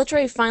 did the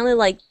military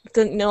finally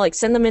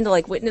send them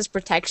into witness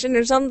protection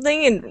or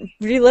something and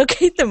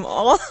relocate them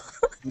all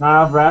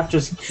Nah, Raph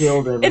just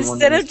killed everyone.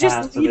 instead in of his just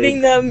past, so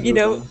leaving they them, moved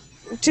them.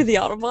 to the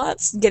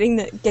Autobots, getting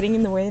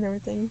in the way and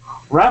everything.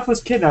 Raph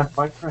was kidnapped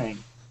by Krang.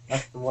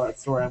 That's the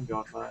story I'm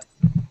going by.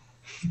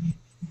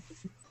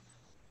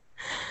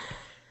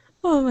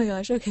 Oh my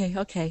gosh.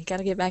 Okay.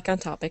 Gotta get back on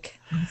topic.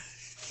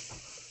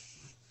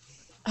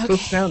 So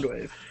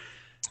Soundwave.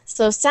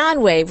 So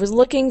Soundwave was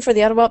looking for the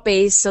Autobot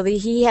base, so that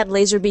he had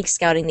Laserbeak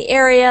scouting the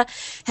area.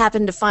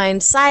 Happened to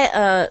find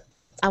I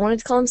wanted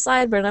to call him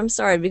Sideburn. I'm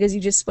sorry because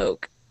you just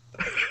spoke.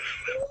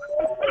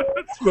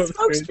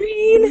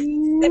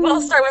 Smokescreen. They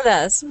all start with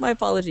S. My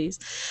apologies.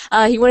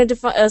 He wanted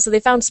to. So they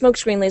found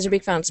Smokescreen.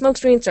 Laserbeak found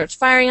Smokescreen. Starts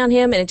firing on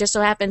him, and it just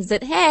so happens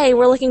that hey,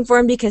 we're looking for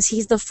him because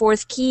he's the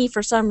 4th key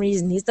for some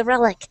reason. He's the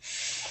relic.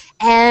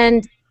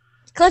 And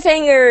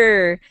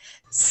cliffhanger.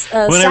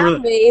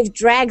 Soundwave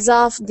drags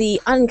off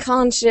the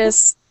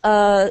unconscious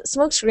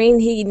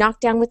Smokescreen he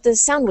knocked down with the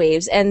sound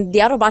waves, and the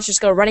Autobots just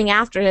go running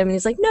after him, and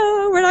he's like,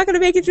 no, we're not going to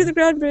make it through the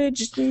ground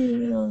bridge.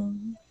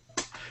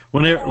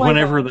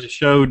 Whenever they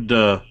showed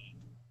Alpha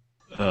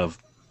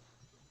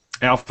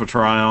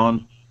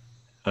Trion,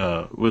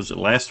 was it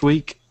last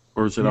week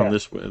or is it on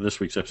this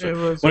week's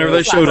episode? Whenever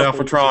they showed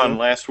Alpha Trion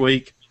last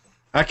week,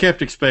 I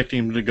kept expecting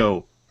him to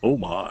go, oh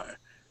my.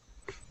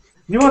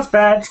 You know what's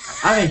bad?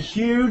 I'm a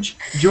huge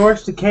George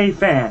Takei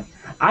fan.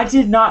 I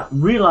did not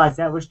realize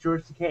that was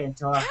George Takei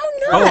until How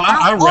Oh, not?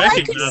 I All I could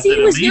recognized see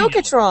it was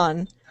immediately.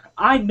 Yokotron.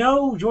 I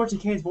know George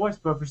Takei's voice,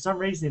 but for some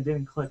reason it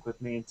didn't click with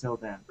me until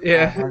then.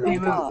 Yeah, my he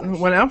was, gosh.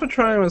 when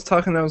Alphatron was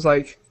talking, I was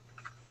like,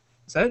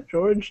 "Is that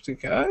George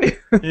Takei?"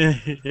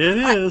 It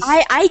is.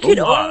 I could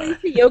Oh my. only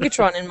see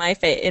Yokotron in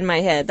my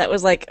head. That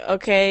was like,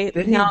 okay,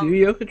 Did no. he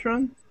do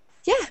Yokotron?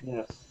 Yes.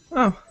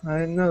 Oh, I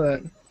didn't know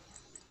that.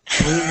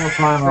 We need more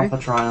Prime Alpha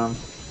Trion.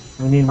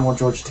 We need more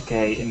George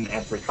Takei in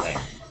everything.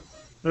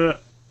 Uh,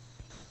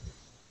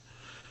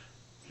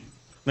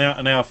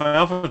 now, if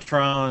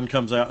Alphatron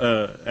comes out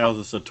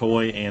as a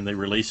toy and they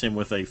release him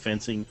with a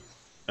fencing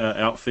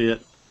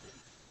outfit,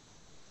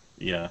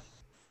 yeah.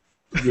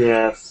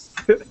 Yes.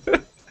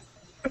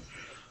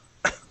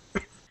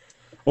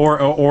 or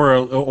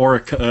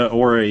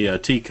a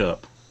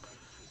teacup,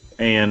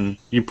 and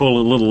you pull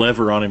a little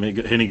lever on him,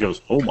 and he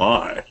goes, "Oh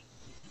my,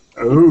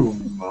 Oh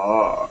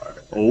my.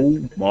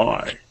 oh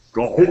my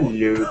God!"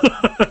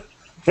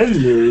 Hello.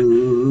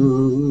 Hello.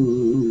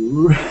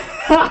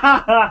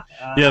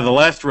 Yeah, the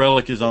last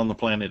relic is on the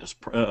planet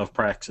of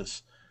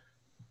Praxis.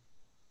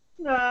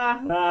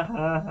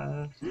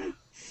 I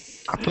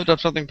put up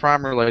something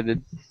Prime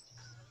related.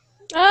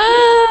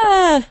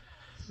 Ah!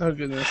 Oh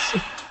goodness.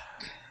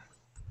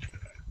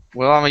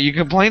 Well, I mean, you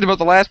complained about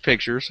the last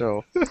picture,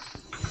 so.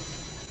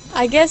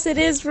 I guess it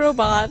is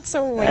robots.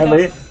 Oh my At god.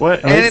 least-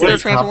 What? And if they're wait,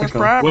 Transformers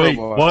topical. Prime Wait,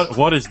 robots.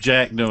 what is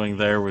Jack doing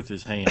there with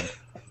his hand?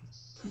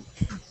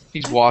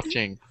 He's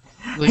watching.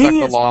 Looks He like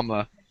the is-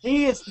 llama.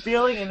 He is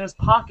feeling in his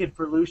pocket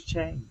for loose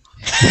change.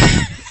 Is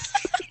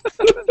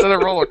that a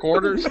roll of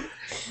quarters?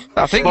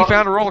 I think he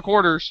found a roll of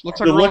quarters. Looks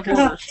like a The roll of look-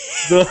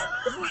 quarters.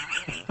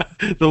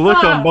 The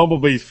look on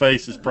Bumblebee's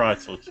face is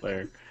priceless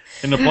there,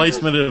 and the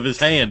placement of his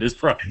hand is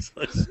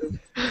priceless.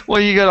 Well,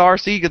 you got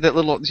RC got that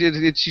little.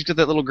 She's got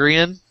that little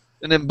grin,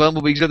 and then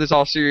Bumblebee's got this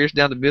all serious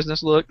down to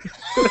business look.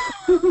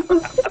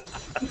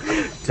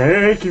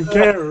 Taking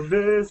care of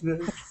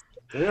business.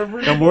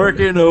 I'm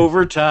working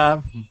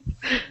overtime.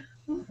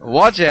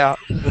 Watch out!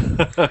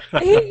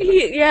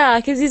 Yeah,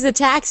 because he's a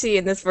taxi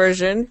in this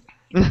version.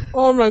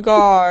 Oh my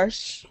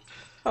gosh.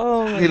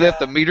 Oh my He left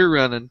the meter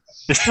running.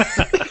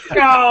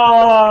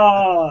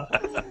 Oh!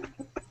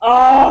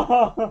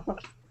 Oh!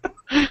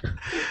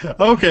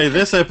 Okay,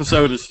 this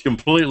episode has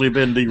completely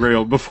been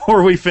derailed.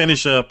 Before we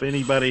finish up,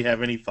 anybody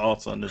have any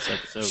thoughts on this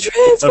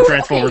episode of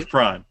Transformers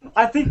Prime?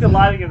 I think the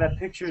lighting of that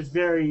picture is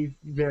very,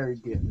 very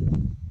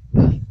good.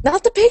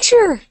 Not the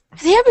picture!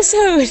 The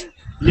episode!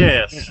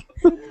 Yes.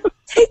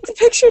 Take the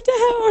picture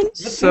down!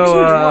 The So,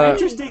 picture is more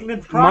interesting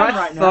than Prime my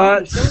right now.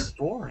 It's thoughts- so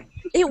boring.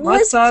 It My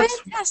was thoughts-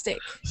 fantastic.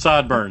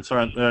 Sideburns. All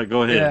right,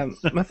 go ahead.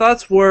 Yeah, my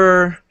thoughts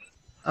were,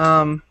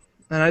 and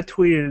I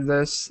tweeted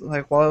this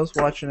like while I was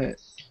watching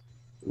it.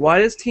 Why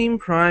does Team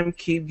Prime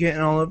keep getting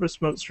all over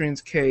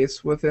Smokescreen's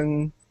case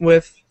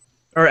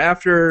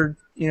after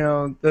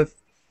the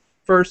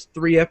first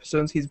 3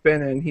 episodes he's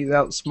been in, he's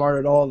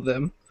outsmarted all of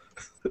them.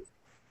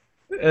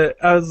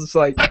 I was just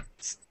like,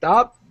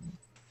 stop.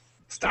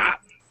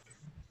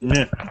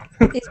 Yeah.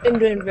 He's been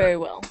doing very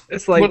well.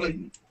 It's like. What-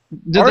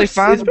 Did they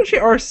find? especially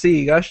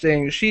RC? Gosh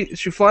dang, she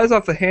flies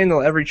off the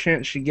handle every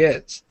chance she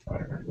gets,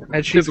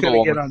 and she's Typical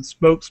gonna get woman. on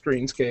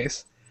Smokescreen's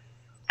case.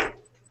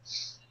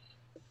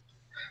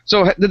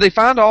 So did they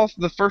find all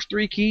the first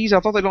 3 keys? I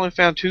thought they'd only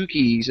found 2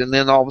 keys, and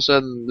then all of a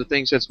sudden the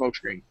thing said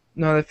smokescreen.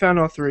 No, they found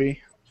all 3.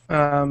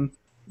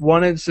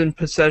 One is in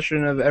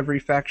possession of every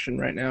faction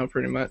right now,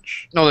 pretty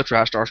much. No, that's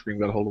right. Starscream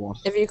got a hold of one.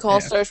 If you call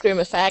Yeah. Starscream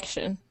a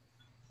faction.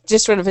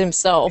 Just sort of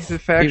himself. He's a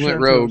faction went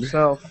unto rogue.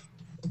 himself.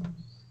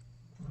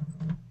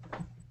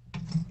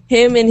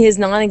 Him and his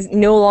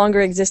no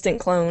longer existent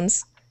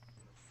clones.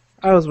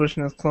 I was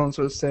wishing his clones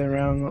would stay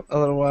around a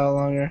little while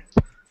longer.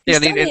 He Yeah,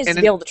 still and, needs and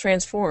to be able to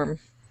transform.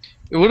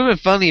 it would have been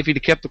funny if he'd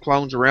have kept the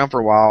clones around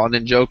for a while and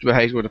then joked about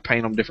how he's going to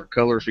paint them different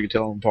colors so you could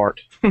tell them apart.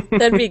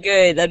 That'd be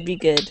good. That'd be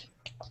good.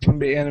 And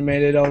be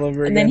animated all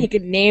over And again. then he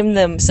could name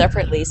them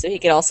separately so he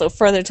could also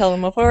further tell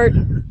them apart.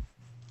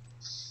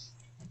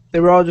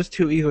 They were all just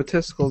too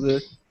egotistical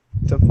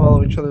to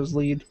follow each other's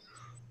lead.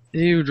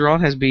 Ew,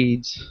 Duron has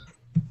beads.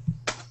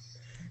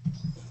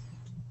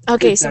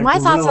 Okay, It's so that my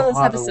thoughts on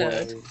gorilla this Hathaway.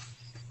 episode.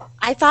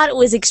 I thought it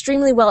was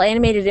extremely well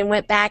animated and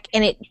went back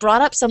and it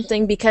brought up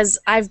something because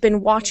I've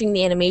been watching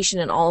the animation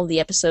in all of the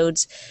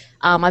episodes.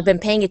 I've been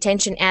paying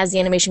attention as the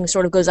animation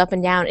sort of goes up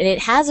and down, and it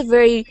has a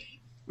very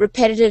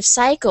repetitive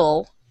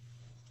cycle.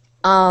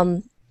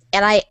 And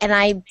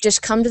I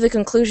just come to the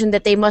conclusion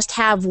that they must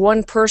have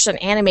one person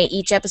animate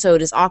each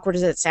episode, as awkward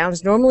as it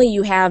sounds. Normally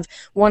you have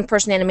one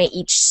person animate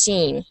each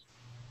scene,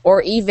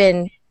 or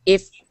even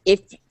if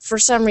for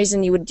some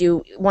reason you would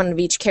do one of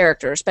each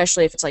character,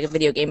 especially if it's like a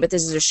video game, but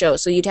this is a show,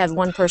 so you'd have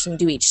one person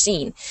do each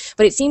scene.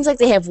 But it seems like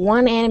they have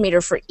one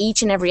animator for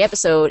each and every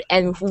episode,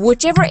 and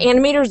whichever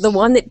animator is the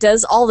one that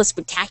does all the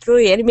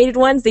spectacularly animated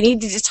ones, they need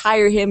to just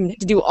hire him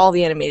to do all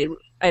the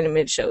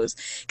animated shows.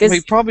 Because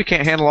He probably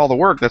can't handle all the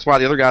work. That's why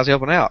the other guy's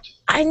helping out.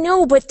 I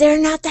know, but they're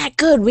not that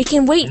good. We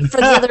can wait for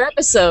the other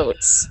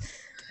episodes.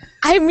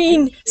 I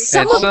mean,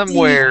 some And of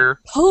somewhere,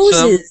 the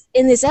poses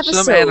in this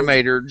episode. some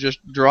animator just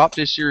dropped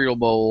his cereal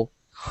bowl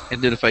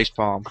and did a face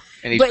palm,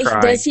 and he's But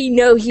crying. does he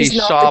know he's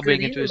not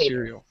sobbing the good into his animator?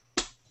 cereal.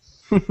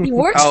 He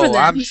works for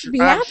them. He should be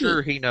I'm happy.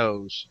 sure he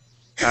knows.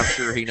 I'm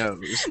sure he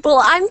knows.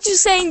 Well, I'm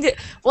just saying that.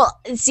 Well,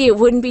 see, it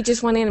wouldn't be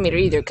just one animator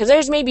either, because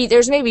there's maybe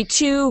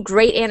two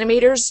great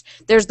animators.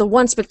 There's the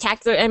one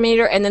spectacular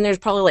animator, and then there's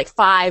probably like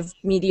 5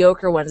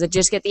 mediocre ones that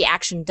just get the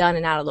action done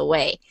and out of the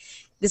way.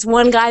 This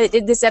one guy that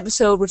did this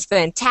episode was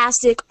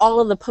fantastic. All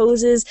of the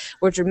poses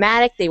were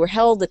dramatic. They were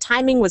held. The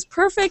timing was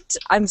perfect.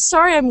 I'm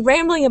sorry I'm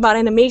rambling about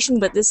animation,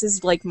 but this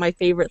is like my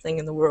favorite thing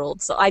in the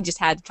world, so I just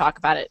had to talk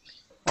about it.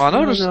 Well,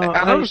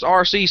 I noticed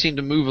RC seemed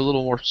to move a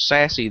little more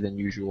sassy than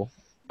usual.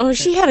 Oh,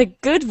 she had a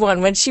good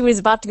one when she was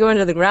about to go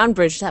into the ground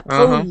bridge. That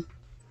pose.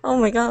 Oh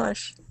my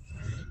gosh.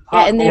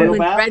 Yeah, and then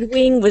when Red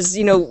Wing was,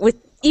 with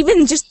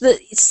even just the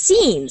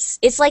scenes,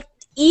 it's like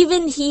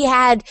even he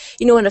had,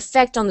 an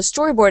effect on the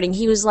storyboarding.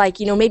 He was like,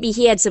 maybe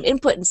he had some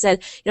input and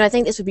said, I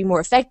think this would be more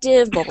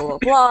effective, blah, blah, blah,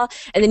 blah.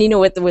 And then,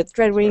 with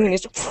Red Wing and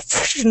he's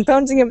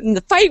bouncing him in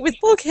the fight with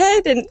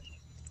Bulkhead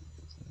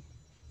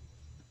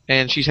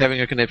and she's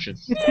having a conniption.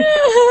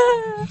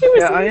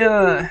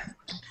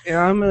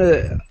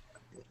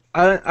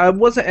 I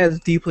wasn't as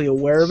deeply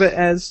aware of it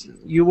as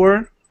you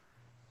were,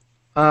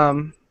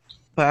 but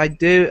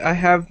I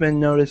have been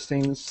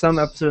noticing some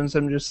episodes.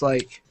 I'm just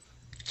like,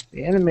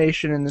 the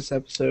animation in this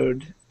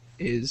episode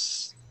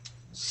is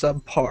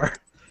subpar,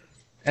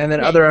 and then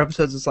other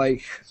episodes it's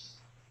like,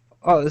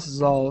 oh, this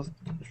is all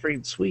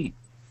freaking sweet.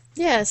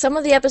 Yeah, some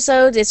of the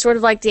episodes it's sort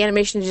of like the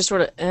animation is just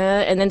sort of,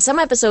 and then some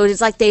episodes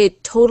it's like they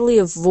totally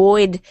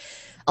avoid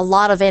a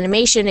lot of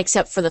animation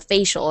except for the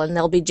facial, and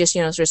they'll be just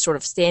sort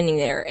of standing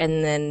there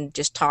and then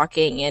just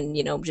talking and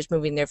just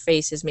moving their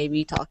faces,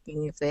 maybe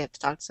talking if they have to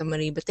talk to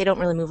somebody, but they don't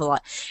really move a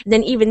lot. And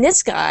then even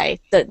this guy,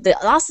 the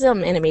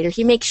awesome animator,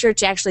 he makes sure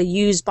to actually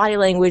use body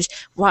language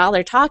while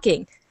they're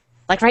talking.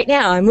 Like right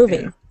now, I'm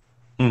moving.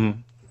 Yeah.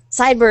 Mm-hmm.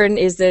 Sideburn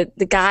is the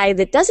guy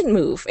that doesn't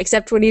move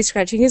except when he's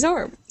scratching his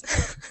arm.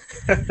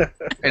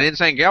 And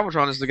Insane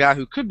Galvatron is the guy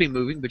who could be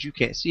moving, but you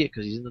can't see it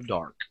because he's in the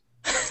dark.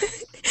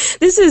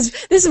 This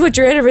is what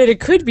your animator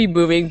could be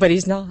moving, but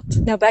he's not.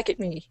 Now back at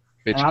me.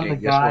 Bitch, I'm the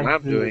can't guess what guy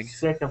I'm doing. who's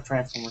sick of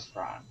Transformers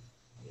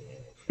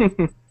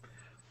Prime.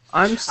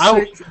 I'm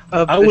sick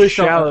of I the wish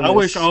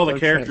all the of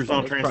characters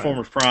on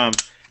Transformers Prime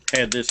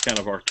had this kind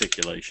of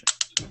articulation.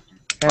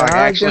 And Like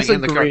I actually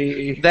in the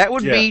disagree. That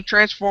would be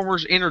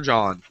Transformers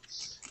Energon.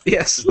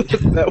 Yes,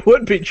 that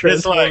would be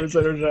Transformers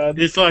Energon.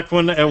 It's like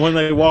when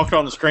they walk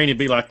on the screen, it'd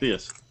be like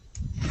this.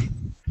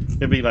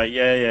 It'd be like,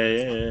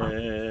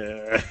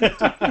 yeah.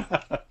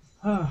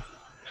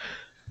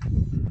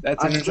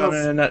 That's Energon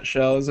in a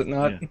nutshell, is it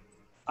not? Yeah.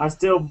 I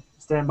still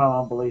stand by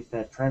my belief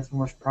that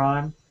Transformers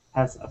Prime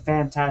has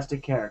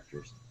fantastic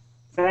characters,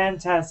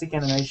 fantastic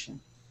animation,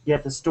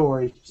 yet the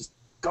story is just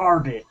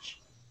garbage.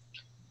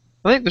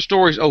 I think the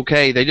story's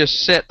okay. They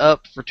just set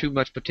up for too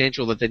much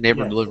potential that they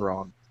never deliver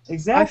on.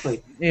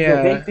 Exactly.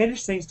 They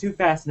finish things too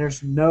fast, and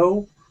there's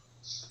no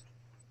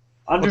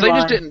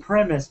underlying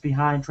premise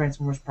behind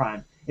Transformers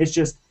Prime. It's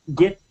just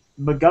get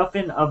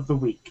MacGuffin of the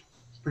week.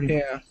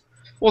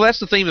 Well, that's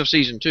the theme of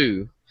season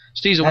 2.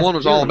 Season 1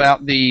 was all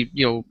about the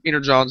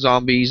Energon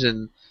zombies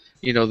and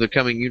the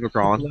coming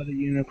Unicron.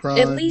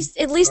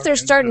 At least they're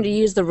starting to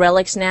use the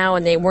relics now,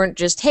 and they weren't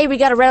just, hey, we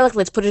got a relic,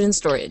 let's put it in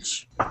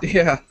storage.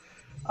 Yeah.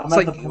 I'm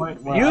at the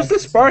point where use the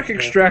spark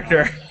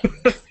extractor.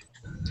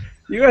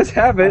 You guys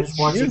have it. I just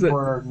watch Use it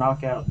for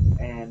Knockout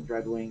and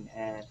Dreadwing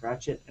and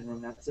Ratchet, and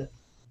then that's it.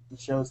 The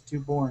show is too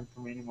boring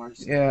for me anymore. I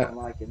just don't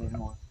like it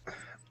anymore.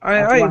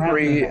 I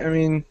agree. I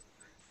mean,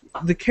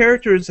 the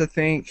characters, I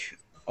think,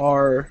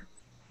 are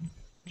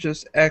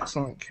just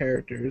excellent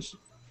characters.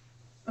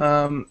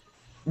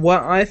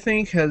 What I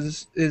think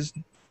is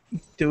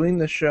doing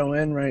the show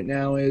in right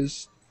now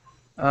is,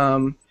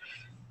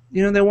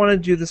 they want to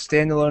do the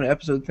standalone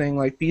episode thing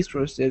like Beast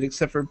Wars did,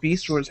 except for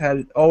Beast Wars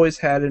always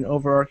had an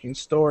overarching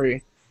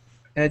story.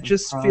 And it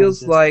just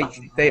feels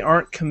like they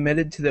aren't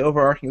committed to the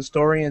overarching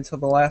story until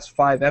the last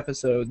 5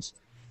 episodes.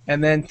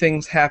 And then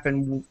things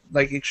happen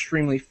like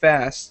extremely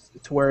fast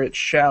to where it's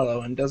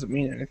shallow and doesn't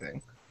mean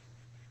anything.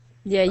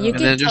 Yeah, you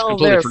can tell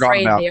they're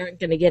afraid they aren't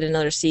going to get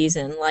another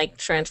season, like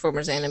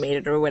Transformers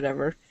Animated or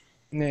whatever.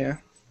 Yeah.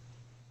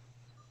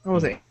 That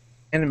wasn't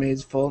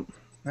Animated's fault.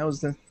 That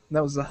was the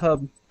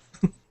hub.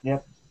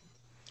 Yep.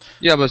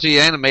 Yeah, but see,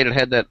 Animated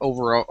had that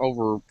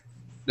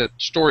that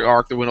story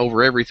arc that went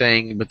over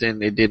everything, but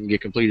then it didn't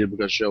get completed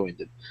because the show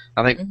ended.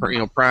 I think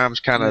Prime's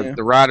kind of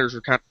the writers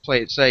were kind of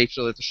play it safe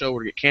so that the show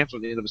would get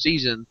canceled at the end of the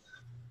season.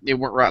 It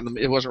wasn't right in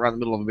the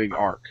middle of a big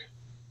arc.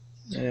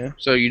 Yeah.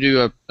 So you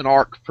do an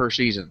arc per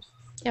season.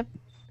 Yep.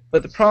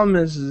 But the problem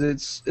is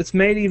it's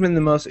made even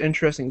the most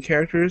interesting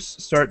characters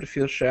start to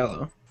feel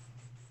shallow.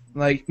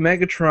 Like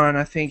Megatron,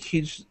 I think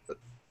he's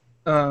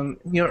at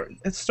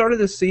the start of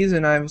the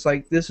season I was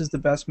like, this is the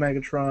best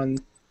Megatron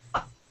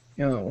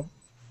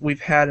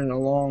we've had in a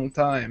long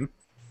time.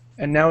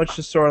 And now it's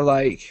just sort of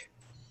like,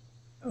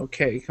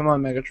 okay, come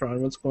on Megatron,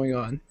 what's going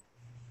on?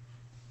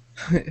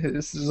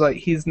 This is like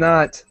he's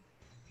not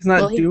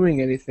Well,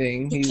 doing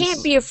anything. He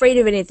can't be afraid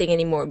of anything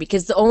anymore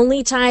because the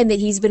only time that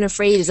he's been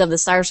afraid is of the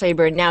Star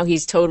Saber, and now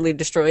he's totally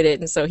destroyed it,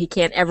 and so he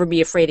can't ever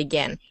be afraid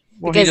again.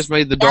 Well, he just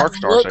made the Dark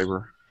Star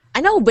Saber.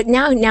 I know, but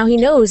now he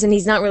knows, and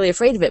he's not really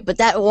afraid of it. But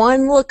that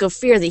one look of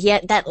fear that he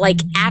had, that like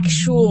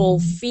actual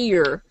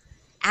fear,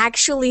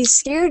 actually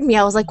scared me.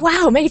 I was like,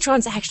 "Wow,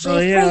 Megatron's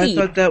actually afraid." I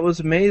thought that was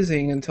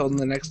amazing until in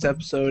the next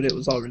episode it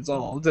was all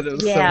resolved, and it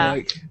was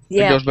it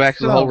goes back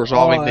to the whole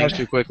resolving things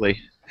too quickly.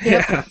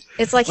 Yeah,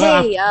 it's like,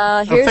 hey,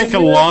 here's I think a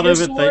lot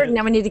of it.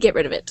 Now we need to get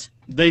rid of it.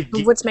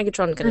 What's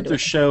Megatron going to do? The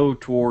show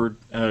toward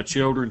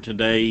children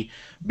today,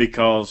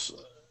 because,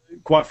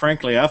 quite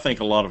frankly, I think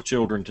a lot of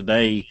children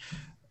today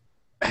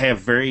have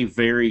very,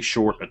 very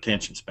short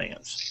attention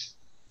spans,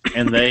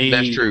 and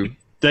that's true.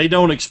 They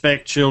don't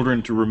expect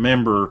children to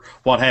remember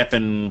what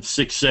happened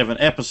 6-7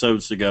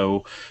 episodes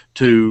ago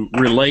to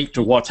relate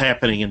to what's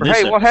happening in this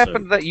episode. Hey, what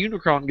happened to that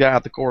Unicron guy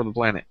at the core of the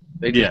planet?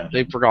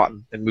 They've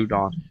forgotten and moved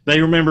on.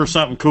 They remember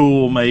something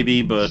cool,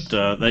 maybe, but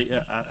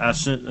I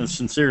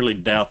sincerely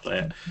doubt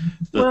that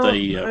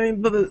they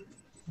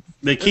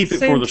keep it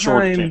for the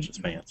short attention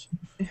spans.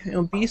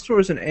 Beast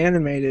Wars and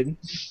animated,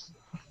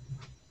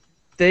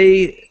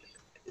 they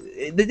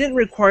didn't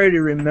require you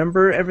to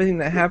remember everything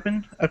that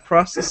happened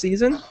across the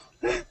season,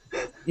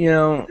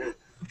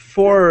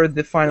 for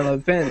the final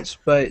events.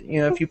 But,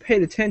 if you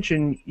paid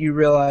attention, you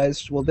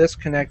realized, well, this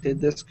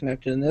connected,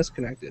 and this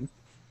connected.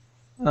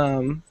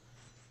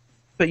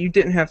 But you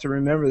didn't have to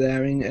remember that. I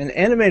mean, and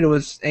animated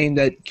was aimed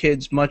at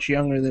kids much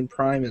younger than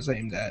Prime is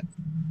aimed at.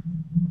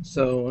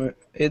 So,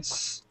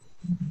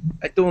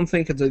 I don't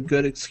think it's a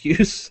good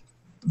excuse,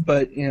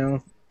 but,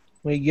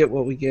 we get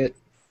what we get.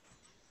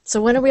 So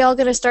when are we all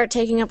going to start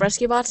taking up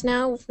rescue bots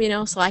now?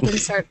 So I can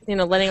start,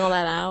 letting all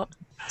that out.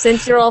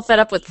 Since you're all fed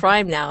up with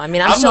Prime now, I mean,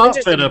 I'm still not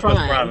interested fed up in Prime,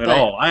 with Prime at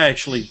all. I'm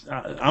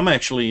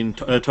actually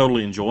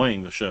totally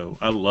enjoying the show.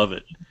 I love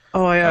it.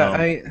 Oh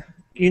yeah,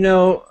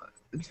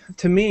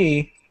 to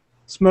me,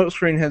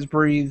 Smokescreen has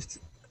breathed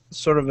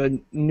sort of a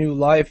new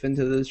life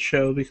into this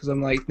show because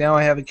I'm like, now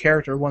I have a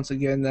character once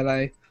again that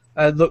I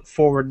look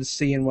forward to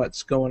seeing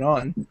what's going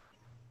on.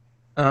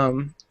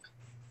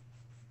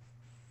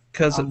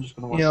 Because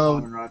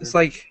it's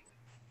like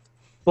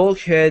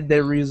Bulkhead, they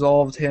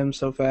resolved him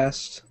so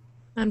fast.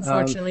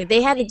 Unfortunately,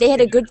 they had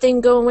a good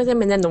thing going with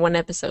him, and then the one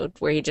episode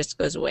where he just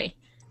goes away.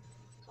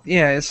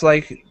 Yeah, it's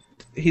like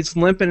he's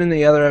limping in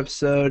the other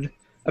episode.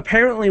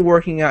 Apparently,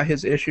 working out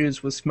his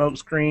issues with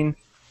Smokescreen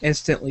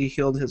instantly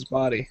healed his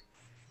body.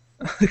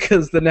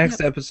 Because the next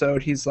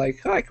episode, he's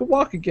like, I can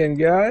walk again,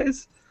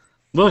 guys.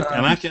 Look,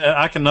 and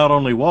I can not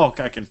only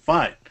walk, I can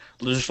fight,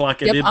 just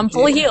like I did. I'm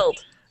fully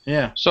healed.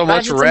 Yeah. So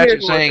much for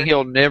Ratchet saying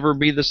he'll never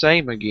be the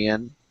same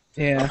again.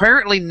 Yeah.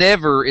 Apparently,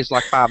 never is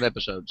like 5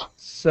 episodes.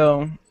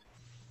 So,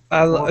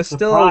 I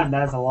still Prime,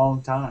 that's a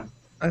long time.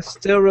 I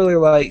still really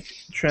like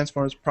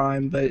Transformers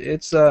Prime, but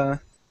it's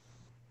they're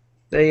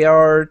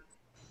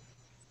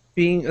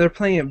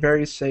playing it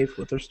very safe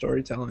with their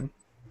storytelling,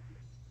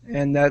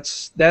 and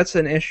that's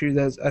an issue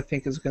that I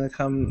think is going to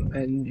come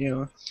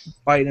and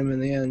bite them in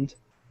the end.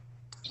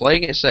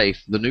 Playing it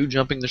safe, the new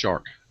jumping the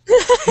shark.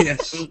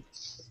 Yes,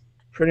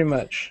 pretty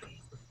much.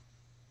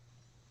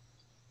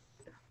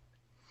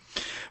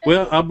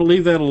 Well, I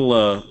believe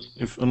that'll.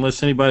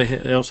 Unless anybody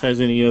else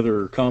has any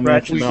other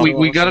comments,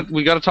 we got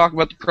to talk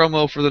about the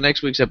promo for the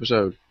next week's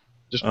episode.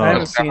 Just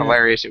how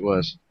hilarious it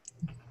was.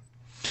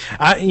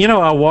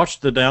 I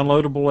watched the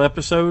downloadable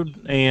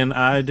episode and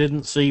I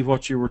didn't see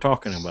what you were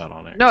talking about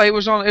on there. No, it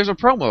was a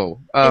promo.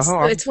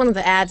 It's one of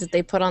the ads that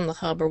they put on the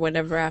hub or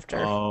whatever after.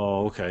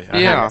 Oh, okay.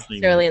 Yeah,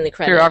 necessarily in the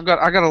credits. Here,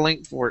 I got a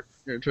link to it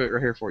right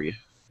here for you.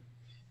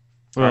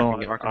 Well,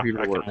 I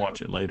can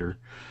watch it later.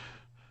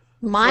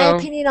 My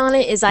opinion on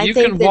it is you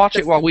can watch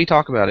it while we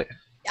talk about it.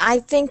 I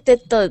think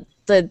that the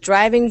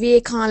driving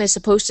Viacon is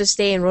supposed to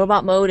stay in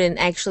robot mode and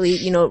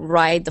actually,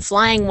 ride the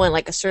flying one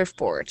like a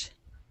surfboard.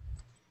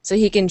 So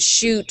he can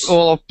shoot.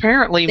 Well,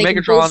 apparently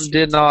Megatron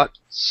did not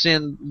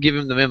give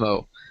him the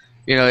memo.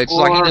 It's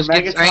like he just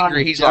gets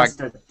angry. He's like,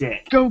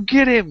 go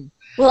get him.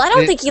 Well, I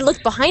don't think he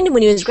looked behind him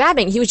when he was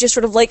grabbing. He was just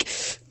sort of like,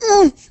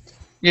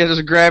 Yeah,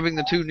 just grabbing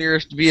the 2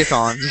 nearest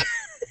Viacons.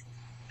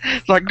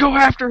 It's like, go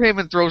after him,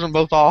 and throws them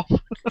both off.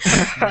 But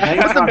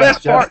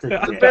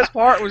the best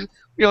part was,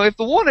 if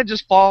the one had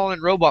just fallen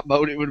in robot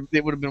mode, it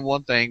would have been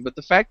one thing. But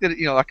the fact that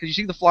like you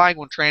see the flying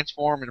one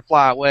transform and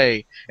fly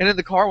away, and then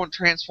the car one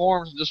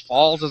transforms and just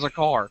falls as a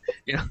car.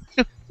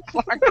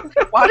 Like,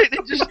 why didn't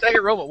it just stay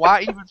a robot? Why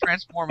even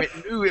transform it?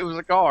 It knew it was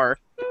a car.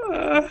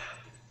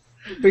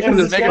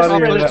 Because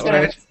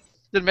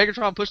did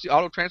Megatron push the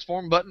auto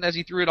transform button as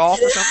he threw it off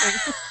or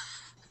something?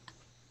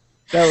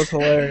 That was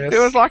hilarious. It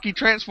was like he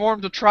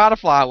transformed to try to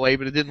fly away,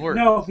 but it didn't work.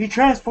 No, he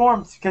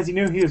transformed because he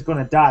knew he was going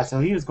to die,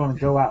 so he was going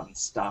to go out in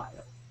style.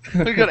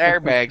 He got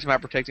airbags, might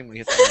protect him when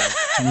he hits the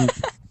ground.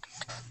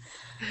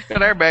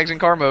 Got airbags in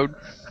car mode.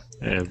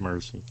 Have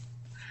mercy.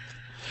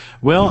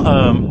 Well,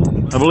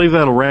 I believe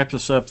that'll wrap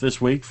us up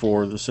this week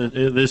for this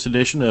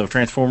edition of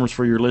Transformers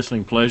for Your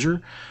Listening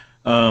Pleasure.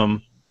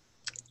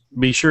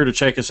 be sure to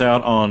check us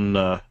out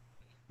on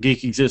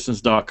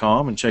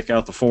geekexistence.com and check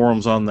out the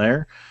forums on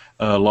there.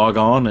 Log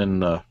on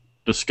and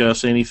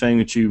discuss anything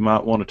that you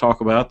might want to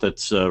talk about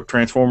that's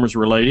Transformers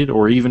related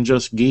or even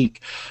just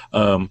geek.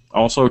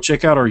 Also,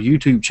 check out our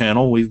YouTube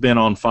channel. We've been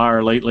on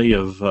fire lately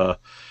of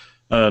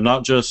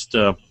not just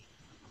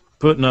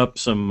putting up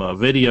some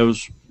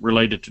videos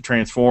related to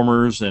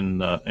Transformers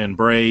and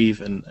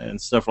Brave and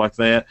stuff like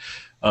that.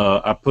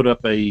 I put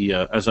up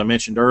as I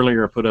mentioned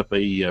earlier, I put up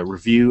a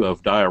review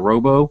of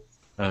Diarobo.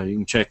 You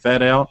can check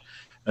that out.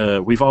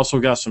 We've also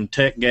got some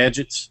tech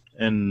gadgets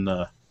and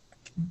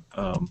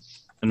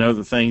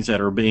other things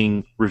that are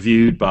being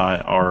reviewed by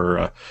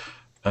our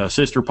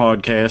sister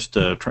podcast,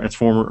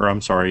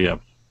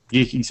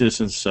 Geek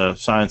Existence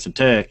Science and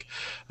Tech.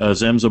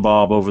 Zemza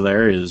Bob over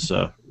there is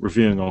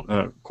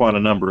reviewing quite a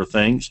number of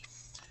things.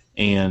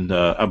 And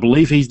I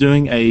believe he's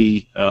doing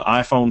a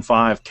iPhone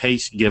 5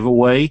 case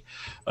giveaway,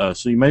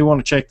 so you may want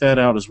to check that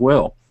out as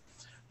well.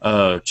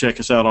 Check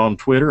us out on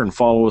Twitter and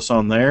follow us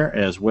on there,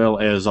 as well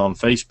as on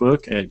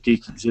Facebook at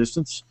Geek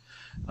Existence.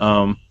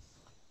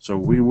 So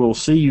we will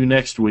see you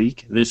next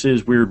week. This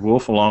is Weird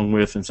Wolf along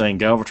with Insane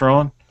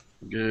Galvatron.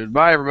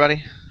 Goodbye,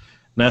 everybody.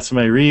 Natsume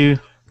Ryu.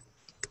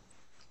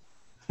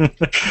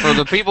 For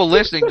the people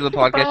listening to the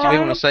podcast, you may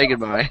want to say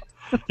goodbye.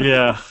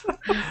 Yeah.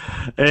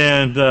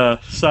 And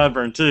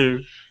Sideburn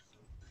 2.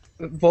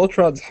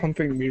 Voltron's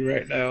humping me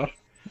right now.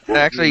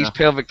 Actually, he's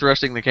pelvic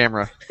thrusting the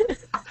camera.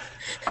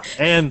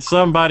 And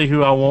somebody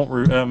who I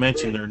won't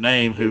mention their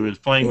name who is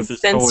playing with his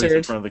toys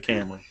in front of the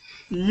camera.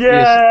 Yay!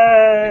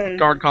 Yes.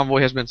 Guard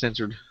convoy has been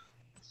censored.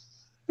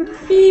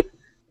 Beep.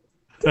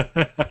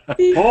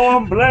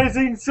 Born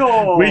blazing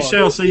sword! We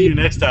shall see you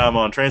next time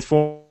on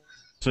Transforming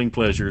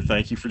Pleasure.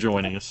 Thank you for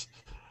joining us.